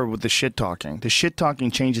 Never with the shit talking. The shit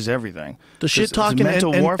talking changes everything. The shit talking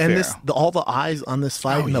mental warfare. And all the eyes on this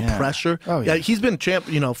fight and the pressure. Oh, yeah. He's been champ,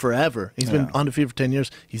 forever. He's been undefeated for 10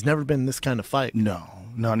 years. He's never been in this kind of fight. No,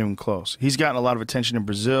 not even close. He's gotten a lot of attention in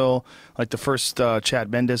Brazil. Like the first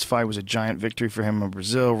Chad Mendes fight was a giant victory for him in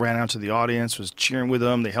Brazil. Ran out to the audience, was cheering with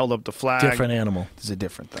him. They held up the flag. Different animal. It's a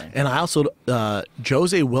different thing. And I also,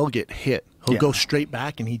 Jose will get hit. He'll go straight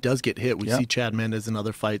back, and he does get hit. We see Chad Mendes in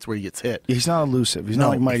other fights where he gets hit. He's not elusive. He's not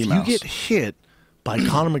like Mighty Mouse. If you get hit by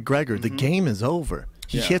Conor McGregor, the game is over.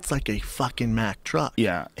 He hits like a fucking Mack truck.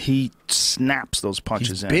 Yeah, he snaps those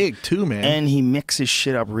punches in. He's big, too, man. And he mixes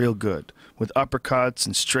shit up real good with uppercuts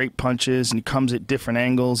and straight punches, and he comes at different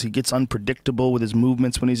angles. He gets unpredictable with his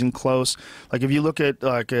movements when he's in close. Like if you look at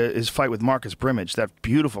his fight with Marcus Brimage, that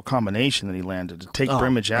beautiful combination that he landed to take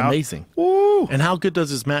Brimage out. Amazing. Woo! And how good does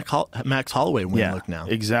his Max Holloway win look now?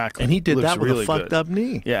 Exactly. And he did that with really a fucked up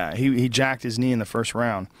knee. Yeah, he jacked his knee in the first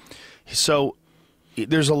round. So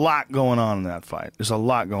there's a lot going on in that fight.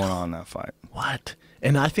 What?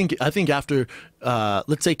 And I think after,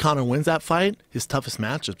 let's say Conor wins that fight, his toughest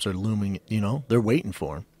matchups are looming. They're waiting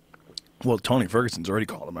for him. Well, Tony Ferguson's already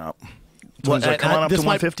called him out. Tony's like, come on up to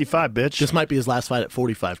 155, bitch. This might be his last fight at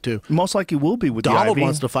 45 too. Most likely will be with Donald the IV.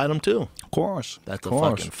 wants to fight him too. Of course, that's a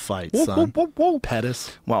fucking fight, son.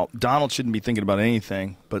 Pettis. Well, Donald shouldn't be thinking about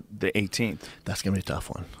anything but the 18th. That's gonna be a tough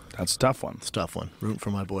one. That's a tough one. It's a tough one. Rooting for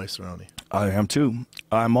my boy Cerrone. I am too.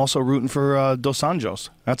 I'm also rooting for Dos Anjos.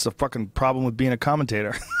 That's the fucking problem with being a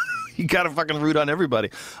commentator. You gotta fucking root on everybody.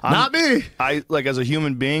 Not me. As a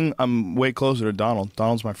human being, I'm way closer to Donald.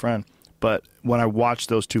 Donald's my friend. But when I watch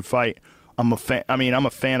those two fight, I'm a fan. I mean, I'm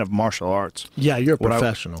a fan of martial arts. Yeah, you're a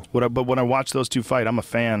professional. But when I watch those two fight, I'm a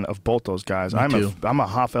fan of both those guys. I'm a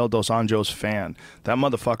Rafael Dos Anjos fan. That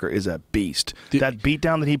motherfucker is a beast. That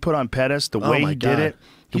beatdown that he put on Pettis, the way he did it.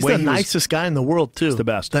 He's the nicest guy in the world, too. He's the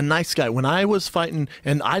best. The nice guy. When I was fighting,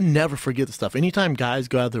 and I never forget the stuff. Anytime guys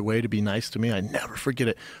go out of their way to be nice to me, I never forget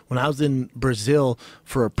it. When I was in Brazil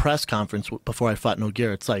for a press conference before I fought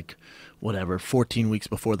Nogueira, it's like, 14 weeks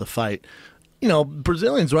before the fight.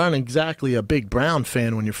 Brazilians aren't exactly a big Brown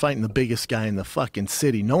fan when you're fighting the biggest guy in the fucking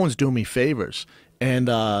city. No one's doing me favors. And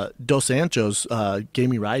Dos Anjos gave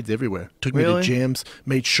me rides everywhere. Took me to gyms,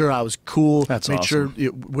 made sure I was cool. That's made awesome.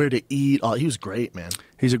 sure where to eat. He was great, man.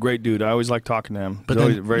 He's a great dude. I always like talking to him. But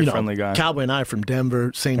he's a very friendly guy. Cowboy and I are from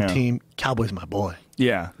Denver, same team. Cowboy's my boy.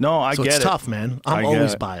 Yeah. No, I get it. So it's tough, man. I'm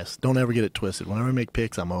always biased. Don't ever get it twisted. Whenever I make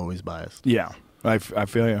picks, I'm always biased. Yeah. I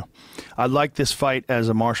feel you. I like this fight as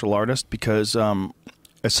a martial artist because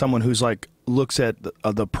as someone who's looks at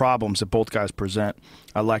the problems that both guys present,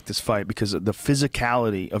 I like this fight because the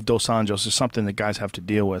physicality of Dos Anjos is something that guys have to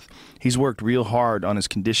deal with. He's worked real hard on his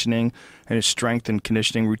conditioning and his strength and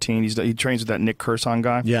conditioning routine. He trains with that Nick Curson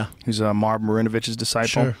guy. Yeah. He's Marv Marinovic's disciple.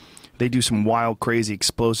 Sure. They do some wild, crazy,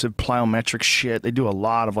 explosive, plyometric shit. They do a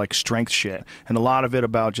lot of like strength shit, and a lot of it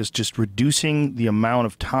about just reducing the amount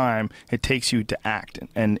of time it takes you to act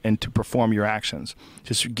and to perform your actions.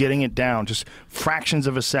 Just getting it down, just fractions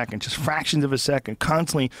of a second,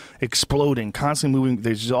 constantly exploding, constantly moving.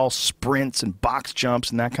 There's just all sprints and box jumps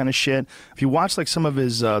and that kind of shit. If you watch like some of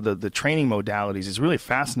his the training modalities, it's really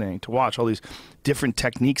fascinating to watch all these different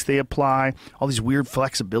techniques they apply, all these weird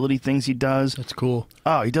flexibility things he does. That's cool.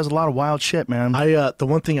 Oh, he does a lot of wild shit, man. The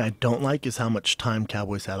one thing I don't like is how much time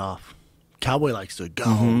Cowboy's had off. Cowboy likes to go,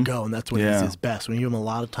 and that's when he's his best. When you give him a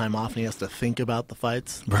lot of time off and he has to think about the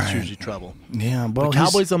fights, it's usually trouble. Yeah, well, but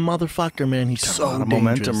Cowboy's a motherfucker, man. He's so a lot of dangerous.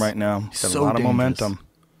 momentum right now. He's got a lot of momentum.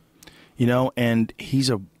 And he's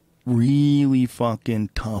a really fucking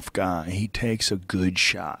tough guy. He takes a good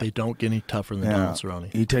shot. They don't get any tougher than Donald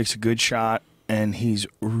Cerrone. He takes a good shot, and he's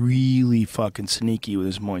really fucking sneaky with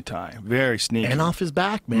his Muay Thai. Very sneaky. And off his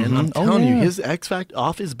back, man. I'm telling you, his X Factor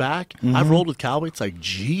off his back. I've rolled with Cowboy. It's like,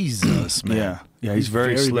 Jesus, man. Yeah, he's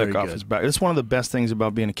very slick off his back. It's one of the best things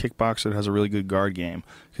about being a kickboxer that has a really good guard game,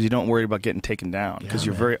 because you don't worry about getting taken down, because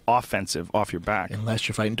you're very offensive off your back. Unless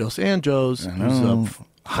you're fighting Dos Anjos, who's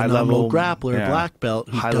a high-level grappler, black belt,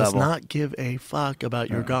 who does not give a fuck about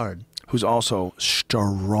your guard. Who's also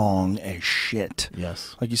strong as shit.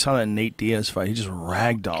 Yes. Like you saw that Nate Diaz fight. He just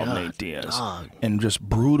ragdolled Nate Diaz. And just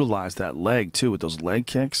brutalized that leg, too, with those leg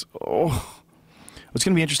kicks. Oh. It's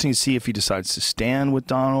going to be interesting to see if he decides to stand with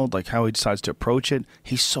Donald, like how he decides to approach it.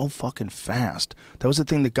 He's so fucking fast. That was the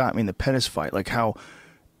thing that got me in the Pettis fight, like how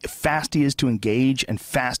fast he is to engage and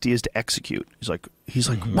fast he is to execute. He's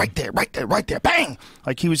like right there, bang!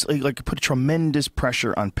 Like he was like put tremendous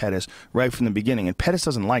pressure on Pettis right from the beginning, and Pettis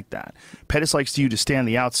doesn't like that. Pettis likes you to stand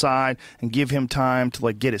the outside and give him time to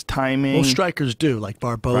like get his timing. Most strikers do, like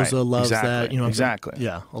Barboza loves that. Exactly.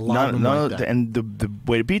 Yeah, a lot of them like that. And the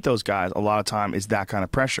way to beat those guys a lot of time is that kind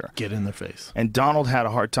of pressure. Get in their face. And Donald had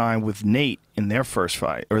a hard time with Nate in their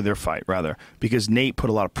fight, because Nate put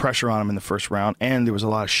a lot of pressure on him in the first round, and there was a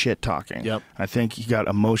lot of shit talking. Yep. I think he got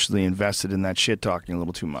emotionally invested in that shit talking a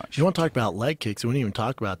little too much. You want to talk about leg kicks? We didn't even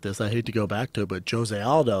talk about this. I hate to go back to it, but Jose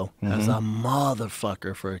Aldo has a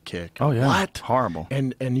motherfucker for a kick. Oh, yeah. What? Horrible.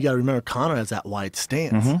 And you got to remember, Conor has that wide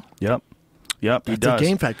stance. Yep, he does. That's a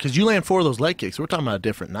game fact, because you land 4 of those leg kicks. We're talking about a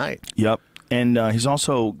different night. Yep. And he's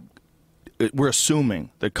also, we're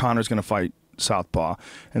assuming that Conor's going to fight southpaw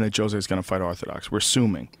and that Jose's going to fight orthodox. We're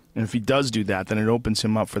assuming. And if he does do that, then it opens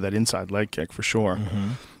him up for that inside leg kick for sure.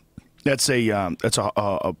 That's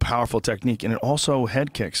a powerful technique, and it also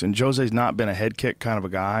head kicks. And Jose's not been a head kick kind of a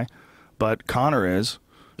guy, but Conor is.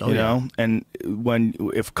 You know, and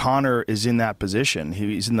if Conor is in that position,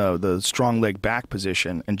 he's in the strong leg back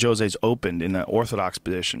position, and Jose's opened in the orthodox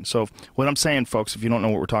position. So what I'm saying, folks, if you don't know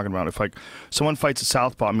what we're talking about, if like someone fights a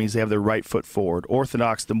southpaw, it means they have their right foot forward.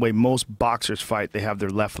 Orthodox, the way most boxers fight, they have their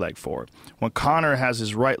left leg forward. When Conor has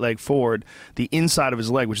his right leg forward, the inside of his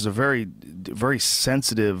leg, which is a very, very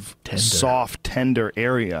sensitive, soft, tender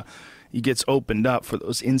area, he gets opened up for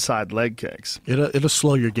those inside leg kicks. It'll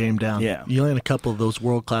slow your game down. Yeah. You land a couple of those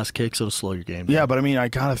world-class kicks, it'll slow your game down. Yeah, but I mean, I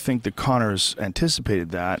got to think that Conor's anticipated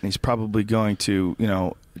that, and he's probably going to,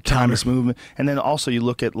 time his movement. And then also you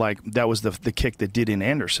look at, like, that was the kick that did in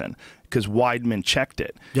Anderson, because Weidman checked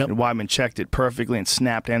it. Yep. And Weidman checked it perfectly and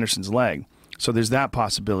snapped Anderson's leg. So there's that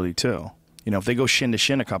possibility, too. If they go shin to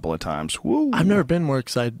shin a couple of times, woo. I've never been more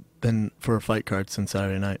excited than for a fight card since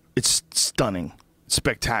Saturday night. It's stunning.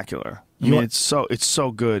 Spectacular. It's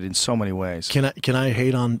so good in so many ways. Can I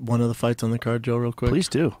hate on one of the fights on the card, Joe, real quick? Please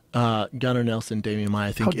do. Gunnar Nelson, Damian Maia,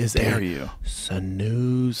 I think How dare you?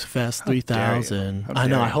 Snooze Fest 3000. How I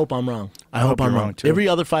know. dare I you? hope I'm wrong. I hope I'm you're wrong. wrong, too. Every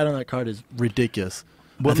other fight on that card is ridiculous.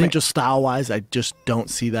 I think just style-wise, I just don't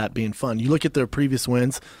see that being fun. You look at their previous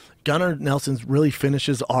wins. Gunnar Nelson's his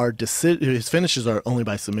finishes are only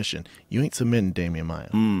by submission. You ain't submitting Damian Maia.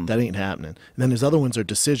 That ain't happening. And then his other ones are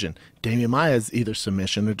decision. Damian Maia is either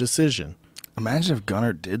submission or decision. Imagine if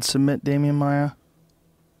Gunnar did submit Damian Maia.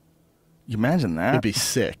 You imagine that? It'd be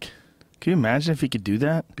sick. Can you imagine if he could do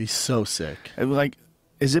that? It'd be so sick. Like,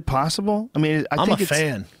 is it possible? I mean, I'm think a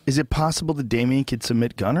fan. Is it possible that Damian could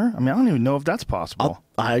submit Gunnar? I mean, I don't even know if that's possible.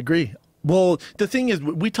 I agree. Well, the thing is,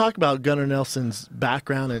 we talk about Gunnar Nelson's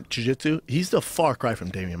background in jiu-jitsu. He's the far cry from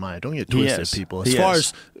Damian Maia. Don't get twisted, people. As far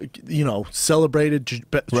as, celebrated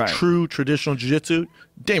true traditional jiu-jitsu,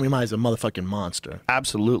 Damian Maia's a motherfucking monster.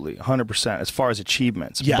 Absolutely, 100% as far as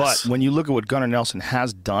achievements. Yes. But when you look at what Gunnar Nelson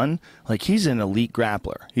has done, like, he's an elite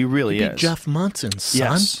grappler. He really He is. beat Jeff Munson, son.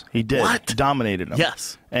 Yes, he did. What? Dominated him.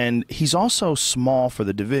 Yes. And he's also small for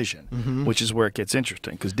the division, which is where it gets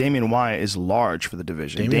interesting, because Damian Maia is large for the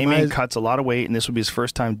division. Damian cuts a lot of weight, and this will be his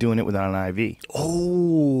first time doing it without an IV.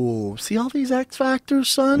 Oh, see all these X factors,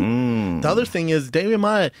 son? The other thing is, Damian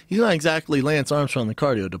Maia, he's not exactly Lance Armstrong in the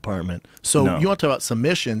cardio department. So you want to talk about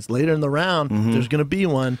submissions later in the round, there's going to be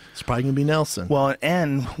one. It's probably going to be Nelson. Well,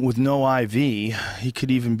 and with no IV, he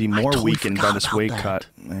could even be more totally weakened by this weight that. cut.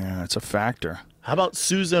 Yeah, it's a factor. How about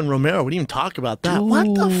Souza and Romero? We didn't even talk about that.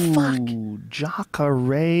 What the fuck?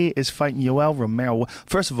 Jacare is fighting Yoel Romero.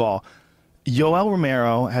 First of all, Yoel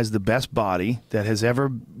Romero has the best body that has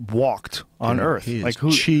ever walked on Earth. He is like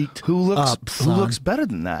who cheeked looks up, who son. looks better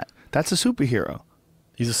than that? That's a superhero.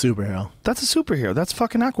 He's a superhero. That's a superhero. That's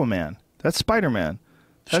fucking Aquaman. That's Spider-Man.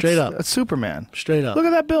 Straight up. That's Superman. Straight up. Look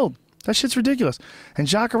at that build. That shit's ridiculous. And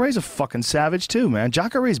Jacare's a fucking savage too, man.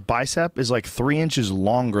 Jacare's bicep is like 3 inches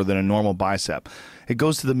longer than a normal bicep. It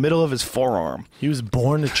goes to the middle of his forearm. He was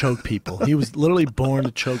born to choke people. He was literally born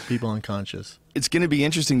to choke people unconscious. It's going to be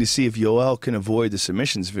interesting to see if Yoel can avoid the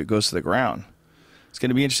submissions if it goes to the ground. It's going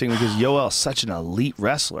to be interesting because Yoel's such an elite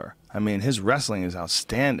wrestler. I mean, his wrestling is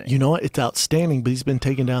outstanding. You know what? It's outstanding, but he's been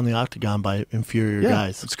taken down the octagon by inferior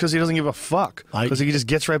guys. It's because he doesn't give a fuck. Because he just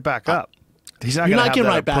gets right back up. He's not You're going to not have getting that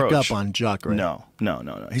right approach. back up on Jacare. No.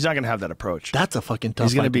 He's not going to have that approach. That's a fucking tough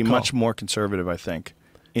He's going to fight be call. much more conservative, I think,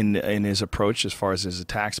 in his approach as far as his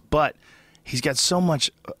attacks. But he's got so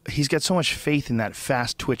much faith in that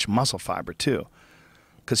fast twitch muscle fiber too,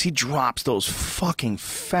 because he drops those fucking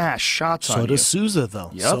fast shots on you. So does Souza,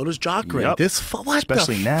 though. Yep. So does Jacare. Yep. What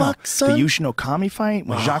Especially the now, fuck, son? the Yushin Okami fight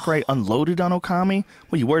when Jacare unloaded on Okami.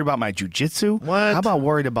 What, you worried about my jujitsu? What? How about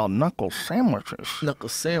worried about knuckle sandwiches? Knuckle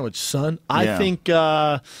sandwich, son. Yeah. I think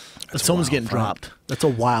someone's getting fight. dropped. That's a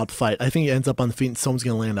wild fight. I think he ends up on the feet and someone's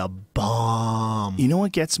going to land a bomb. You know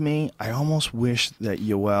what gets me? I almost wish that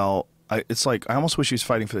Yoel. I almost wish he was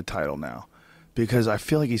fighting for the title now, because I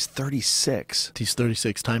feel like he's 36. He's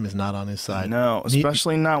 36. Time is not on his side. No,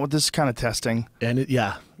 especially not with this kind of testing. And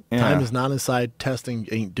time is not on his side. Testing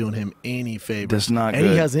ain't doing him any favors. That's not and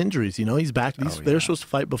good. he has injuries. You know, he's back. They're supposed to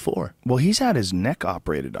fight before. Well, he's had his neck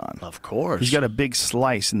operated on. Of course. He's got a big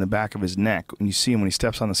slice in the back of his neck. And you see him when he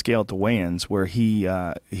steps on the scale at the weigh-ins, where he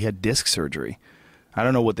had disc surgery. I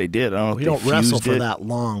don't know what they did. I don't know if You they don't wrestle fused for it. that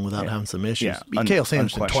long without having some issues. Yeah, Beat Chael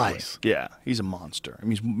Sanderson unquestionably. twice. Yeah, he's a monster. I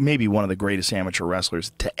mean, he's maybe one of the greatest amateur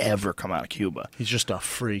wrestlers to ever come out of Cuba. He's just a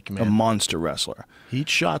freak, A man. monster wrestler. He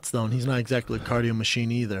eats shots, though, and he's not exactly a cardio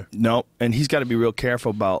machine either. No, and he's got to be real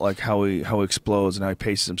careful about like how he explodes and how he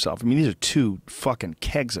paces himself. I mean, these are two fucking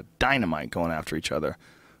kegs of dynamite going after each other.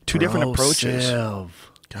 Two different approaches. Sev.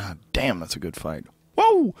 God damn, that's a good fight.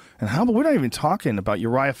 Whoa! And how about, we're not even talking about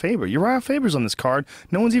Uriah Faber. Uriah Faber's on this card.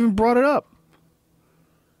 No one's even brought it up.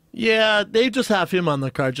 Yeah, they just have him on the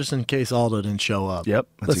card just in case Aldo didn't show up. Yep,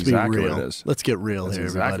 that's Let's exactly be real. what it is. Let's get real That's here,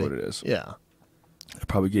 exactly everybody. what it is. Yeah. I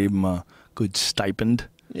probably gave him a good stipend.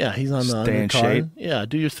 Yeah, he's on the Stay in undercard. shape. Yeah,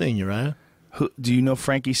 do your thing, Uriah. Do you know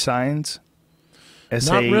Frankie Saenz?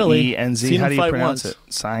 Not really. S-A-E-N-Z. Seen How him do you fight pronounce once. it?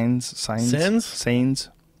 Saenz?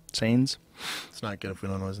 Saenz? It's not good if we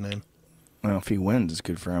don't know his name. Well, if he wins, it's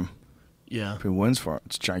good for him. Yeah. If he wins for it,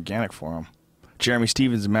 it's gigantic for him. Jeremy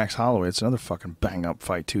Stevens and Max Holloway. It's another fucking bang-up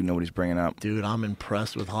fight, too. Nobody's bringing up. Dude, I'm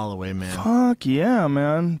impressed with Holloway, man. Fuck yeah,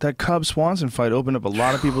 man. That Cub-Swanson fight opened up a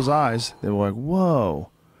lot of people's eyes. They were like, whoa.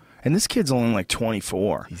 And this kid's only like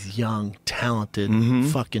 24. He's young, talented, Mm-hmm.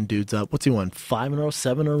 fucking dude's up. What's he won? 5 in a row,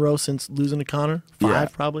 7 in a row since losing to Connor?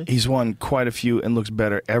 5, probably? He's won quite a few and looks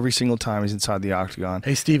better every single time he's inside the octagon.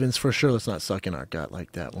 Hey, Stevens, for sure, let's not suck in our gut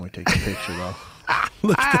like that when we take the picture, though.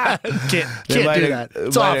 Look at that. Can't do that.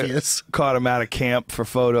 It's obvious. Caught him out of camp for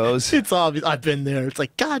photos. It's obvious. I've been there. It's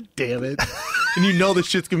like, God damn it. And you know this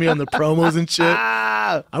shit's going to be on the promos and shit.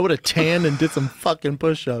 I would have tanned and did some fucking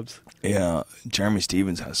push-ups. Yeah, Jeremy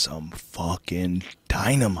Stevens has some fucking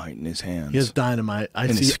dynamite in his hands. He has dynamite. And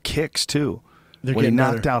his kicks, too. They're when he getting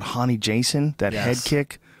knocked better. out Hani Jason, that head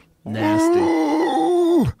kick. Nasty.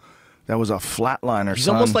 Ooh, that was a flatliner, He's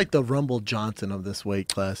son. almost like the Rumble Johnson of this weight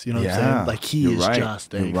class. You know what I'm Yeah, saying? Like, he you're is right.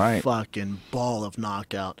 just a You're right. fucking ball of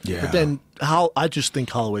knockout. Yeah. But then, I just think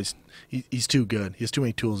Holloway's, he's too good. He has too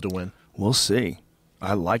many tools to win. We'll see.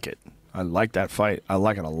 I like it. I like that fight. I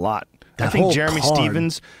like it a lot. I That think whole Jeremy card-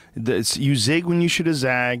 Stevens, you zig when you should have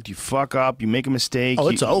zagged. You fuck up. You make a mistake. Oh,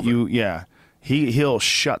 it's over. He'll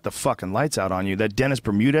shut the fucking lights out on you. That Dennis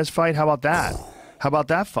Bermudez fight, how about that? How about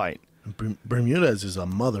that fight? Bermudez is a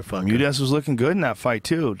motherfucker. Bermudez was looking good in that fight,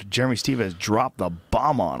 too. Jeremy Stephens dropped the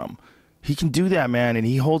bomb on him. He can do that, man, and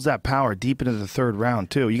he holds that power deep into the third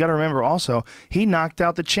round, too. You got to remember also, he knocked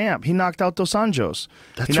out the champ. He knocked out Dos Anjos.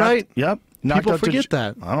 That's right. Yep. People forget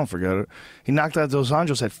that. I don't forget it. He knocked out Dos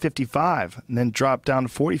Anjos at 55 and then dropped down to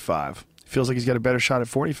 45. Feels like he's got a better shot at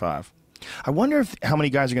 45. I wonder how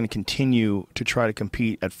many guys are going to continue to try to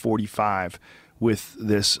compete at 45 with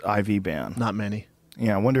this IV ban. Not many.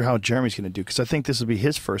 Yeah, I wonder how Jeremy's going to do, because I think this will be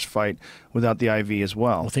his first fight without the IV as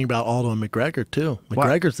well. Well, think about Aldo and McGregor, too.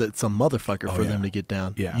 McGregor's it's a motherfucker for them to get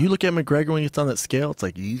down. Yeah. You look at McGregor when he gets on that scale, it's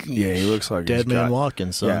like, yeah, he looks like dead man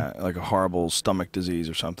walking. So. Yeah, like a horrible stomach disease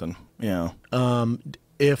or something. Yeah.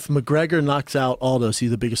 If McGregor knocks out Aldo, is he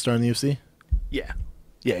the biggest star in the UFC? Yeah.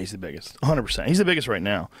 Yeah, he's the biggest. 100%. He's the biggest right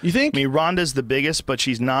now. You think? I mean, Ronda's the biggest, but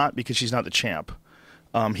she's not because she's not the champ.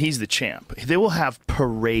 He's the champ. They will have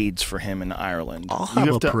parades for him in Ireland. I'll have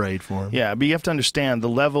a parade for him. Yeah, but you have to understand the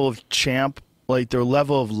level of champ, like their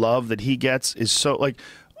level of love that he gets is so, like,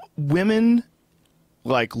 women,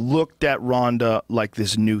 like, looked at Ronda like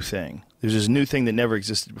this new thing. There's this new thing that never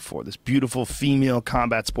existed before. This beautiful female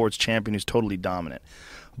combat sports champion who's totally dominant.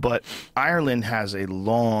 But Ireland has a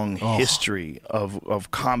long history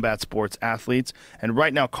of combat sports athletes, and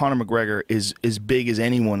right now Conor McGregor is as big as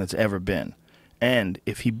anyone that's ever been. And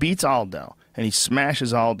if he beats Aldo and he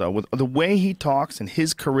smashes Aldo with the way he talks and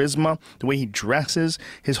his charisma, the way he dresses,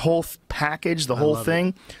 his whole package, the whole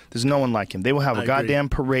thing, there's no one like him. They will have a goddamn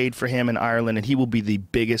parade for him in Ireland, and he will be the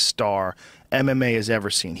biggest star MMA has ever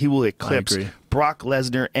seen. He will eclipse Brock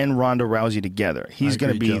Lesnar and Ronda Rousey together. He's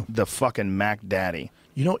going to be the fucking Mac Daddy.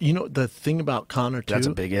 You know the thing about Conor, too? That's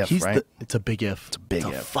a big if, right? It's a big if. It's a big if.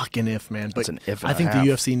 It's a fucking if, man. But it's an if and I think a half.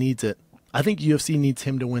 the UFC needs it. I think UFC needs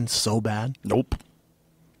him to win so bad. Nope.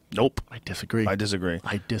 I disagree.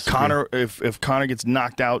 Conor, if Conor gets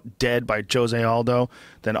knocked out dead by Jose Aldo,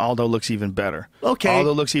 then Aldo looks even better. Okay.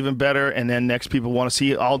 Aldo looks even better, and then next people want to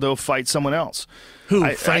see Aldo fight someone else. Who?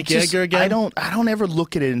 Frank Edgar again? I don't ever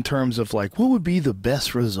look at it in terms of like what would be the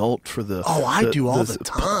best result for the. Oh, I do all the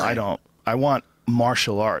time. I don't. I want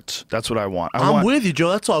martial arts. That's what I want. I'm with you, Joe.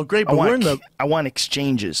 That's all great, but I want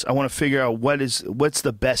exchanges. I want to figure out what's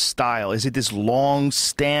the best style. Is it this long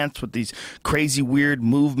stance with these crazy weird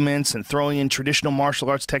movements and throwing in traditional martial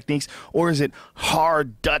arts techniques, or is it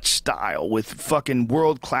hard Dutch style with fucking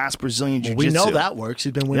world-class Brazilian jiu-jitsu? We know that works.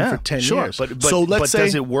 He's been winning for 10 years. But so let's say,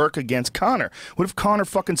 does it work against Conor? What if Conor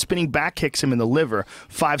fucking spinning back kicks him in the liver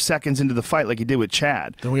 5 seconds into the fight like he did with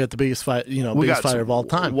Chad? Then we got the biggest fight, biggest fighter of all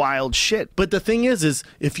time. Wild shit. But the thing is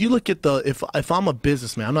if you look at if I'm a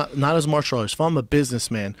businessman, I'm not as martial artist. If I'm a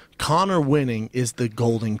businessman, Conor winning is the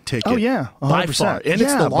golden ticket. Oh yeah, 100%. By far, and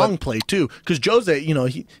it's the long play too. Because Jose, he's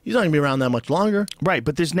not gonna be around that much longer. Right,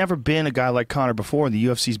 but there's never been a guy like Conor before. The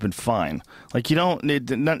UFC's been fine. Like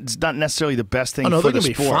it's not necessarily the best thing. Oh no, for they're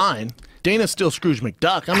the gonna sport. be fine. Dana's still Scrooge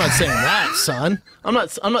McDuck. I'm not saying that, son. I'm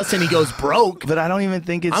not saying he goes broke. But I don't even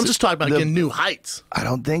think it's. I'm just talking about getting new heights. I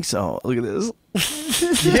don't think so. Look at this.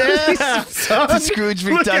 Yeah, Scrooge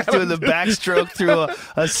McDuck doing the backstroke through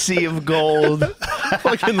a sea of gold.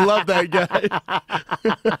 Fucking love that guy.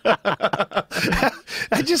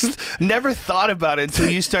 I just never thought about it until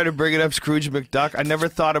you started bringing up Scrooge McDuck. I never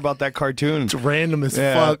thought about that cartoon. It's random as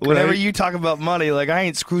fuck. Whenever right? you talk about money, like I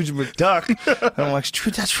ain't Scrooge McDuck. I'm like,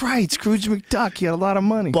 that's right, Scrooge McDuck. He had a lot of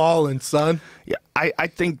money. Ballin', son. Yeah, I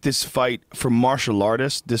think this fight for martial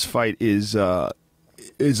artists, this fight is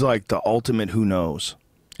like the ultimate who knows.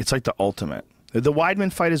 It's like the ultimate. The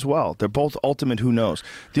Weidman fight as well. They're both ultimate who knows.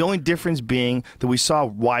 The only difference being that we saw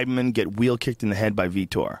Weidman get wheel kicked in the head by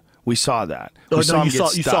Vitor. We saw that. We saw him get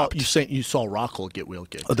stopped. You saw Rockhold get wheel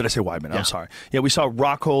kicked. Oh, did I say Weidman? Yeah. I'm sorry. Yeah, we saw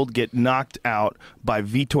Rockhold get knocked out by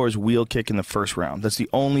Vitor's wheel kick in the first round. That's the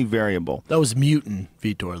only variable. That was mutant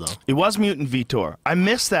Vitor, though. It was mutant Vitor. I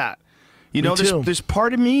miss that. You know, there's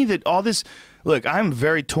part of me that all this. Look, I'm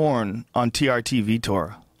very torn on TRT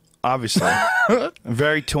Vitor. Obviously, I'm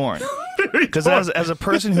very torn because as a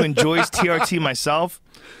person who enjoys TRT myself,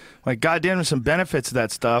 like goddamn, there's some benefits to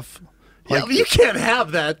that stuff. Like, yeah, you can't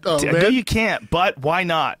have that though, man. No, you can't. But why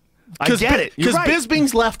not? I get it. Because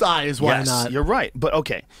Bisping's left eye is why not. You're right. But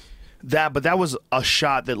okay, that was a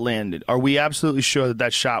shot that landed. Are we absolutely sure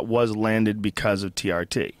that shot was landed because of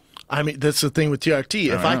TRT? I mean, that's the thing with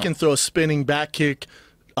TRT. If I can throw a spinning back kick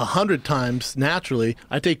 100 times naturally,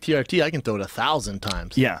 I take TRT, I can throw it 1,000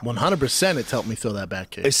 times. Yeah. 100% it's helped me throw that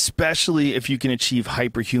back kick. Especially if you can achieve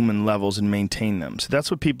hyperhuman levels and maintain them. So that's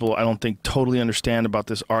what people, I don't think, totally understand about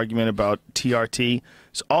this argument about TRT.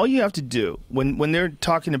 So all you have to do, when they're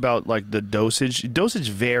talking about like the dosage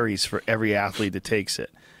varies for every athlete that takes it.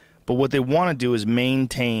 But what they want to do is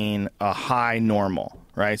maintain a high normal,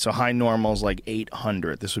 right? So high normal is like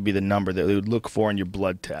 800. This would be the number that they would look for in your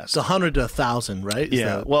blood test. It's 100 to 1,000, right? Is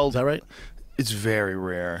that right? It's very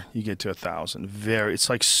rare. You get to 1,000. It's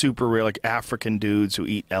like super rare. Like African dudes who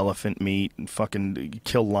eat elephant meat and fucking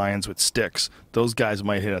kill lions with sticks. Those guys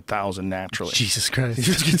might hit 1,000 naturally. Jesus Christ! You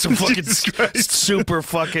just get some fucking super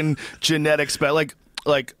fucking genetics. Like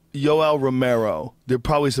Yoel Romero. There are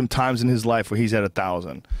probably some times in his life where he's at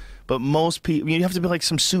 1,000. But most people, you have to be like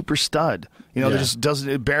some super stud. There just doesn't.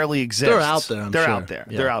 It barely exists. They're out there. They're out there.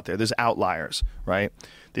 Yeah. They're out there. There's outliers, right?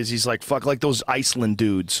 There's these like those Iceland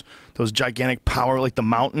dudes, those gigantic power like the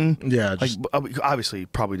mountain. Yeah, obviously he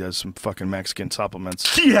probably does some fucking Mexican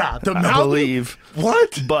supplements. Yeah, the mountain. I believe.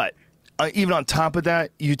 What? But even on top of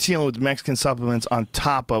that, you're dealing with Mexican supplements on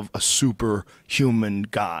top of a superhuman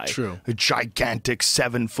guy. True. A gigantic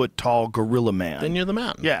 7-foot-tall gorilla man. Then you're the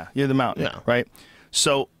mountain. Yeah, you're the mountain. Yeah. Right.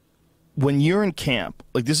 So when you're in camp,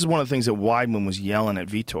 like this is one of the things that Weidman was yelling at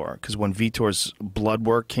Vitor, because when Vitor's blood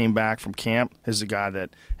work came back from camp, this is a guy that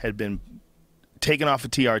had been taken off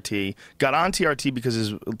of TRT, got on TRT because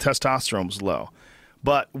his testosterone was low.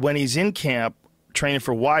 But when he's in camp training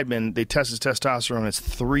for Weidman, they test his testosterone, it's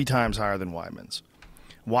 3 times higher than Weidman's.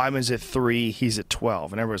 Weidman's at 3, he's at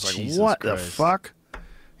 12. And everybody's like, Jesus what Christ. the fuck?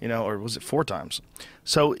 Or was it 4 times?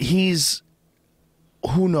 So he's...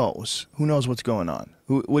 Who knows? Who knows what's going on?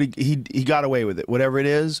 He got away with it. Whatever it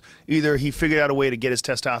is, either he figured out a way to get his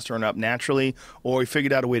testosterone up naturally, or he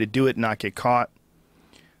figured out a way to do it and not get caught.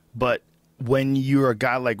 But when you're a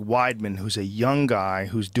guy like Weidman, who's a young guy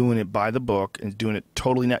who's doing it by the book and doing it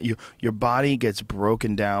totally not, your body gets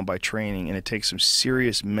broken down by training, and it takes some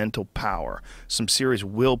serious mental power, some serious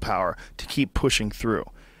willpower to keep pushing through.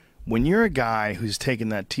 When you're a guy who's taking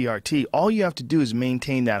that TRT, all you have to do is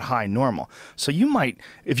maintain that high normal. So you might,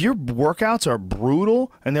 if your workouts are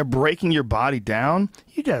brutal and they're breaking your body down,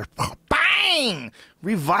 you gotta bang,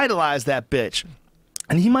 revitalize that bitch.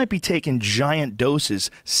 And he might be taking giant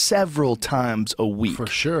doses several times a week. For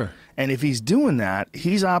sure. And if he's doing that,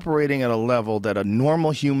 he's operating at a level that a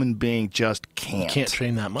normal human being just can't. You can't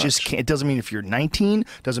train that much. Just can't. It doesn't mean if you're 19,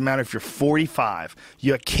 doesn't matter if you're 45.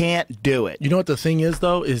 You can't do it. You know what the thing is,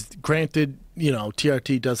 though, is granted,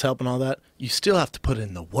 TRT does help and all that. You still have to put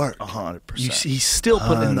in the work. 100%. He's still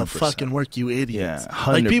putting in the 100%. fucking work, you idiots. Yeah,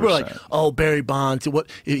 100%. Like, people are like, oh, Barry Bonds,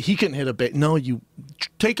 he couldn't hit a bait. No, you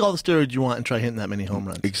take all the steroids you want and try hitting that many home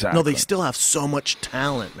runs. Exactly. No, they still have so much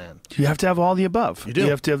talent, man. You have to have all the above. You do. You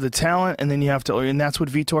have to have the talent, and then you have to, and that's what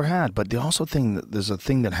Vitor had. But there's a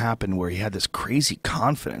thing that happened where he had this crazy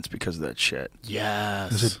confidence because of that shit. Yes.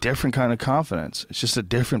 There's a different kind of confidence. It's just a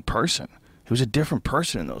different person. He was a different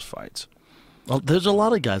person in those fights. Well, there's a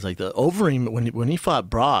lot of guys like that. Overeem, when he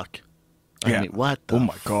fought Brock, I mean, what the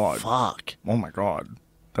fuck? Oh, my God.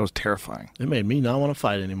 That was terrifying. It made me not want to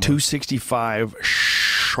fight anymore. 265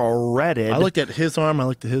 shredded. I looked at his arm, I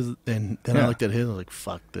looked at his, and then I looked at his, I was like,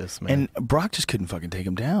 fuck this, man. And Brock just couldn't fucking take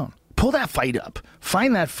him down. Pull that fight up.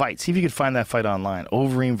 Find that fight. See if you could find that fight online.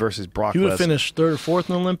 Overeem versus Brock. He would have finished 3rd or 4th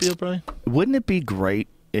in Olympia, probably. Wouldn't it be great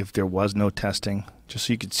if there was no testing? Just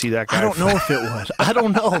so you could see that guy. I don't know if it would. I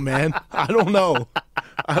don't know, man. I don't know.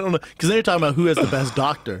 Because then you're talking about who has the best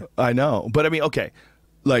doctor. I know. But I mean, okay.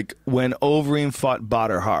 Like when Overeem fought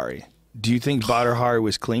Badr Hari, do you think Badr Hari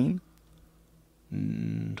was clean?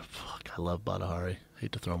 Fuck, I love Badr Hari.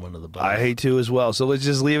 Hate to throw him under the bus. I hate to as well. So let's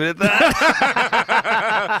just leave it at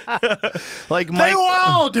that. Like they were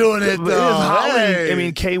all doing it though. Hey. I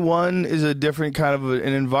mean, K1 is a different kind of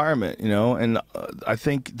an environment, and I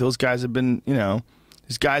think those guys have been,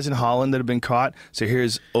 there's guys in Holland that have been caught. So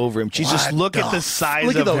here's Overeem. Just look at the size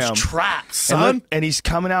of him. Look at those traps, son. And he's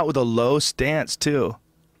coming out with a low stance too.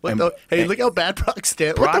 Hey, look how bad Brock's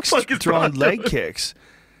stance. Brock's throwing leg kicks.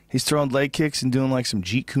 He's throwing leg kicks and doing like some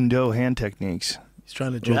Jeet Kune Do hand techniques. He's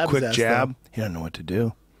trying to jab quick his ass jab. though. He doesn't know what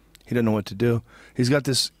to do. He's got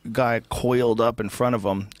this guy coiled up in front of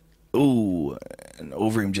him. Ooh, and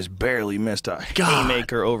Overeem just barely missed a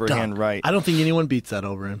haymaker overhand right. I don't think anyone beats that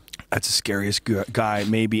Overeem. That's the scariest guy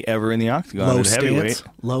maybe ever in the octagon at heavyweight.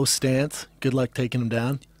 Low stance. Good luck taking him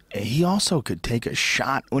down. He also could take a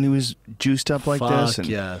shot when he was juiced up like this. And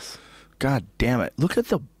yes. God damn it. Look at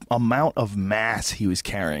the amount of mass he was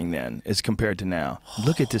carrying then as compared to now.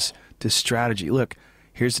 Look at this strategy. Look,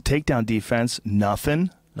 here's the takedown defense. Nothing.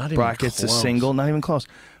 Not even Brock gets the close. single. Not even close.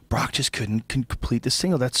 Brock just couldn't complete the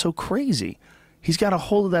single. That's so crazy. He's got a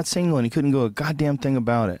hold of that single, and he couldn't go a goddamn thing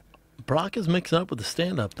about it. Brock is mixed up with the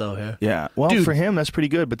stand-up, though, here. Yeah. Well, Dude. For him, that's pretty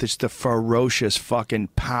good, but it's the ferocious fucking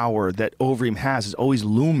power that Overeem has is always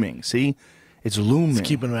looming, see? It's looming. It's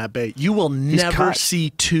keeping him at bay. You will never cut.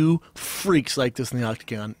 see two freaks like this in the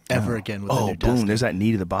octagon ever again. Within your boom! destiny. There's that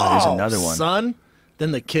knee to the body. There's another one. Son.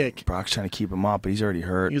 Then the kick. Brock's trying to keep him up, but he's already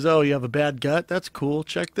hurt. He goes, "Oh, you have a bad gut? That's cool.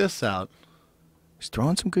 Check this out." He's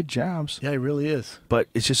throwing some good jabs. Yeah, he really is. But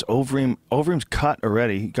it's just Overeem. Overeem's cut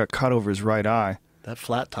already. He got cut over his right eye. That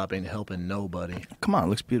flat top ain't helping nobody. Come on, it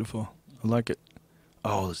looks beautiful. I like it.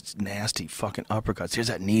 Oh, it's nasty fucking uppercuts. Here's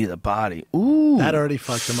that knee to the body. Ooh. That already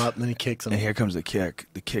fucked him up, and then he kicks him. And here comes the kick.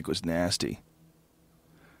 The kick was nasty.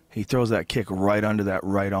 He throws that kick right under that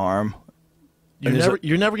right arm.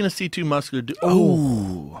 You're never going to see two muscular do.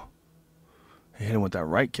 Oh. He hit him with that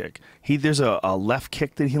right kick. There's a left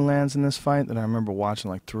kick that he lands in this fight that I remember watching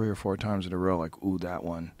like 3 or 4 times in a row. Like, ooh, that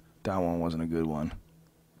one wasn't a good one.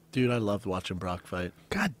 Dude, I loved watching Brock fight.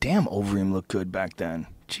 God damn, Overeem looked good back then.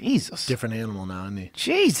 Jesus. Different animal now, isn't he?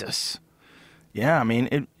 Jesus. Yeah, I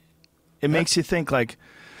mean, it makes you think, like,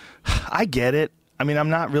 I get it. I mean, I'm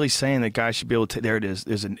not really saying that guys should be able to there it is.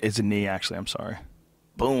 It's a knee, actually. I'm sorry.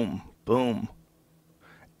 Boom. Boom.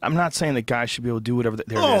 I'm not saying that guys should be able to do whatever.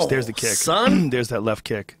 There it is. There's the kick. Son. There's that left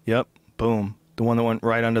kick. Yep. Boom. The one that went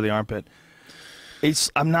right under the armpit.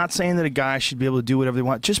 I'm not saying that a guy should be able to do whatever they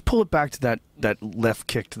want. Just pull it back to that left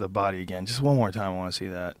kick to the body again. Just one more time. I want to see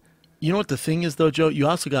that. You know what the thing is, though, Joe? You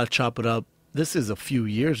also got to chop it up. This is a few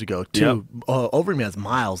years ago, too. Yep. Overeem has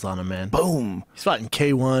miles on him, man. Boom. He's fighting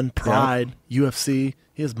K1, Pride, UFC.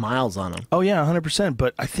 He has miles on him. Oh, yeah, 100%.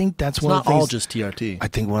 But I think that's one of the things. It's not all just TRT. I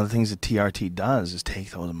think one of the things that TRT does is take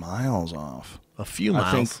those miles off. A few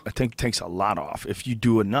miles. I think it takes a lot off if you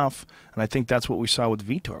do enough. And I think that's what we saw with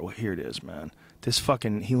Vitor. Well, here it is, man.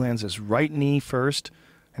 He lands his right knee first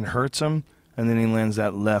and hurts him. And then he lands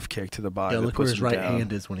that left kick to the body. Yeah, look where his right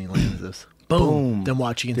hand is when he lands this. Boom. Then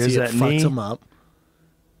watch, you can see it fucks him up.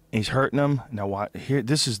 He's hurting him. Now watch here.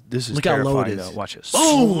 This is look terrifying. How low it is. Though. Watch this.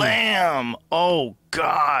 Boom. Slam! Oh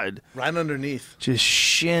God! Right underneath. Just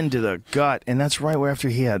shin to the gut, and that's right where after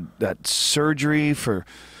he had that surgery for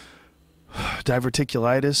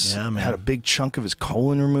diverticulitis. Yeah, man. Had a big chunk of his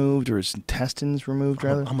colon removed, or his intestines removed,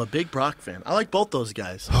 rather. I'm a big Brock fan. I like both those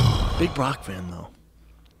guys. Big Brock fan though.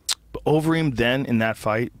 But Overeem then in that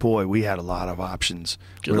fight, boy, we had a lot of options.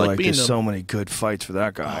 We're like there's so many good fights for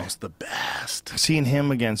that guy. Oh, it's the best. Seeing him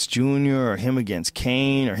against Junior or him against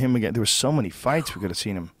Kane or him against, there were so many fights we could have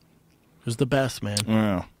seen him. It was the best, man.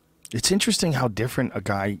 Yeah. It's interesting how different a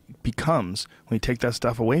guy becomes when you take that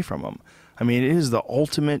stuff away from him. I mean, it is the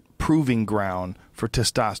ultimate proving ground for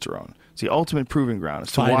testosterone. It's the ultimate proving ground.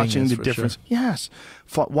 It's watching the difference. Sure. Yes.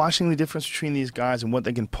 Watching the difference between these guys and what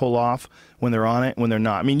they can pull off when they're on it and when they're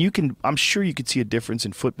not. I mean, I'm sure you could see a difference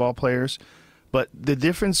in football players, but the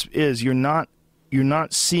difference is you're not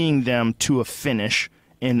seeing them to a finish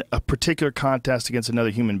in a particular contest against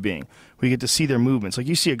another human being. We get to see their movements. Like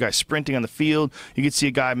you see a guy sprinting on the field, you can see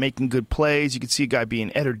a guy making good plays, you can see a guy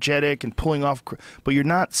being energetic and pulling off, but you're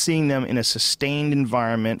not seeing them in a sustained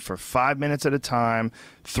environment for 5 minutes at a time,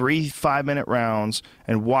 3 5-minute rounds,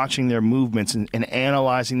 and watching their movements and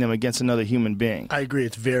analyzing them against another human being. I agree.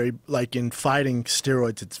 It's very, like in fighting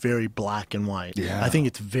steroids, it's very black and white. Yeah. I think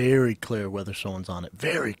it's very clear whether someone's on it.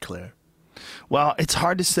 Very clear. Well, it's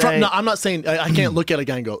hard to say. No, I'm not saying I can't look at a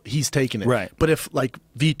guy and go, he's taking it. Right. But if, like,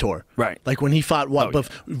 Vitor. Right. Like when he fought but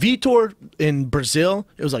Vitor in Brazil,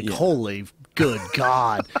 it was like, holy good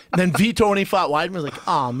God. And then Vitor when he fought Weidman, was like,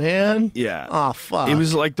 oh, man. Yeah. Oh, fuck. It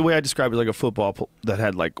was like the way I described it, like a football that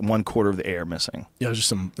had like 1/4 of the air missing. Yeah, it was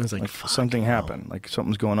just it was like something happened. Like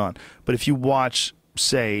something's going on. But if you watch,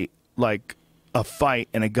 say, like a fight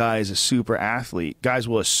and a guy is a super athlete, guys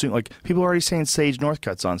will assume, like people are already saying Sage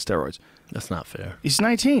Northcutt's on steroids. That's not fair. He's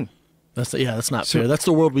 19. That's not fair. That's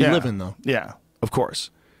the world we live in, though. Yeah, of course.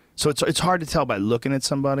 So it's hard to tell by looking at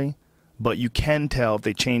somebody, but you can tell if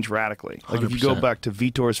they change radically. Like 100%. if you go back to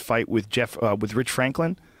Vitor's fight with with Rich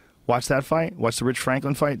Franklin, watch that fight. Watch the Rich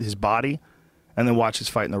Franklin fight, his body, and then watch his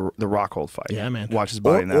fight in the Rockhold fight. Yeah, man. Watch his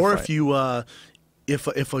body in that fight. Or if you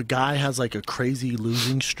if a guy has like a crazy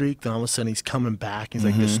losing streak, then all of a sudden he's coming back. He's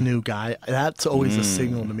like this new guy. That's always a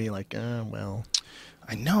signal to me. Like, well.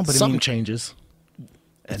 I know, but something changes,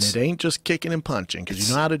 and it ain't just kicking and punching because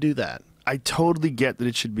you know how to do that. I totally get that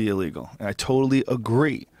it should be illegal, and I totally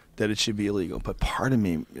agree that it should be illegal. But part of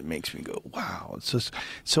me, it makes me go, wow, it's just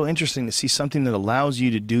so interesting to see something that allows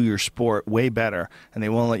you to do your sport way better, and they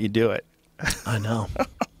won't let you do it. I know.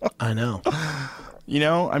 I know. You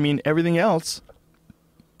know, I mean, everything else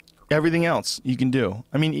you can do.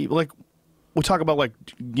 I mean, like, we'll talk about, like,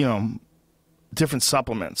 you know, different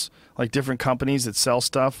supplements, like different companies that sell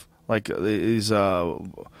stuff, like these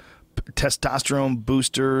testosterone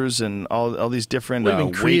boosters and all these different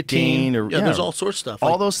Even weight gain. There's all sorts of stuff.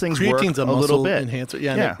 All those things work creatine's a little bit. Enhancer.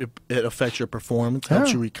 Yeah, and it affects your performance,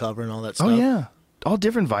 helps you recover, and all that stuff. Oh yeah, all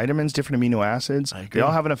different vitamins, different amino acids. I agree. They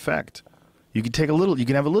all have an effect. You can take a little. You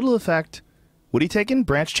can have a little effect. What are you taking?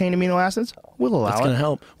 Branch chain amino acids? We'll allow it. That's going to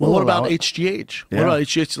help. Well, what about HGH? Yeah. What about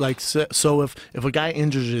HGH? Like, so if a guy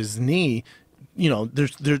injures his knee,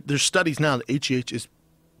 there's studies now that HGH is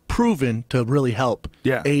proven to really help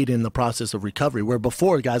aid in the process of recovery, where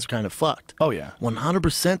before guys were kind of fucked. Oh yeah,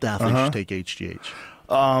 100% the athletes should take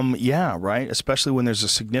HGH. Yeah, right. Especially when there's a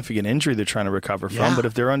significant injury they're trying to recover from. But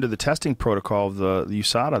if they're under the testing protocol of the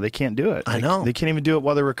USADA, they can't do it. I know. They can't even do it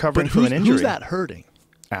while they're recovering But from an injury. Who's that hurting?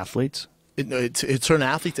 Athletes. It's certain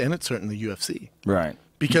athletes, and it's certain the UFC. Right.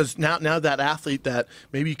 Because now that athlete that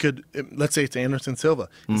maybe you could, let's say it's Anderson Silva,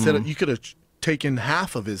 instead of, you could have taken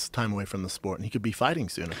half of his time away from the sport, and he could be fighting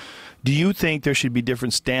sooner. Do you think there should be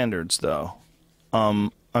different standards, though?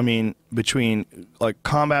 I mean, between like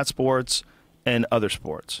combat sports and other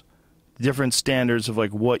sports, different standards of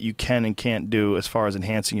like what you can and can't do as far as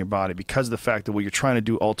enhancing your body, because of the fact that what you're trying to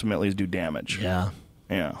do ultimately is do damage. Yeah.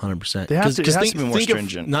 Yeah, 100%. It has to be more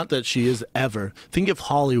stringent. Not that she is ever. Think if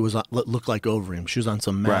Holly looked like Overeem. She was on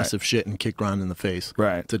some massive shit and kicked Ron in the face.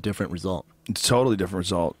 Right. It's a different result. It's a totally different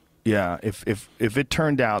result. Yeah. If it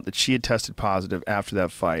turned out that she had tested positive after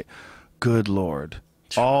that fight, good Lord,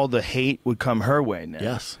 all the hate would come her way now.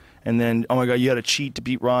 Yes. And then, oh my God, you had to cheat to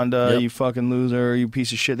beat Ronda. Yep. You fucking loser. You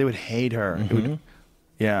piece of shit. They would hate her. Mm-hmm.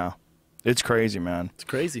 Yeah. It's crazy, man. It's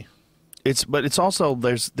crazy. But it's also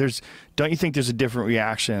there's don't you think there's a different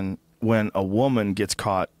reaction when a woman gets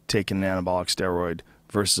caught taking an anabolic steroid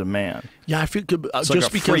versus a man? Yeah, I feel it's just like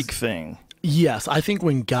a because freak thing. Yes, I think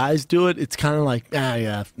when guys do it, it's kind of like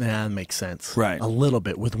that makes sense. Right. A little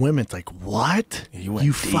bit. With women, it's like, what? You went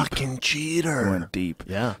deep. Fucking cheater. You went deep.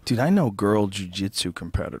 Yeah, dude, I know girl jiu-jitsu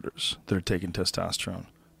competitors that are taking testosterone.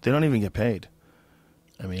 They don't even get paid.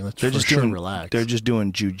 I mean, they're just doing relax. They're just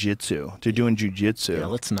doing jiu-jitsu. They're doing jiu-jitsu. Yeah,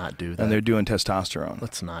 let's not do that. And they're doing testosterone.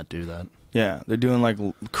 Let's not do that. Yeah, they're doing like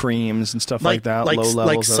creams and stuff like that, low levels.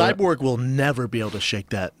 Like Cyborg will never be able to shake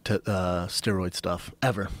that steroid stuff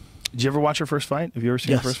ever. Did you ever watch her first fight? Have you ever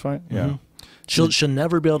seen her first fight? Yeah. She'll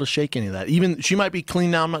never be able to shake any of that. Even she might be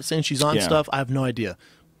clean now. I'm not saying she's on stuff. I have no idea.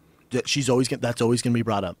 That's always going to be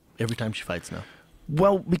brought up every time she fights now.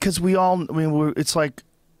 Well, because it's like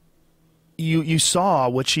you saw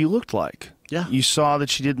what she looked like. Yeah. You saw that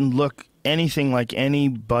she didn't look anything like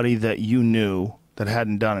anybody that you knew that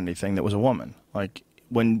hadn't done anything that was a woman. Like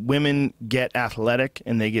when women get athletic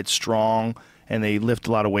and they get strong and they lift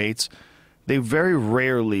a lot of weights, they very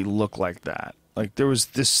rarely look like that. Like there's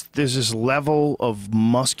this level of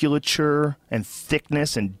musculature and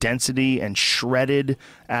thickness and density and shredded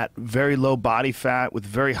at very low body fat with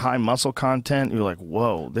very high muscle content. You're like,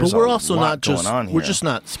 whoa, there's but we're a also lot not just going on here. We're just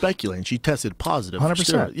not speculating. She tested positive.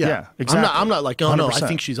 100%. Yeah, exactly. I'm not like, oh no, 100%. I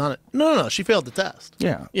think she's on it. No, she failed the test.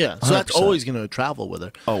 Yeah. Yeah. So 100%. that's always going to travel with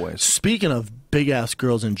her. Always. Speaking of big ass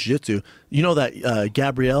girls in jiu-jitsu, you know that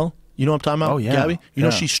Gabrielle, you know what I'm talking about? Oh, yeah. Gabby? You know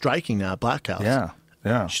Yeah. she's striking now at Black House. Yeah.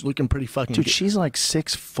 Yeah. She's looking pretty fucking Dude, good. she's like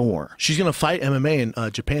 6'4". She's going to fight MMA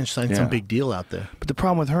in Japan. She signed some big deal out there. But the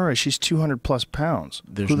problem with her is she's 200 plus pounds.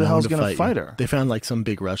 There's Who the no hell's one to going to fight you. her? They found like some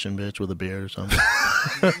big Russian bitch with a beard or something.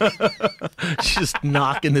 She's just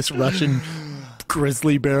knocking this Russian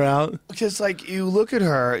grizzly bear out. Because like you look at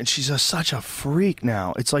her and she's such a freak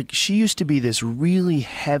now. It's like she used to be this really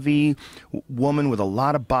heavy woman with a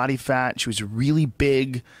lot of body fat. She was really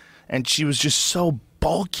big and she was just so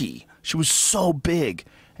bulky. She was so big.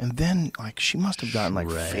 And then like she must have gotten like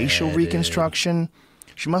facial reconstruction.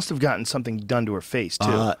 She must have gotten something done to her face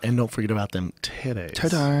too. And don't forget about them titties.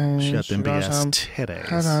 Titties. She got them big ass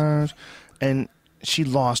titties. And she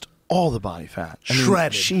lost all the body fat.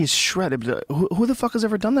 Shredded. She's shredded. Who the fuck has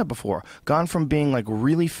ever done that before? Gone from being like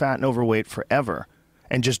really fat and overweight forever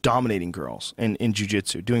and just dominating girls in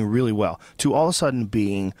jiu-jitsu, doing really well, to all of a sudden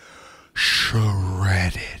being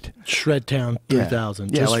shredded. Shred Town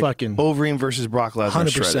 3000. Yeah, Just like fucking Overeem versus Brock Lesnar.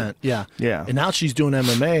 100%. Shredded. Yeah. Yeah. And now she's doing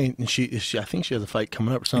MMA, and she I think she has a fight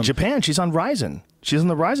coming up or In something. Japan, she's on Ryzen. She's on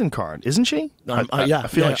the Ryzen card, isn't she? Yeah, I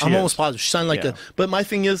feel like she I'm is. almost positive. She signed like Yeah. But my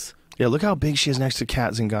thing is, Yeah, look how big she is next to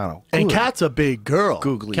Kat Zingano. and Good. Kat's a big girl.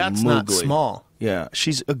 Googly Kat's not moogly. small. Yeah,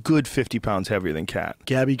 she's a good 50 pounds heavier than Kat.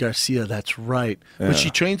 Gabby Garcia, that's right. Yeah. But she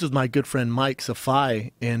trains with my good friend Mike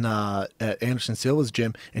Safai at Anderson Silva's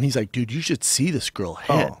gym, and he's like, dude, you should see this girl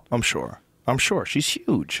hit. Oh, I'm sure. She's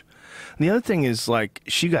huge. And the other thing is, like,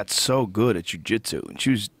 she got so good at jiu-jitsu, and she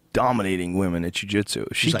was dominating women at jiu-jitsu.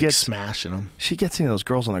 She's like smashing them. She gets any of those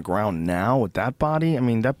girls on the ground now with that body. I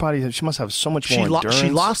mean, that body, she must have so much more endurance. She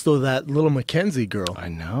lost, though, that little Mackenzie girl. I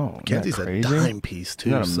know. Mackenzie's a dime piece,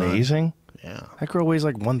 too. Isn't that amazing? Yeah. That girl weighs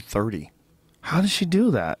like 130. How does she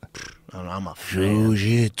do that? I don't know, I'm a fan.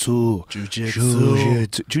 Jiu-jitsu.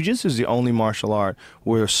 Jiu-jitsu is the only martial art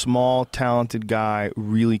where a small, talented guy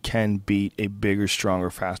really can beat a bigger, stronger,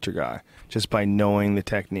 faster guy just by knowing the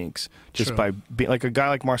techniques. Just by being like a guy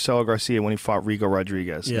like Marcelo Garcia when he fought Rico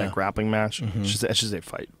Rodriguez in that grappling match. It's just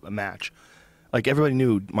a match. Like everybody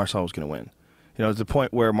knew Marcelo was going to win. You know, to the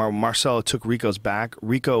point where Marcelo took Rico's back.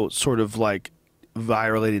 Rico sort of like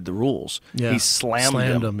violated the rules. Yeah. He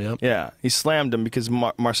slammed him. Yep. Yeah, he slammed him because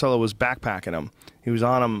Marcelo was backpacking him. He was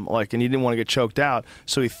on him like, and he didn't want to get choked out,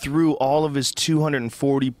 so he threw all of his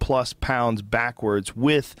 240-plus pounds backwards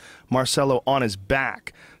with Marcelo on his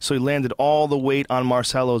back. So he landed all the weight on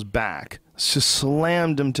Marcelo's back. Just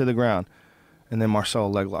slammed him to the ground, and then Marcelo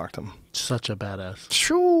leg locked him. Such a badass.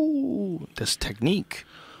 True. This technique.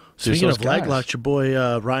 Speaking of leg lock, your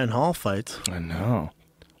boy Ryan Hall fights. I know.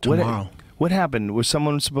 Tomorrow. What happened? Was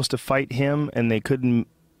someone supposed to fight him and they couldn't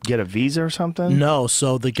get a visa or something? No.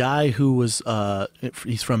 So the guy who was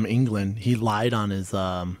he's from England. He lied on his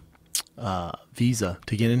visa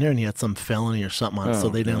to get in here, and he had some felony or something on it. So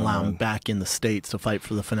they didn't allow him back in the States to fight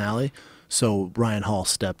for the finale. So Ryan Hall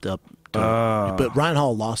stepped up. But Ryan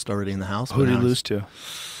Hall lost already in the house. Who did he lose to?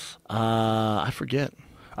 I forget.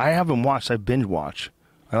 I haven't watched. I binge watch.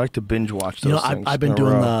 I like to binge watch those things. I've been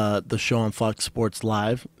doing the show on Fox Sports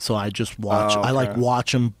Live, so I just watch. I like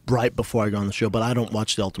watch them right before I go on the show, but I don't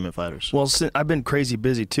watch the Ultimate Fighters. Well, I've been crazy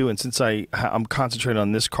busy too, and since I'm concentrated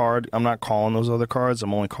on this card, I'm not calling those other cards.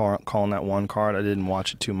 I'm only calling that one card. I didn't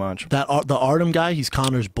watch it too much. The Artem guy, he's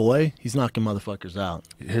Connor's boy. He's knocking motherfuckers out.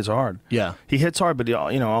 He hits hard. Yeah, he hits hard, but he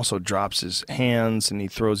also drops his hands and he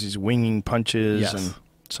throws these winging punches. Yes. And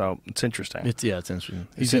so it's interesting. It's interesting.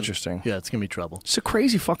 It's interesting. Yeah, it's gonna be trouble. It's a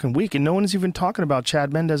crazy fucking week, and no one is even talking about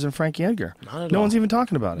Chad Mendez and Frankie Edgar. Not at no all. one's even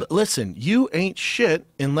talking about it. Listen, you ain't shit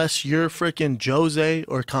unless you're freaking Jose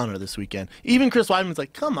or Connor this weekend. Even Chris Weidman's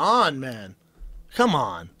like, come on, man. Come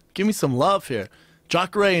on. Give me some love here.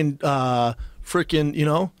 Jacare and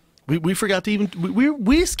freaking, we forgot to even,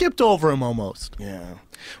 we skipped over him almost. Yeah.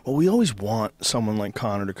 Well, we always want someone like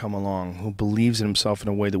Connor to come along who believes in himself in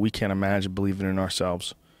a way that we can't imagine believing in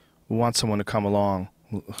ourselves. We want someone to come along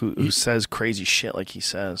who says crazy shit like he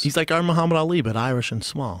says. He's like our Muhammad Ali, but Irish and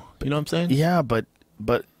small. You know what I'm saying? Yeah, but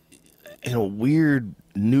in a weird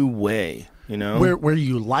new way, Where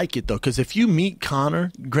you like it, though. Because if you meet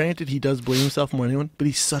Connor, granted, he does believe himself more than anyone, but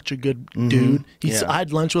he's such a good dude. I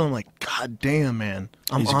had lunch with him, like, God damn, man.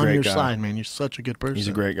 I'm on your side, man. You're such a good person. He's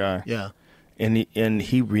a great guy. Yeah. And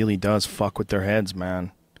he really does fuck with their heads,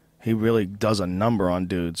 man. He really does a number on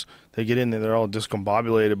dudes. They get in there, they're all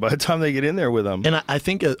discombobulated by the time they get in there with him. And I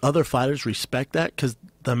think other fighters respect that because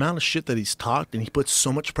the amount of shit that he's talked and he puts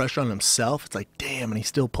so much pressure on himself, it's like, damn, and he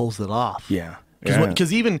still pulls it off. Yeah.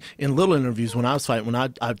 Because even in little interviews when I was fighting, when I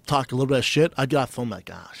talk a little bit of shit, I'd get off the phone like,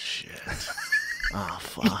 shit. Oh,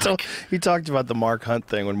 fuck. He talked about the Mark Hunt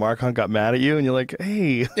thing when Mark Hunt got mad at you, and you're like,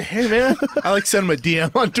 hey, man. I send him a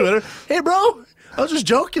DM on Twitter. Hey, bro. I was just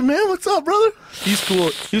joking, man. What's up, brother? He's cool.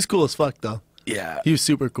 He was cool as fuck, though. Yeah. He was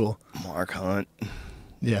super cool. Mark Hunt.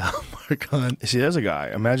 Yeah, Mark Hunt. See, there's a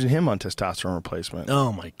guy. Imagine him on testosterone replacement.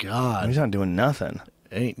 Oh, my God. He's not doing nothing.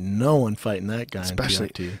 Ain't no one fighting that guy. Especially,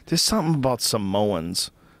 in PFT. There's something about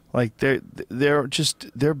Samoans. Like, they're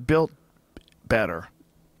built better.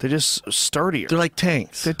 They're just sturdier. They're like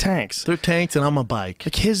tanks. They're tanks. They're tanks, and I'm a bike.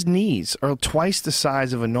 Like, his knees are twice the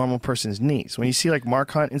size of a normal person's knees. When you see, like,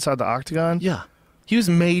 Mark Hunt inside the octagon. Yeah. He was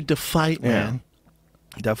made to fight, man.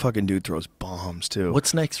 That fucking dude throws bombs, too.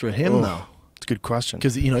 What's next for him, though? It's a good question.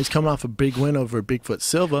 Because, he's coming off a big win over Bigfoot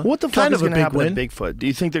Silva. What the fuck is going to happen win. to Bigfoot? Do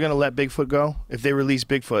you think they're going to let Bigfoot go? If they release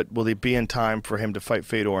Bigfoot, will they be in time for him to fight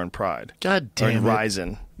Fedor and Pride? God damn it.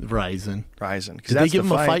 Ryzen. Did they give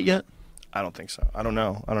him a fight yet? I don't think so. I don't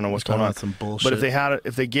know. I don't know what's going on. Some bullshit. But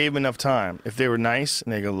if they gave him enough time, if they were nice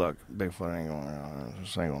and they go, look, Bigfoot ain't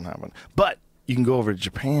going to happen. But you can go over to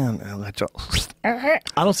Japan and let you. I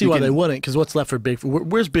don't see why they wouldn't, because what's left for Bigfoot?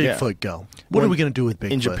 Where's Bigfoot go? What are we going to do with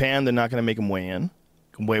Bigfoot? In Japan, they're not going to make him weigh in.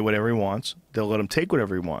 He can weigh whatever he wants. They'll let him take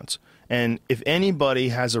whatever he wants. And if anybody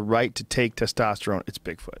has a right to take testosterone, it's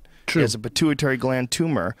Bigfoot. True. He has a pituitary gland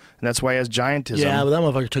tumor, and that's why he has giantism. Yeah, but that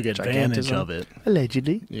motherfucker took advantage of it.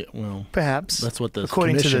 Allegedly. Yeah, well, perhaps. That's what the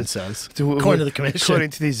commission says. According to the commission.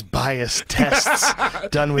 According to these biased tests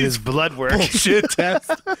done with his blood work. Bullshit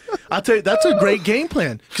tests. I'll tell you, that's a great game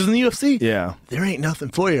plan. Because in the UFC, yeah, there ain't nothing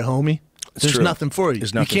for you, homie. There's true. nothing for you.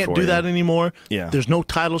 There's You nothing can't for do you. that anymore. Yeah. There's no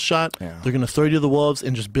title shot. Yeah. They're going to throw you to the wolves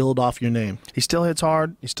and just build off your name. He still hits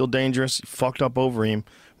hard. He's still dangerous. He fucked up Overeem.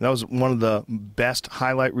 That was one of the best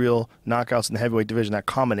highlight reel knockouts in the heavyweight division. That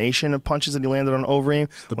combination of punches that he landed on Overeem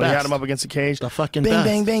when he had best. him up against the cage. The fucking bang, best.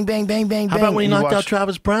 bang, bang, bang, bang, bang, How bang. about when he And you knocked out watch-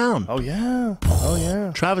 Travis Brown? Oh, yeah. Oh,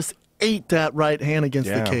 yeah. Travis ate that right hand against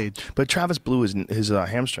the cage. But Travis blew his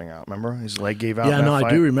hamstring out, remember? His leg gave out. Yeah, in no, that I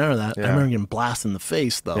fight. do remember that. Yeah. I remember getting blasted in the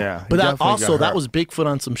face, though. Yeah, he but that definitely also, got that hurt. was Bigfoot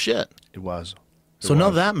on some shit. It was. So none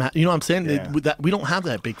of that you know what I'm saying? Yeah. We don't have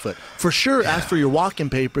that Bigfoot. For sure, ask for your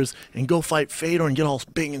walking papers and go fight Fedor and get all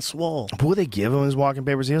big and swole. But will they give him his walking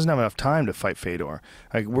papers? He doesn't have enough time to fight Fedor.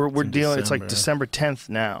 Like we're dealing. It's like December 10th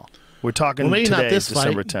now. We're talking Well, maybe today, not this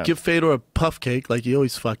December fight. 10th. Give Fedor a puff cake like he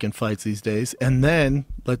always fucking fights these days. And then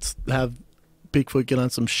let's have Bigfoot get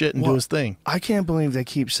on some shit and do his thing. I can't believe they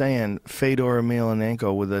keep saying Fedor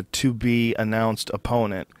Emelianenko with a to-be-announced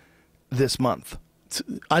opponent this month.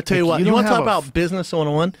 I tell you Like, what, you you don't want to talk have a about business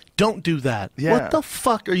 101? Don't do that. Yeah. What the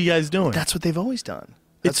fuck are you guys doing? That's what they've always done.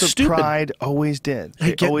 It's That's what stupid. Pride always did.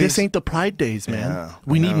 Hey, They always- this ain't the Pride days, man. Yeah,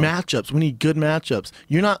 we I need know. matchups. We need good matchups.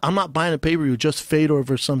 I'm not buying a pay-per-view just Fedor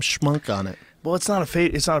versus some schmuck on it. Well, it's not a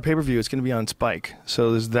pay-per-view. It's going to be on Spike.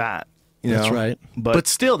 So there's that. You That's know? right. But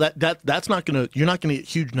still, that's not gonna. You're not gonna get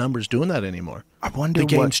huge numbers doing that anymore. I wonder the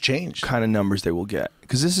game's what changed. kind of numbers they will get,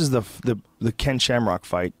 because this is the Ken Shamrock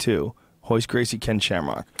fight too. Hoist Gracie, Ken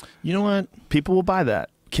Shamrock. You know what? People will buy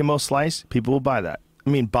that. Kimbo Slice. People will buy that.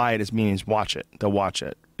 I mean, buy it as means watch it. They'll watch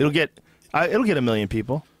it. It'll get 1 million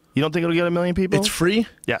people. You don't think it'll get 1 million people? It's free.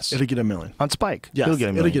 Yes. It'll get 1 million. On Spike. Yes, It'll get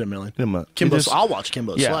 1 million. It'll get 1 million. It'll get Kimbo, Just- I'll watch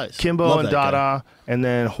Kimbo yeah, Slice. Kimbo Love and that guy. Dada, and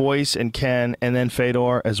then Hoist and Ken, and then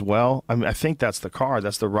Fedor as well. I mean, I think that's the card.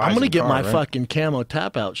 That's the rise. I'm gonna get my right? fucking camo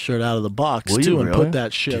tap out shirt out of the box Will you too, and really? put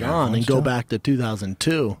that shit Do you have on one and go still? back to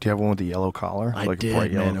 2002. Do you have one with the yellow collar? I Like a did,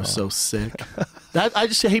 bright yellow man. It was collar? so sick. That I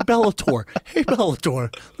just say, hey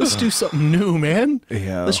Bellator, let's do something new, man.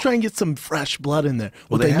 Yeah. Let's try and get some fresh blood in there.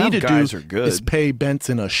 Well, What they they need have to guys do who are good. is pay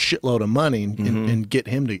Benson a shitload of money and get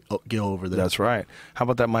him to go over there. That's right. How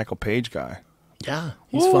about that Michael Page guy? Yeah,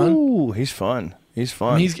 he's fun. Ooh, he's fun. He's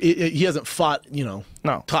fun. I mean, he hasn't fought, No.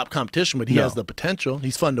 top competition, but he No. has the potential.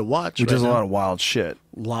 He's fun to watch. he does right a now. lot of wild shit.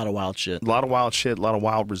 A lot of wild shit. A lot of wild shit. A lot of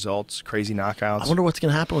wild results. Crazy knockouts. I wonder what's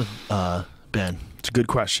going to happen with Ben. It's a good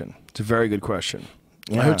question. It's a very good question.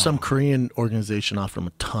 I heard some Korean organization offer him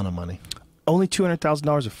a ton of money. Only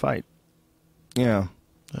 $200,000 a fight. Yeah,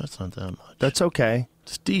 That's not that much. that's okay.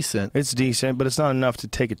 It's decent. It's decent, but it's not enough to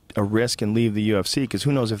take a risk and leave the UFC, because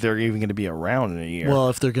who knows if they're even going to be around in a year. Well,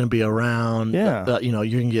 if they're going to be around, Yeah. you're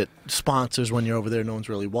going to get sponsors when you're over there. No one's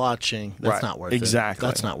really watching. That's Right. not worth Exactly. it.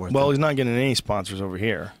 That's not worth Well, it. he's not getting any sponsors over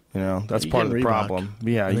here. That's You part of get the Reebok. problem.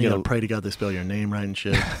 Yeah, And you then get gotta pray to God they spell your name right and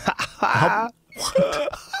shit.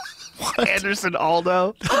 Anderson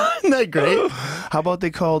Aldo. Isn't that great? How about they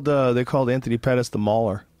called Anthony Pettis the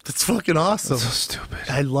Mauler? That's fucking awesome. That's so stupid.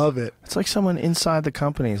 I love it. It's like someone inside the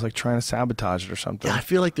company is like trying to sabotage it or something. Yeah, I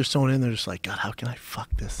feel like there's someone in there just like, God, how can I fuck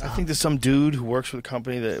this I up? think there's some dude who works for the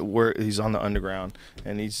company he's on the underground,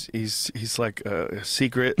 and he's like a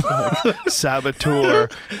secret saboteur,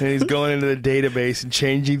 and he's going into the database and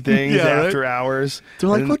changing things Yeah, right? after hours. They're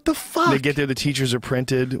like, And what the fuck? They get there, the teachers are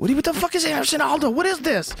printed. What the fuck is Anderson Aldo? What is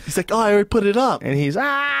this? He's like, oh, I already put it up. And he's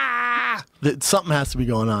Something has to be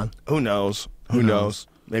going on. Who knows? Who knows?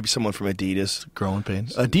 Maybe someone from Adidas. Growing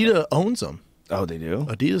pains. Adidas owns them. Oh, they do?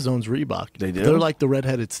 Adidas owns Reebok. They do? They're like the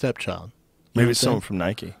redheaded stepchild. You know Maybe what it's I'm saying? someone from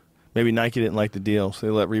Nike. Maybe Nike didn't like the deal, so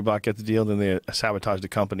they let Reebok get the deal, then they sabotaged the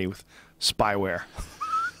company with spyware.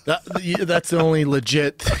 That's the only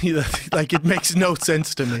legit. Like, it makes no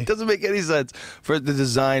sense to me. It doesn't make any sense. For the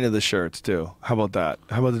design of the shirts, too. How about that?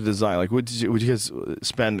 How about the design? Like, would you guys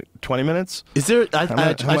spend 20 minutes? Is there? How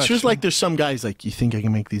much? I just like there's some guys like, you think I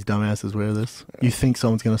can make these dumbasses wear this? You think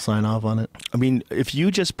someone's gonna sign off on it? I mean, if you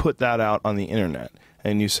just put that out on the internet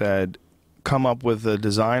and you said, come up with a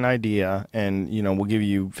design idea and, we'll give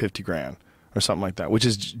you 50 grand or something like that, which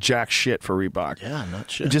is jack shit for Reebok. Yeah,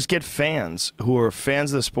 not shit. Just get fans who are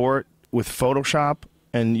fans of the sport with Photoshop,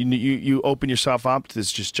 and you open yourself up to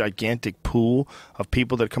this just gigantic pool of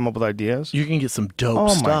people that come up with ideas. You can get some dope Oh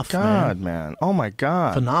stuff, my God, man. Oh my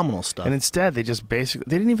God. Phenomenal stuff. And instead, they just they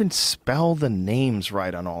didn't even spell the names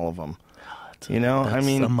right on all of them. That's I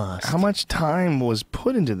mean, a must. how much time was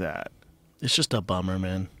put into that? It's just a bummer,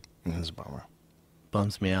 man. It's a bummer.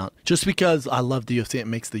 Bums me out. Just because I love the UFC, it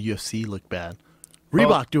makes the UFC look bad.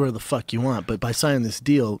 Reebok, do whatever the fuck you want, but by signing this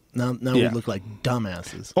deal, now we look like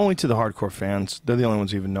dumbasses. Only to the hardcore fans. They're the only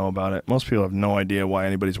ones who even know about it. Most people have no idea why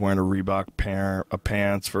anybody's wearing a Reebok pair of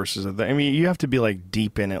pants versus a thing. I mean, you have to be like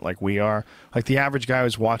deep in it like we are. Like the average guy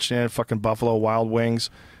who's watching it, fucking Buffalo Wild Wings,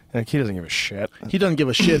 and he doesn't give a shit. He doesn't give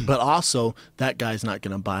a shit, but also that guy's not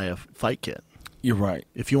going to buy a fight kit. You're right.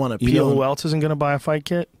 If you want to You know who else isn't going to buy a fight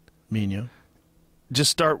kit? Me and you.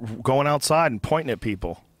 Just start going outside and pointing at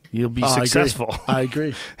people. You'll be successful. I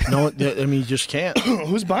agree. No, I mean, you just can't.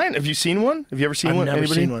 Who's buying? Have you seen one? Have you ever seen one? I've never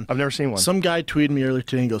seen one. I've never seen one. Some guy tweeted me earlier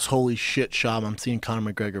today and goes, "Holy shit, Schaub, I'm seeing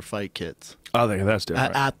Conor McGregor fight kits." Oh, that's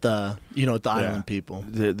different. At the at the Island people.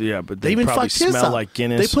 But they even probably fucked his smell up. like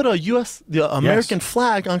Guinness. They put the American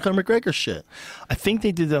flag on Conor McGregor shit. I think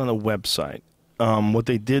they did that on the website. What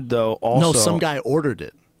they did though, also some guy ordered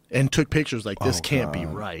it and took pictures like this can't be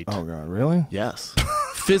right. Oh God, really? Yes.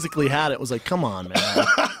 Physically had it. Was like, come on, man.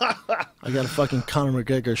 I got a fucking Conor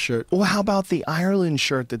McGregor shirt. Well, how about the Ireland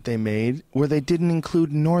shirt that they made where they didn't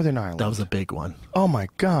include Northern Ireland? That was a big one. Oh my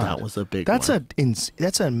God, that was a big one.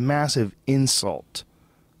 That's a massive insult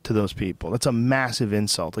to those people. That's a massive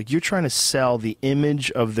insult. Like, you're trying to sell the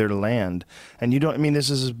image of their land, and you don't. I mean, this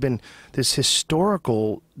has been this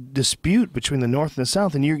historical dispute between the North and the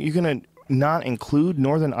South, and you're going to not include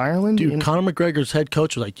Northern Ireland? Dude, Conor McGregor's head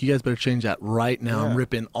coach was like, you guys better change that right now. I'm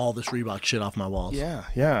ripping all this Reebok shit off my walls. Yeah.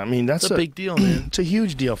 I mean, that's a big deal, man. It's a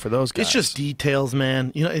huge deal for those guys. It's just details,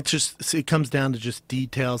 man. It comes down to just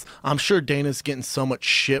details. I'm sure Dana's getting so much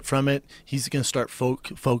shit from it. He's going to start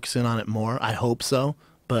focusing on it more. I hope so.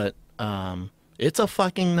 But it's a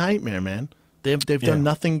fucking nightmare, man. They've done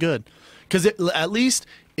nothing good. Because at least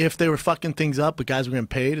if they were fucking things up, but guys were getting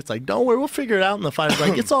paid, it's like, don't worry, we'll figure it out. And the fighter's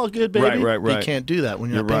like, it's all good, baby. Right. They can't do that when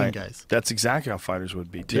you're not paying guys. That's exactly how fighters would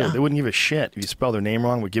be, too. Yeah. They wouldn't give a shit. If you spell their name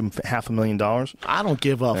wrong, would give them $500,000. I don't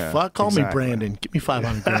give a fuck. Call me Brandon. Give me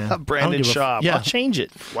 $500,000. Brandon Schaub. I'll change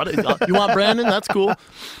it. What? You want Brandon? That's cool.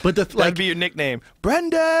 But that'd be your nickname.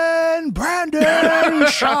 Brandon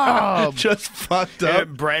Schaub. Just fucked up.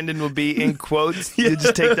 Brandon will be in quotes. You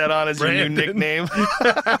just take that on as your new nickname.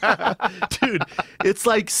 Dude, it's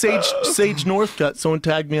like Sage Northcutt. Someone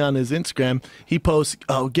tagged me on his Instagram. He posts,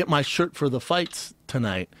 "Oh, get my shirt for the fights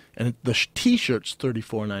tonight," and the T-shirt's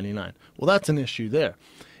 $34.99. Well, that's an issue there.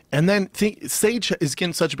 And then Sage is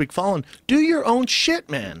getting such a big following. Do your own shit,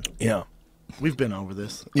 man. Yeah. We've been over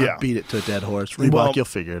this. Yeah. I beat it to a dead horse. Reebok, you'll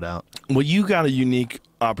figure it out. Well, you got a unique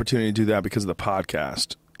opportunity to do that because of the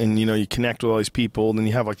podcast. And, you connect with all these people, and then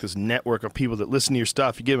you have like this network of people that listen to your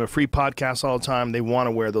stuff. You give them a free podcast all the time. They want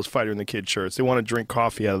to wear those Fighter and the Kid shirts. They want to drink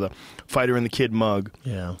coffee out of the Fighter and the Kid mug.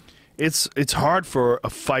 Yeah. It's hard for a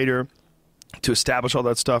fighter to establish all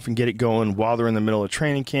that stuff and get it going while they're in the middle of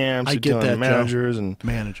training camps. I get that, managers Joe. and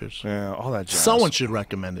managers. Yeah, all that jazz. Someone should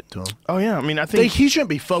recommend it to him. Oh yeah, I mean, I think he shouldn't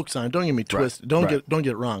be focused on it. Don't get me twisted. Right. Don't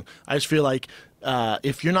get it wrong. I just feel like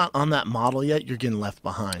if you're not on that model yet, you're getting left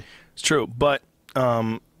behind. It's true, but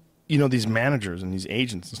these managers and these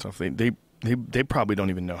agents and stuff, they probably don't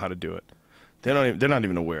even know how to do it. They're not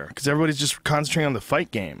even aware because everybody's just concentrating on the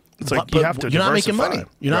fight game. It's like you have to. You're not making diversify. money.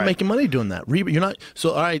 You're not making money doing that. You're not.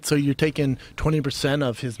 So all right. So you're taking 20%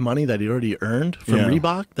 of his money that he already earned from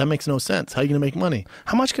Reebok. That makes no sense. How are you going to make money?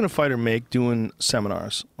 How much can a fighter make doing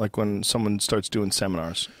seminars? Like when someone starts doing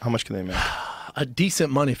seminars, how much can they make? A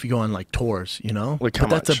decent money if you go on like tours, Like how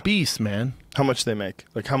much? That's a beast, man. How much do they make?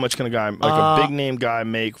 Like how much can a big name guy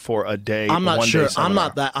make for a day? I'm not sure. I'm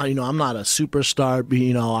not that. I'm not a superstar. But,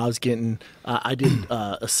 I was getting. I did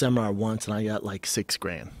a seminar once, and I got like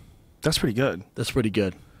 $6,000. That's pretty good. That's pretty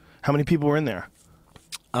good. How many people were in there?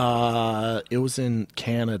 It was in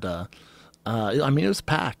Canada. I mean, it was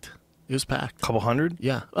packed. It was packed. A couple hundred?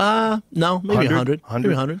 Yeah. No, maybe 100. Maybe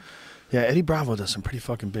 100. Yeah, Eddie Bravo does some pretty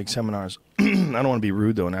fucking big seminars. I don't want to be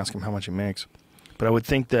rude, though, and ask him how much he makes. But I would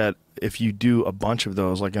think that if you do a bunch of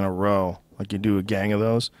those, like in a row, like you do a gang of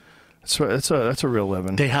those, that's a real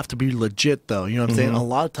living. They have to be legit, though. You know what I'm saying? A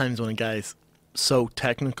lot of times when a guy's so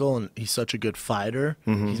technical and he's such a good fighter,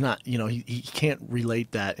 he's not, he can't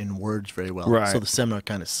relate that in words very well. Right. So the seminar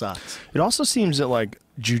kind of sucks. It also seems that, like,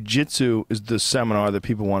 jiu-jitsu is the seminar that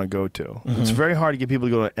people want to go to. It's very hard to get people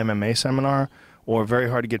to go to an MMA seminar, or very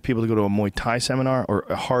hard to get people to go to a Muay Thai seminar, or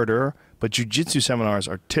harder. But jiu-jitsu seminars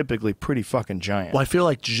are typically pretty fucking giant. Well, I feel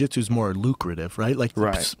like jiu-jitsu is more lucrative, right? Like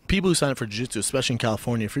people who sign up for jiu-jitsu, especially in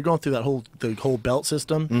California, if you're going through the whole belt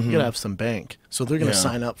system, you gotta have some bank. So they're gonna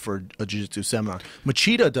sign up for a jiu-jitsu seminar.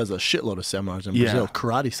 Machida does a shitload of seminars in Brazil,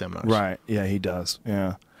 karate seminars. Right? Yeah, he does.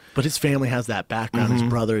 Yeah. But his family has that background. His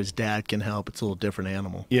brother, his dad can help. It's a little different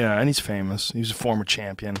animal. Yeah, and he's famous. He's a former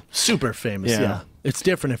champion. Super famous. Yeah. It's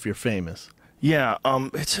different if you're famous. Yeah,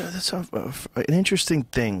 it's an interesting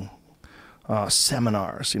thing.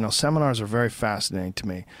 Seminars, seminars are very fascinating to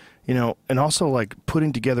me. And also like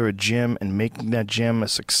putting together a gym and making that gym a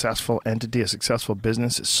successful entity, a successful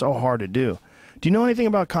business is so hard to do. Do you know anything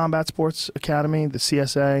about Combat Sports Academy, the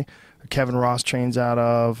CSA? Kevin Ross trains out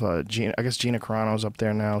of. I guess Gina Carano's up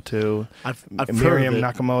there now too. I've Miriam heard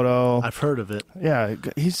of it. Nakamoto. I've heard of it. Yeah,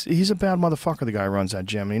 he's a bad motherfucker. The guy who runs that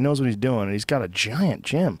gym, and he knows what he's doing. And he's got a giant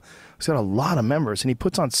gym. He's got a lot of members, and he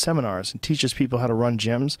puts on seminars and teaches people how to run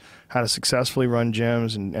gyms, how to successfully run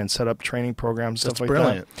gyms, and set up training programs, stuff That's like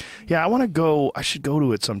brilliant. that. Yeah, I want to go. I should go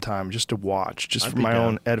to it sometime just to watch, just for my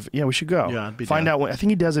own Yeah, we should go. Yeah, I'd be Find down. out when. I think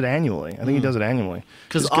he does it annually. Because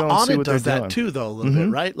Just go and see Onnit what they're does that doing. too, though, a little bit,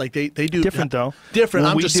 right? Like they do Different, though. Different.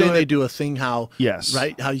 When I'm we just do saying it- they do a thing Yes.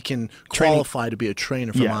 right? How you can Training- qualify to be a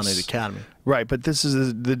trainer from Yes. Onnit Academy. Right, but this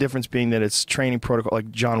is the difference being that it's training protocol. Like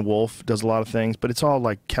John Wolfe does a lot of things, but it's all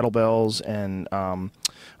like kettlebells and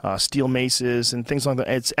steel maces and things like that.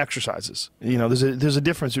 It's exercises. There's a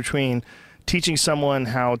difference between teaching someone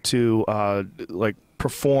how to like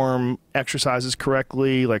perform exercises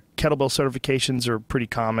correctly. Like kettlebell certifications are pretty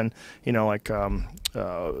common. Like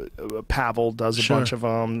Pavel does a Sure. bunch of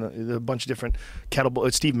them. A bunch of different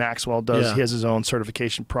kettlebell. Steve Maxwell does. Yeah. He has his own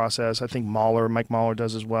certification process. I think Mike Mahler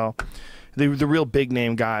does as well. The real big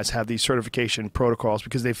name guys have these certification protocols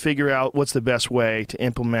because they figure out what's the best way to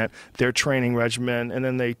implement their training regimen, and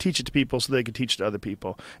then they teach it to people so they can teach it to other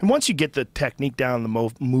people. And once you get the technique down, the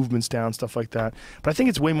movements down, stuff like that. But I think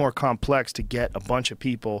it's way more complex to get a bunch of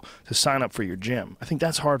people to sign up for your gym. I think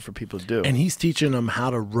that's hard for people to do. And he's teaching them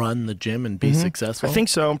how to run the gym and be successful. I think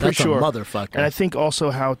so. I'm pretty That's sure. a motherfucker. And I think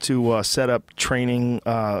also how to set up training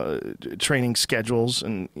schedules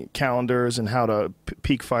and calendars and how to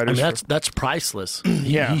peak I fighters. mean, that's priceless.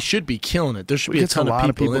 Yeah. He should be killing it. There should be a Gets ton a lot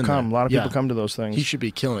of people in come. there. A lot of people Yeah. come to those things. He should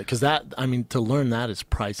be killing it because to learn that is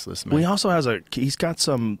priceless, man. Well, he also has he's got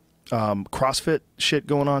some CrossFit shit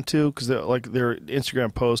going on too, because their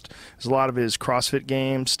Instagram post is a lot of his CrossFit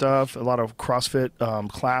game stuff, a lot of CrossFit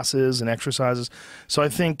classes and exercises. So I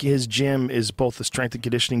think his gym is both a strength and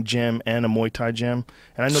conditioning gym and a Muay Thai gym.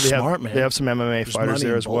 And I know Smart, man. they have some MMA There's fighters money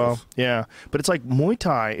there in as well. both. Yeah, but it's like Muay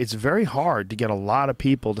Thai. It's very hard to get a lot of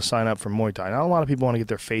people to sign up for Muay Thai. Not a lot of people want to get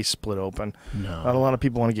their face split open. No. Not a lot of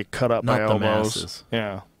people want to get cut up Not by the elbows. masses.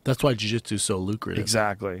 Yeah, That's why jiu-jitsu is so lucrative.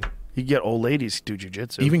 exactly. You get old ladies who do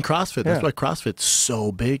jujitsu. Even CrossFit. That's Yeah. why CrossFit's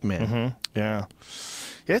so big, man. Yeah.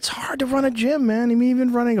 It's hard to run a gym, man. I mean,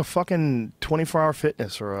 even running a fucking 24-hour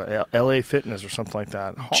fitness or a LA Fitness or something like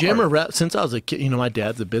that. Hard. Gym or since I was a kid, my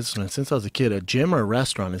dad's a businessman. Since I was a kid, a gym or a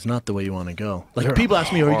restaurant is not the way you want to go. Like They're people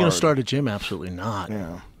ask me, "Are you going hard. to start a gym?" Absolutely not.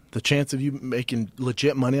 Yeah. The chance of you making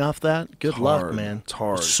legit money off that, good luck, hard. man. It's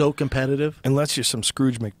hard. So competitive. Unless you're some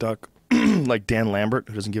Scrooge McDuck like Dan Lambert,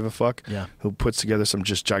 who doesn't give a fuck, Yeah. who puts together some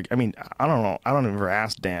I mean, I don't know. I don't ever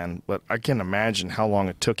ask Dan, but I can imagine how long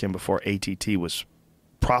it took him before ATT was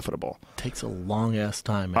profitable. Takes a long ass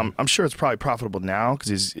time, man. I'm sure it's probably profitable now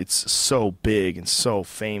because it's so big and so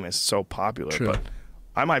famous, so popular. True. But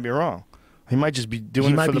I might be wrong. He might just be doing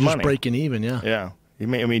he it might for be the just money. breaking even. Yeah. Yeah,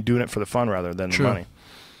 doing it for the fun rather than True. the money.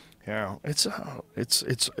 Yeah,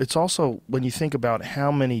 it's also when you think about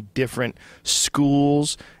how many different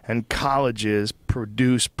schools and colleges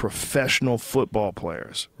produce professional football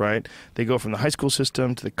players, right? They go from the high school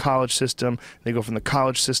system to the college system. They go from the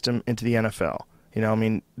college system into the NFL. I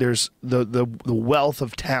mean, there's the wealth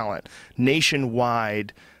of talent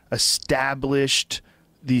nationwide, established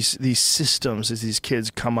these systems as these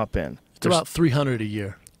kids come up in. It's about 300 a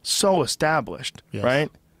year. So established, Yes.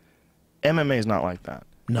 right? MMA is not like that.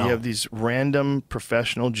 No. You have these random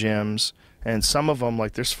professional gyms, and some of them,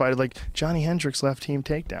 like there's fighting, like Johnny Hendricks left Team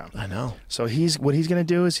Takedown. I know. So what he's going to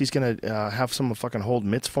do is he's going to have someone fucking hold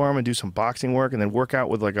mitts for him and do some boxing work, and then work out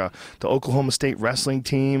with like the Oklahoma State wrestling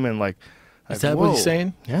team, and Is that what he's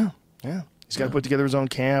saying? Yeah. He's got to put together his own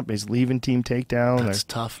camp. He's leaving Team Takedown. That's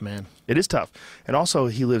tough, man. It is tough, and also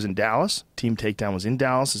he lives in Dallas. Team Takedown was in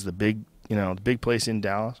Dallas. Is the big place in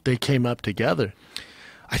Dallas. They came up together.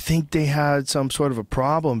 I think they had some sort of a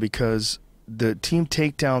problem because the Team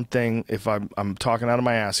Takedown thing, if I'm talking out of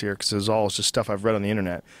my ass here because it's just stuff I've read on the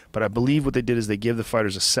internet, but I believe what they did is they give the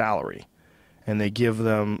fighters a salary, and they give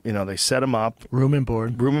them, they set them up, Room and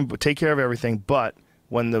board. take care of everything, but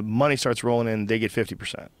when the money starts rolling in, they get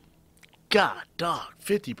 50%. God, dog,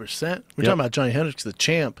 50%. We're Yep. talking about Johnny Hendricks, the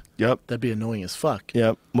champ. Yep. That'd be annoying as fuck.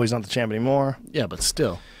 Well, he's not the champ anymore. Yeah, but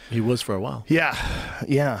still, he was for a while. Yeah.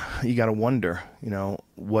 You got to wonder,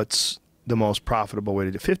 what's the most profitable way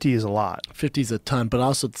to do. 50 is a lot. 50's a ton, but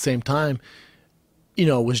also at the same time,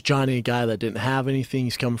 was Johnny a guy that didn't have anything?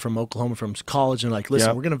 He's coming from Oklahoma from college and like, listen,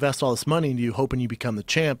 Yep. we're going to invest all this money into you, hoping you become the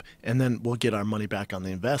champ, and then we'll get our money back on the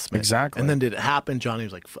investment. Exactly. And then did it happen? Johnny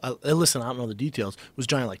was like, listen, I don't know the details. Was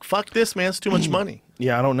Johnny like, fuck this, man, it's too much money?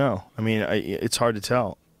 Yeah, I don't know. I mean, it's hard to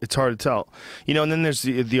tell. It's hard to tell. And then there's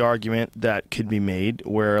the argument that could be made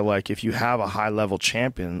where, like, if you have a high-level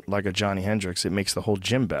champion like a Johnny Hendricks, it makes the whole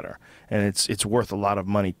gym better. And it's worth a lot of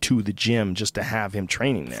money to the gym just to have him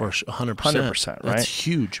training there. For 100%. 100%, right? That's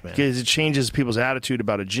huge, man. Because it changes people's attitude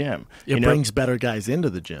about a gym. It brings better guys into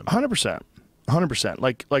the gym. 100%.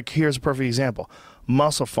 100%. Like here's a perfect example.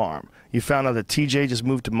 Muscle Farm. You found out that TJ just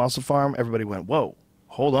moved to Muscle Farm. Everybody went, whoa,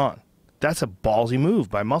 hold on. That's a ballsy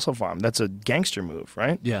move by Muscle Farm. That's a gangster move,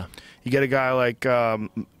 right? Yeah. You get a guy like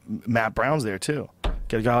Matt Brown's there, too.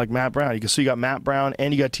 Get a guy like Matt Brown. So you got Matt Brown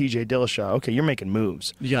and you got TJ Dillashaw. Okay, you're making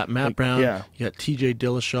moves. You got Matt Brown. Yeah. You got TJ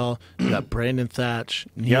Dillashaw. You got Brandon Thatch.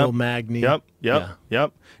 Neil Magny. Yep.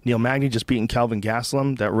 Neil Magny just beating Kelvin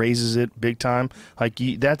Gastelum. That raises it big time. Like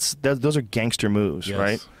those are gangster moves,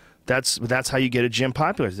 right? That's how you get a gym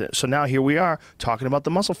popular. So now here we are talking about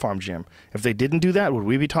the Muscle Farm gym. If they didn't do that, would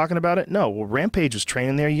we be talking about it? No. Well, Rampage was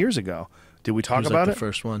training there years ago. Did we talk about it? The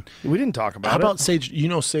first one. We didn't talk about it. How about Sage?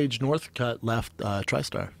 Sage Northcutt left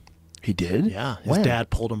TriStar. He did? Yeah. His dad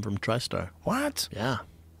pulled him from TriStar. What? Yeah.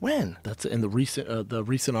 When? That's in the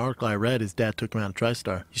recent article I read. His dad took him out of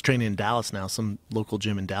TriStar. He's training in Dallas now, some local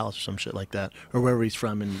gym in Dallas or some shit like that, or wherever he's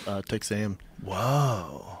from in Texas A&M.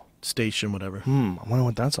 Whoa. Station, whatever. I wonder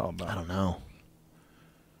what that's all about. I don't know.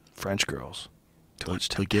 French girls. Too much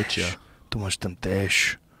to get you. Too much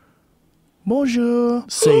temptation. Bonjour.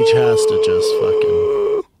 Sage has to just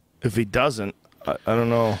fucking. If he doesn't, I don't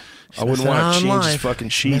know. I wouldn't want to change his fucking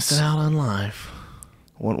sheets. Missing out on life.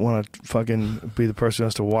 Wouldn't want to fucking be the person who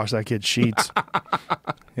has to wash that kid's sheets.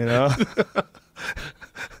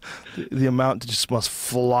 The amount just must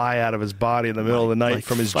fly out of his body in the middle of the night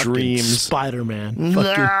from his dreams. Spider-Man.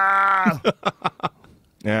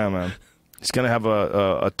 Yeah, man. He's going to have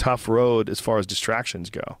a tough road as far as distractions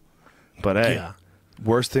go. But, hey,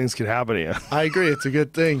 worse things could happen to you. I agree. It's a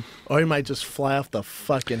good thing. Or he might just fly off the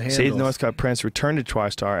fucking handles. Sage Northcutt Prince returned to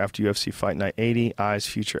TriStar after UFC Fight Night 80, eyes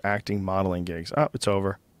future acting, modeling gigs. Oh, it's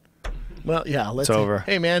over. Well, yeah. It's over.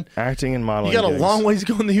 Hey, man. Acting and modeling You got gigs. a long ways to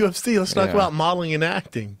go in the UFC. Let's talk about modeling and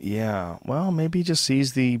acting. Yeah. Well, maybe he just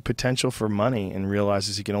sees the potential for money and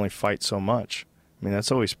realizes he can only fight so much. I mean,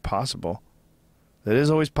 that's always possible. That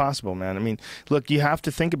is always possible, man. I mean, look, you have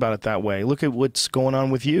to think about it that way. Look at what's going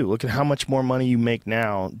on with you. Look at how much more money you make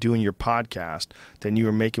now doing your podcast than you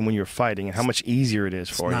were making when you were fighting, and how much easier it is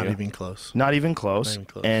for you. Not even close. Not even close. Not even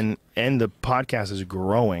close. And the podcast is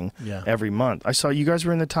growing every month. I saw you guys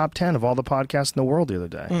were in the top 10 of all the podcasts in the world the other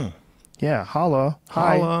day. Yeah, holla.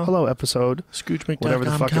 Hi. Hello, episode. ScoochMcDuck, whatever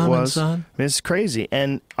the fuck it was. Son. I mean, it's crazy.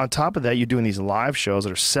 And on top of that, you're doing these live shows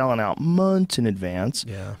that are selling out months in advance.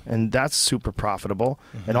 Yeah. And that's super profitable.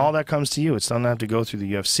 And all that comes to you. It's not have to go through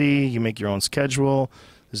the UFC. You make your own schedule.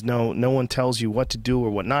 There's no one tells you what to do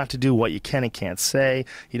or what not to do, what you can and can't say.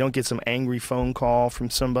 You don't get some angry phone call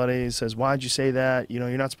from somebody that says, why'd you say that? You're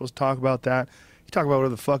not supposed to talk about that. Talk about whatever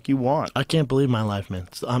the fuck you want. I can't believe my life, man.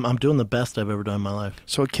 I'm doing the best I've ever done in my life.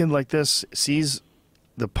 So a kid like this sees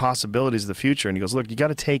the possibilities of the future, and he goes, look, you got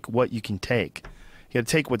to take what you can take. You got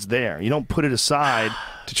to take what's there. You don't put it aside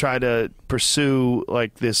to try to pursue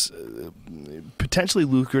like this potentially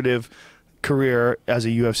lucrative career as a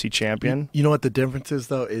UFC champion. You know what the difference is,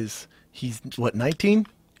 though, is he's, 19?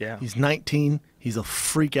 Yeah. He's 19. He's a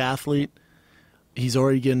freak athlete. He's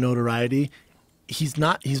already getting notoriety. He's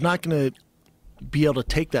not going to be able to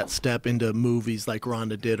take that step into movies like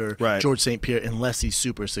Ronda did or George St. Pierre unless he's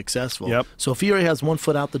super successful. Yep. So if he already has one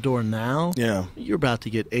foot out the door now, yeah, you're about to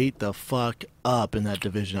get ate the fuck up in that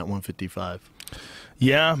division at 155.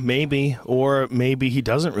 Yeah, maybe. Or maybe he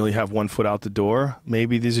doesn't really have one foot out the door.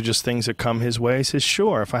 Maybe these are just things that come his way. He says,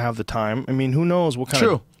 sure, if I have the time. I mean, who knows what kind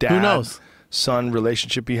of dad-son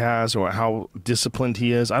relationship he has or how disciplined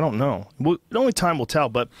he is. I don't know. Only time will tell,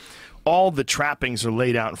 but all the trappings are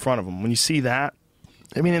laid out in front of him. When you see that,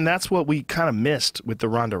 I mean, and that's what we kind of missed with the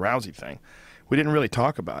Ronda Rousey thing. We didn't really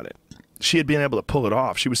talk about it. She had been able to pull it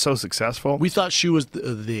off. She was so successful. We thought she was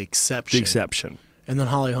the exception. The exception. And then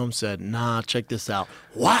Holly Holm said, nah, check this out.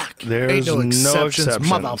 Whack! There's Ain't no exceptions,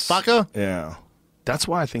 exceptions, motherfucker. Yeah. That's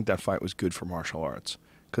why I think that fight was good for martial arts.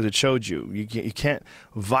 because it showed you. You can't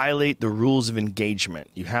violate the rules of engagement.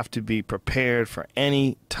 You have to be prepared for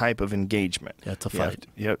any type of engagement. Yeah, it's a fight.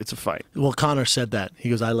 Yeah, it's a fight. Well, Connor said that. He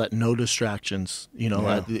goes, I let no distractions. You know,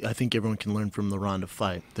 I think everyone can learn from the Ronda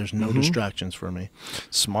fight. There's no distractions for me.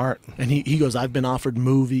 Smart. And he goes, I've been offered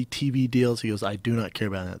movie, TV deals. He goes, I do not care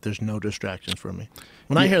about that. There's no distractions for me.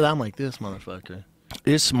 When I hear that, I'm like, this motherfucker.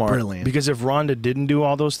 Is smart. Brilliant. Because if Ronda didn't do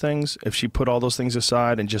all those things, if she put all those things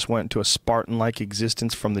aside and just went into a Spartan-like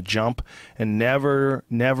existence from the jump and never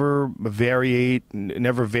varied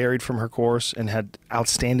from her course and had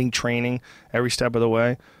outstanding training every step of the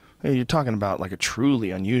way, you're talking about like a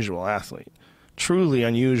truly unusual athlete, truly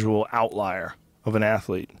unusual outlier of an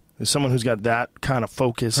athlete. There's someone who's got that kind of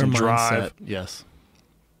focus and drive. Yes.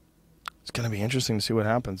 It's going to be interesting to see what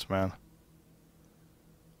happens, man.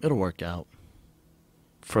 It'll work out.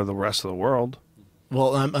 For the rest of the world.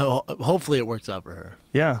 Well, hopefully it works out for her.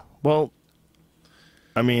 Yeah. Well,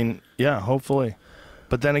 I mean, yeah, hopefully.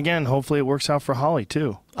 But then again, hopefully it works out for Holly,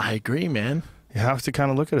 too. I agree, man. You have to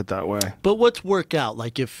kind of look at it that way. But what's work out?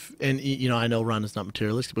 Like if, and you know, I know Ronda's not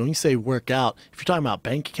materialistic, but when you say work out, if you're talking about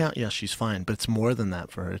bank account, yeah, she's fine. But it's more than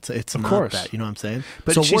that for her. It's of not course. That. You know what I'm saying?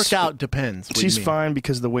 But so work out depends. She's fine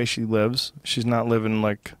because of the way she lives. She's not living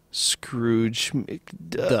like Scrooge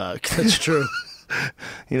McDuck. That's true.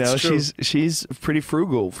 You know, she's pretty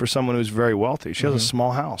frugal for someone who's very wealthy. She has a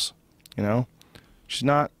small house. You know, she's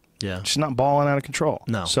not balling out of control.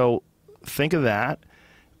 No. So think of that,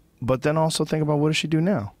 but then also think about what does she do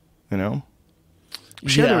now? You know,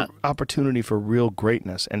 she had an opportunity for real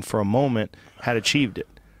greatness, and for a moment had achieved it.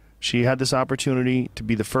 She had this opportunity to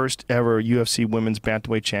be the first ever UFC women's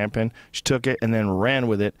bantamweight champion. She took it and then ran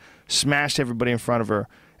with it, smashed everybody in front of her,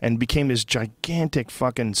 and became this gigantic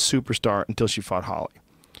fucking superstar until she fought Holly.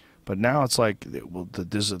 But now it's like, well,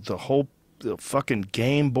 the whole fucking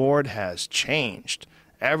game board has changed.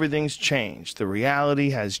 Everything's changed. The reality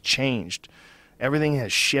has changed. Everything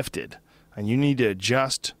has shifted. And you need to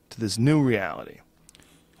adjust to this new reality.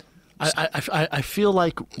 I feel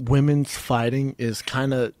like women's fighting is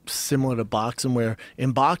kind of similar to boxing, where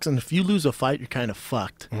in boxing, if you lose a fight, you're kind of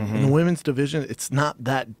fucked. In the women's division, it's not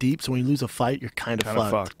that deep, so when you lose a fight, you're kind of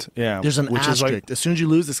fucked. Yeah. There's an asterisk. As soon as you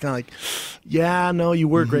lose, it's kind of like, yeah, no, you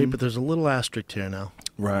were great, but there's a little asterisk here now.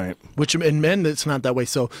 Right. Which in men, it's not that way.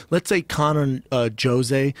 So let's say Conor and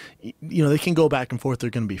Jose, you know, they can go back and forth. They're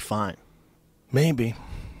going to be fine. Maybe.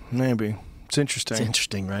 It's interesting. It's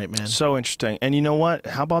interesting, right, man? So interesting. And you know what?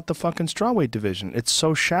 How about the fucking strawweight division? It's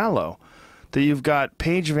so shallow that you've got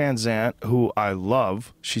Paige Van Zandt, who I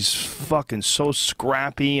love. She's fucking so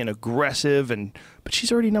scrappy and aggressive, but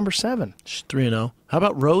she's already number 7. She's 3-0. How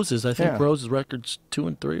about Rose's? I think Rose's record's 2-3 or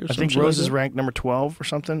something. I think Rose is ranked number 12 or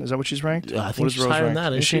something. Is that what she's ranked? Yeah, I think she's higher than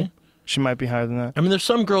that, isn't she? She might be higher than that. I mean, there's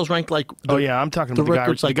some girls ranked like... I'm talking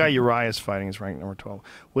about the guy Uriah's fighting is ranked number 12.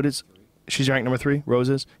 She's ranked number 3? Rose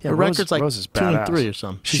is? Yeah, her record's like Rose is 2-3 or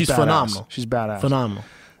something. She's badass. phenomenal. She's badass. Phenomenal.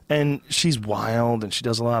 And she's wild, and she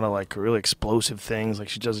does a lot of like really explosive things. Like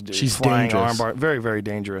she's flying dangerous. armbar, very, very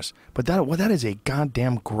dangerous. But that is a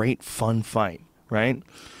goddamn great fun fight, right?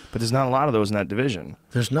 But there's not a lot of those in that division.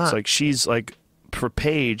 There's not. It's like she's like, for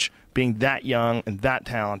Paige being that young and that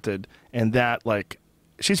talented and that like,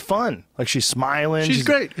 she's fun. Like she's smiling. She's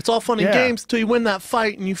great. It's all fun and games until you win that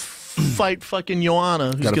fight and you fight fucking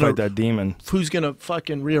Joanna. Who's gonna fight that demon? Who's gonna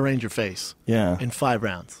fucking rearrange your face? Yeah. In 5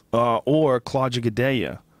 rounds. Or Claudia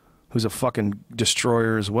Gadelha, who's a fucking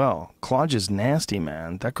destroyer as well. Claudia's nasty,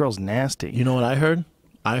 man. That girl's nasty. You know what I heard?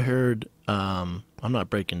 I heard. I'm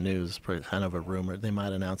not breaking news. It's kind of a rumor. They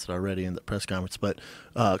might announce it already in the press conference. But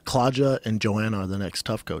Claudia and Joanna are the next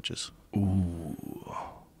tough coaches. Ooh,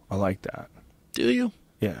 I like that. Do you?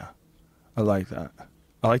 Yeah, I like that.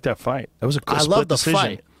 I like that fight. That was a I love the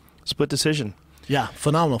fight. Split decision. Yeah,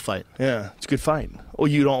 phenomenal fight. Yeah, it's a good fight. Oh,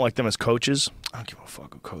 you don't like them as coaches? I don't give a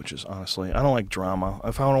fuck with coaches, honestly. I don't like drama.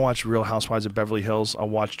 If I want to watch Real Housewives of Beverly Hills, I'll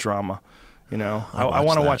watch drama. You know, I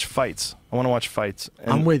want to watch fights. I want to watch fights.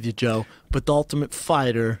 And I'm with you, Joe. But The Ultimate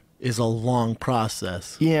Fighter is a long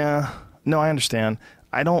process. Yeah. No, I understand.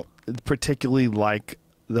 I don't particularly like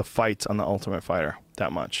the fights on The Ultimate Fighter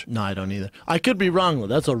that much. No, I don't either. I could be wrong, though.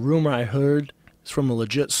 That's a rumor I heard. It's from a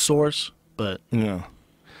legit source, but... Yeah.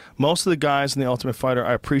 Most of the guys in The Ultimate Fighter,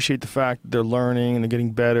 I appreciate the fact that they're learning and they're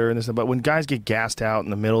getting better and this, but when guys get gassed out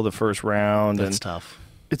in the middle of the first round... That's tough.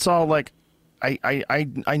 It's all like...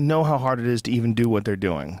 I know how hard it is to even do what they're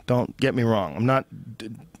doing. Don't get me wrong. I'm not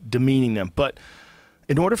demeaning them. But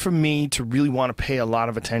in order for me to really want to pay a lot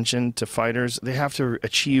of attention to fighters, they have to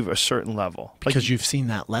achieve a certain level. Because you've seen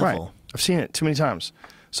that level. Right. I've seen it too many times.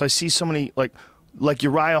 So I see so many, like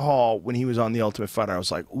Uriah Hall, when he was on The Ultimate Fighter, I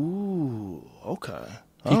was like, ooh, okay.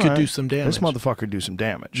 He could do some damage. This motherfucker could do some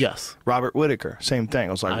damage. Yes. Robert Whittaker, same thing.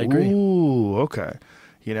 I was like, I agree. ooh, okay.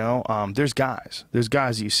 You know, there's guys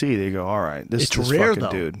you see, they go, all right, this rare, fucking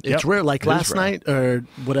though. dude. It's Yep, rare. Like it last is rare. night or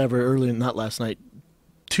whatever, not last night,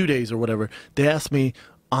 2 days or whatever, they asked me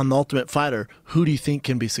on The Ultimate Fighter, who do you think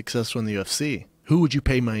can be successful in the UFC? Who would you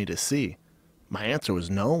pay money to see? My answer was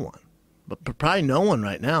no one. But probably no one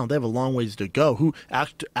right now. They have a long ways to go. Who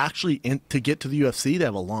actually, to get to the UFC, they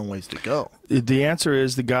have a long ways to go. The answer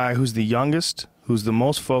is the guy who's the youngest, who's the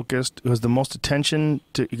most focused, who has the most attention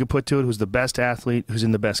you could put to it, who's the best athlete, who's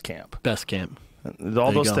in the best camp. Best camp.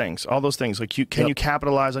 All those things. Like, you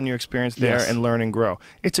capitalize on your experience there and learn and grow?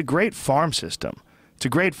 It's a great farm system.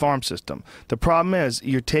 The problem is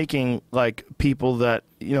you're taking like people that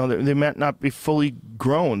they might not be fully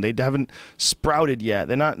grown. They haven't sprouted yet.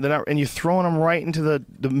 They're not, and you're throwing them right into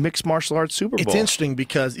the mixed martial arts Super Bowl. It's interesting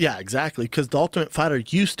because exactly. Because the Ultimate Fighter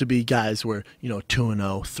used to be guys where 2-0,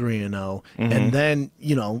 3-0, and then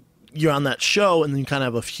you're on that show, and then you kind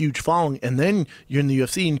of have a huge following, and then you're in the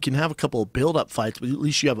UFC, and you can have a couple of build-up fights, but at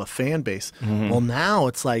least you have a fan base. Well, now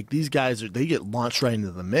it's like these guys they get launched right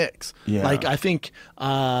into the mix. Yeah. Like I think,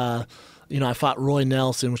 I fought Roy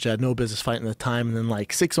Nelson, which I had no business fighting at the time, and then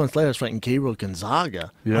like 6 months later, I was fighting Gabriel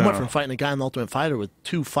Gonzaga. Yeah. I went from fighting a guy in the Ultimate Fighter with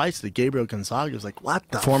 2 fights to Gabriel Gonzaga. It was like, what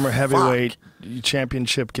the Former fuck? heavyweight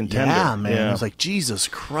championship contender. Yeah, man. I was like, Jesus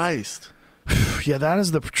Christ. Yeah, that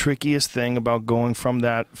is the trickiest thing about going from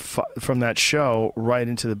that show right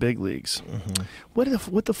into the big leagues.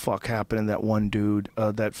 What the fuck happened to that one dude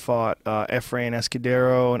that fought Efrain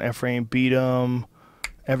Escudero, and Efrain beat him?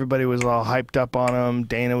 Everybody was all hyped up on him.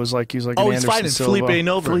 Dana was like, he's he's Anderson fighting Silva. Felipe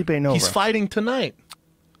Nova. He's fighting tonight.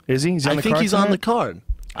 Is he? I think he's on the card.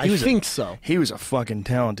 I think so. He was a fucking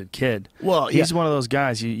talented kid. Well, he's one of those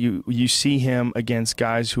guys. You see him against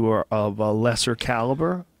guys who are of a lesser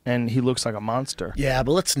caliber, and he looks like a monster. Yeah,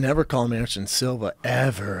 but let's never call him Anderson Silva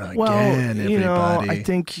ever again, well, everybody. I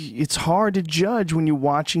think it's hard to judge when you're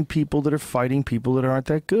watching people that are fighting people that aren't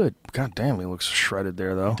that good. God damn, he looks shredded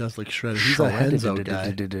there, though. He does look shredded. He's a Henzo guy.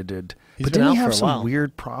 But didn't he have some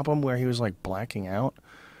weird problem where he was like blacking out?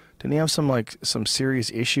 Didn't he have some serious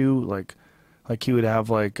issue, like he would have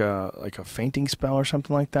like a fainting spell or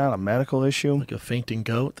something like that, a medical issue, like a fainting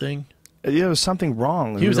goat thing? Yeah, there was something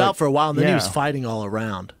wrong. He was out for a while, and then he was fighting all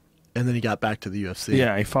around, and then he got back to the UFC.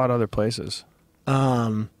 Yeah, he fought other places.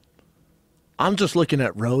 I'm just looking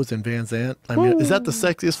at Rose and Van Zandt. I mean, is that the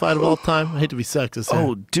sexiest fight of all time? I hate to be sexist.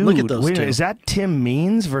 Oh, dude, look at those two. Is that Tim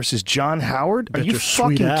Means versus John Howard? Are you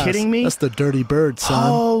fucking kidding me? That's the Dirty Bird, son.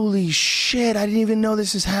 Holy shit! I didn't even know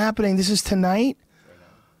this is happening. This is tonight.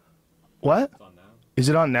 What? It's on now. Is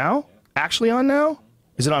it on now? Yeah. Actually on now?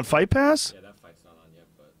 Is it on Fight Pass? Yeah, that fight's not on yet,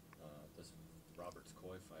 but this Roberts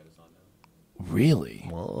Coy fight is on now. Really?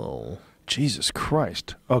 Whoa. Jesus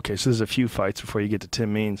Christ. Okay, so there's a few fights before you get to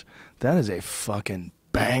Tim Means. That is a fucking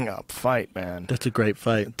bang-up fight, man. That's a great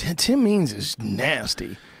fight. Tim Means is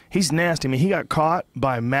nasty. He's nasty. I mean, he got caught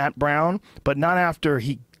by Matt Brown, but not after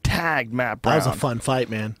he tagged Matt Brown. That was a fun fight,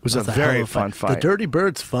 man. It was a very fun fight. The Dirty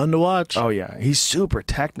Bird's fun to watch. Oh, yeah. He's super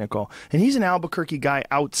technical. And he's an Albuquerque guy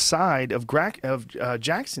outside of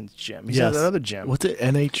Jackson's gym. He's at another gym. What's it,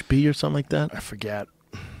 NHB or something like that? I forget.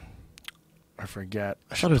 I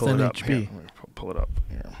thought it was NHB. Pull it up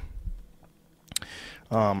here.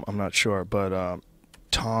 I'm not sure, but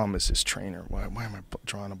Tom is his trainer. Why am I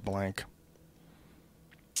drawing a blank?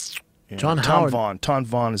 Yeah. John Howard. Tom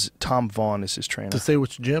Vaughn is his trainer. To say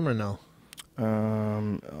which gym or no?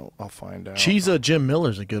 I'll find out. Chiesa Jim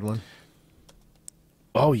Miller's a good one.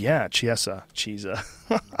 Oh yeah, Chiesa.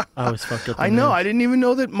 I always fuck up. I know. I didn't even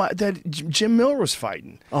know that Jim Miller was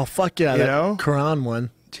fighting. Oh fuck yeah! That Karan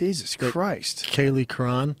one. Jesus Christ. Kaylee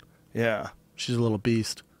Karan. Yeah. She's a little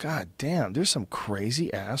beast. God damn, there's some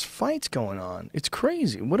crazy ass fights going on. It's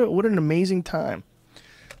crazy. What an amazing time.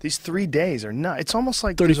 These 3 days are nuts. It's almost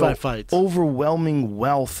like 35 fights. Overwhelming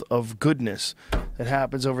wealth of goodness that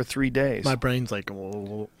happens over 3 days. My brain's like,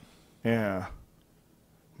 whoa. Yeah.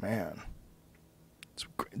 Man.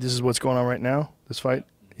 This is what's going on right now? This fight?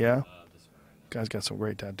 Yeah? Guy's got some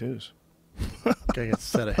great tattoos. Guy got a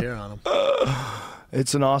set of hair on him.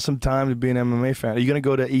 It's an awesome time to be an MMA fan. Are you going to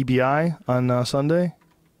go to EBI on Sunday?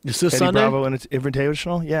 Is this Eddie Sunday? Bravo and its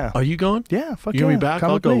Invitational? Yeah. Are you going? Yeah, fuck you yeah. You're back?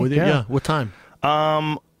 Come I'll go me. with you. Yeah. What time?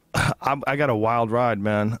 I got a wild ride,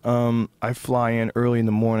 man. I fly in early in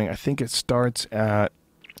the morning. I think it starts at,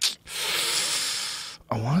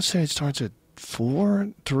 I want to say it starts at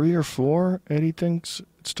 3 or 4. Eddie thinks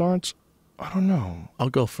it starts. I don't know. I'll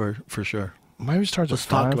go for sure. Maybe it starts Let's at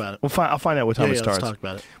 5. talk about it. I'll find out what time it starts. Let's talk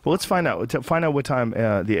about it. Well, let's find out. Find out what time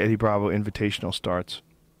the Eddie Bravo Invitational starts.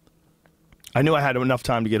 I knew I had enough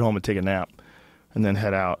time to get home and take a nap, and then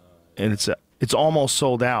head out. And it's almost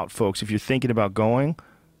sold out, folks. If you're thinking about going,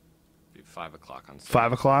 5 o'clock on Sunday.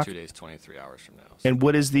 5 o'clock. 2 days, 23 hours from now. So. And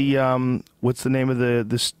what is the what's the name of the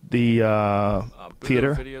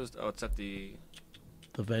theater? Videos. Oh, it's at the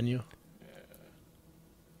venue.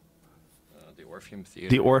 The Orpheum Theater.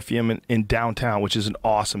 The Orpheum in downtown, which is an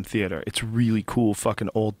awesome theater. It's really cool, fucking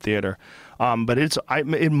old theater. But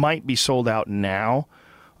it might be sold out now.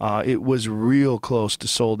 It was real close to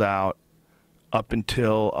sold out up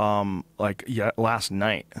until last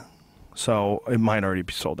night. So it might already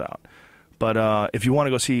be sold out. But if you want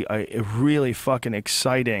to go see a really fucking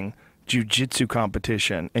exciting jiu-jitsu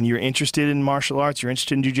competition and you're interested in martial arts, you're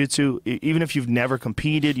interested in jiu-jitsu, even if you've never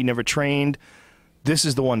competed, you never trained, this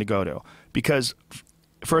is the one to go to. Because,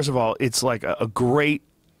 first of all, it's like a great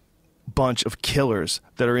bunch of killers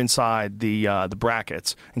that are inside the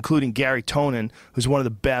brackets, including Gary Tonin, who's one of the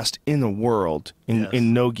best in the world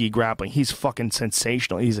in no-gi grappling. He's fucking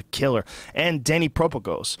sensational. He's a killer. And Denny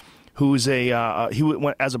Propagos, who's he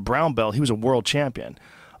went as a brown belt. He was a world champion.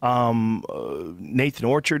 Nathan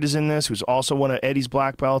Orchard is in this, who's also one of Eddie's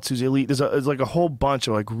black belts, who's elite. There's like a whole bunch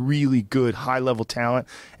of like really good high-level talent.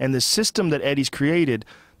 And the system that Eddie's created,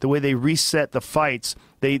 the way they reset the fights,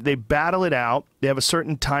 they battle it out. They have a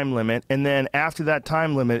certain time limit, and then after that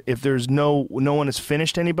time limit, if there's no one has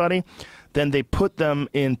finished anybody, then they put them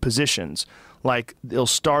in positions. Like they'll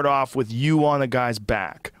start off with you on a guy's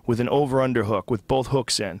back with an over-under hook with both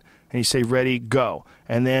hooks in, and you say ready, go,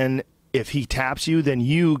 and then if he taps you, then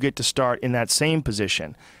you get to start in that same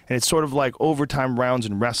position, and it's sort of like overtime rounds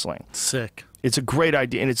in wrestling. Sick. It's a great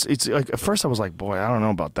idea, and it's like at first I was like, boy, I don't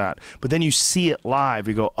know about that, but then you see it live,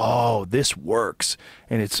 you go, oh, this works,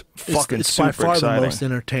 and it's fucking it's super by far exciting. the most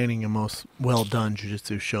entertaining and most well done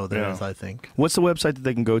jiu-jitsu show there is, I think. What's the website that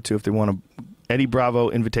they can go to if they want to?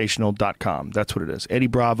 EddieBravoInvitational.com. That's what it is.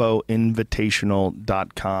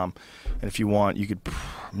 EddieBravoInvitational.com. And if you want, you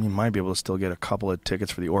might be able to still get a couple of tickets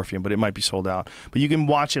for the Orpheum, but it might be sold out. But you can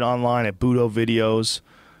watch it online at Budo Videos.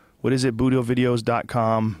 What is it?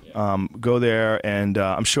 BudoVideos.com. Go there, and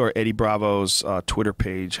I'm sure Eddie Bravo's Twitter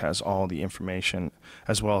page has all the information,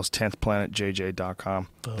 as well as 10thPlanetJJ.com.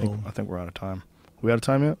 I think we're out of time. We out of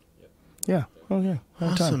time yet? Yeah. Oh, yeah.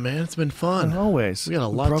 Awesome, man. It's been fun. Always. We got a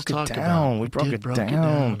lot to talk about. We broke it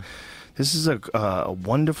down. This is a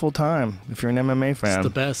wonderful time if you're an MMA fan. It's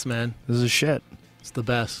the best, man. This is shit. It's the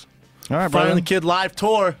best. All right, Fire brother. and the Kid live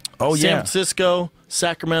tour. Oh, San yeah. Francisco,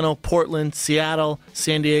 Sacramento, Portland, Seattle,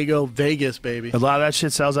 San Diego, Vegas, baby. A lot of that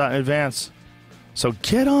shit sells out in advance. So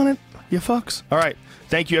get on it, you fucks. All right.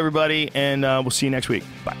 Thank you, everybody, and we'll see you next week.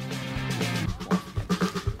 Bye.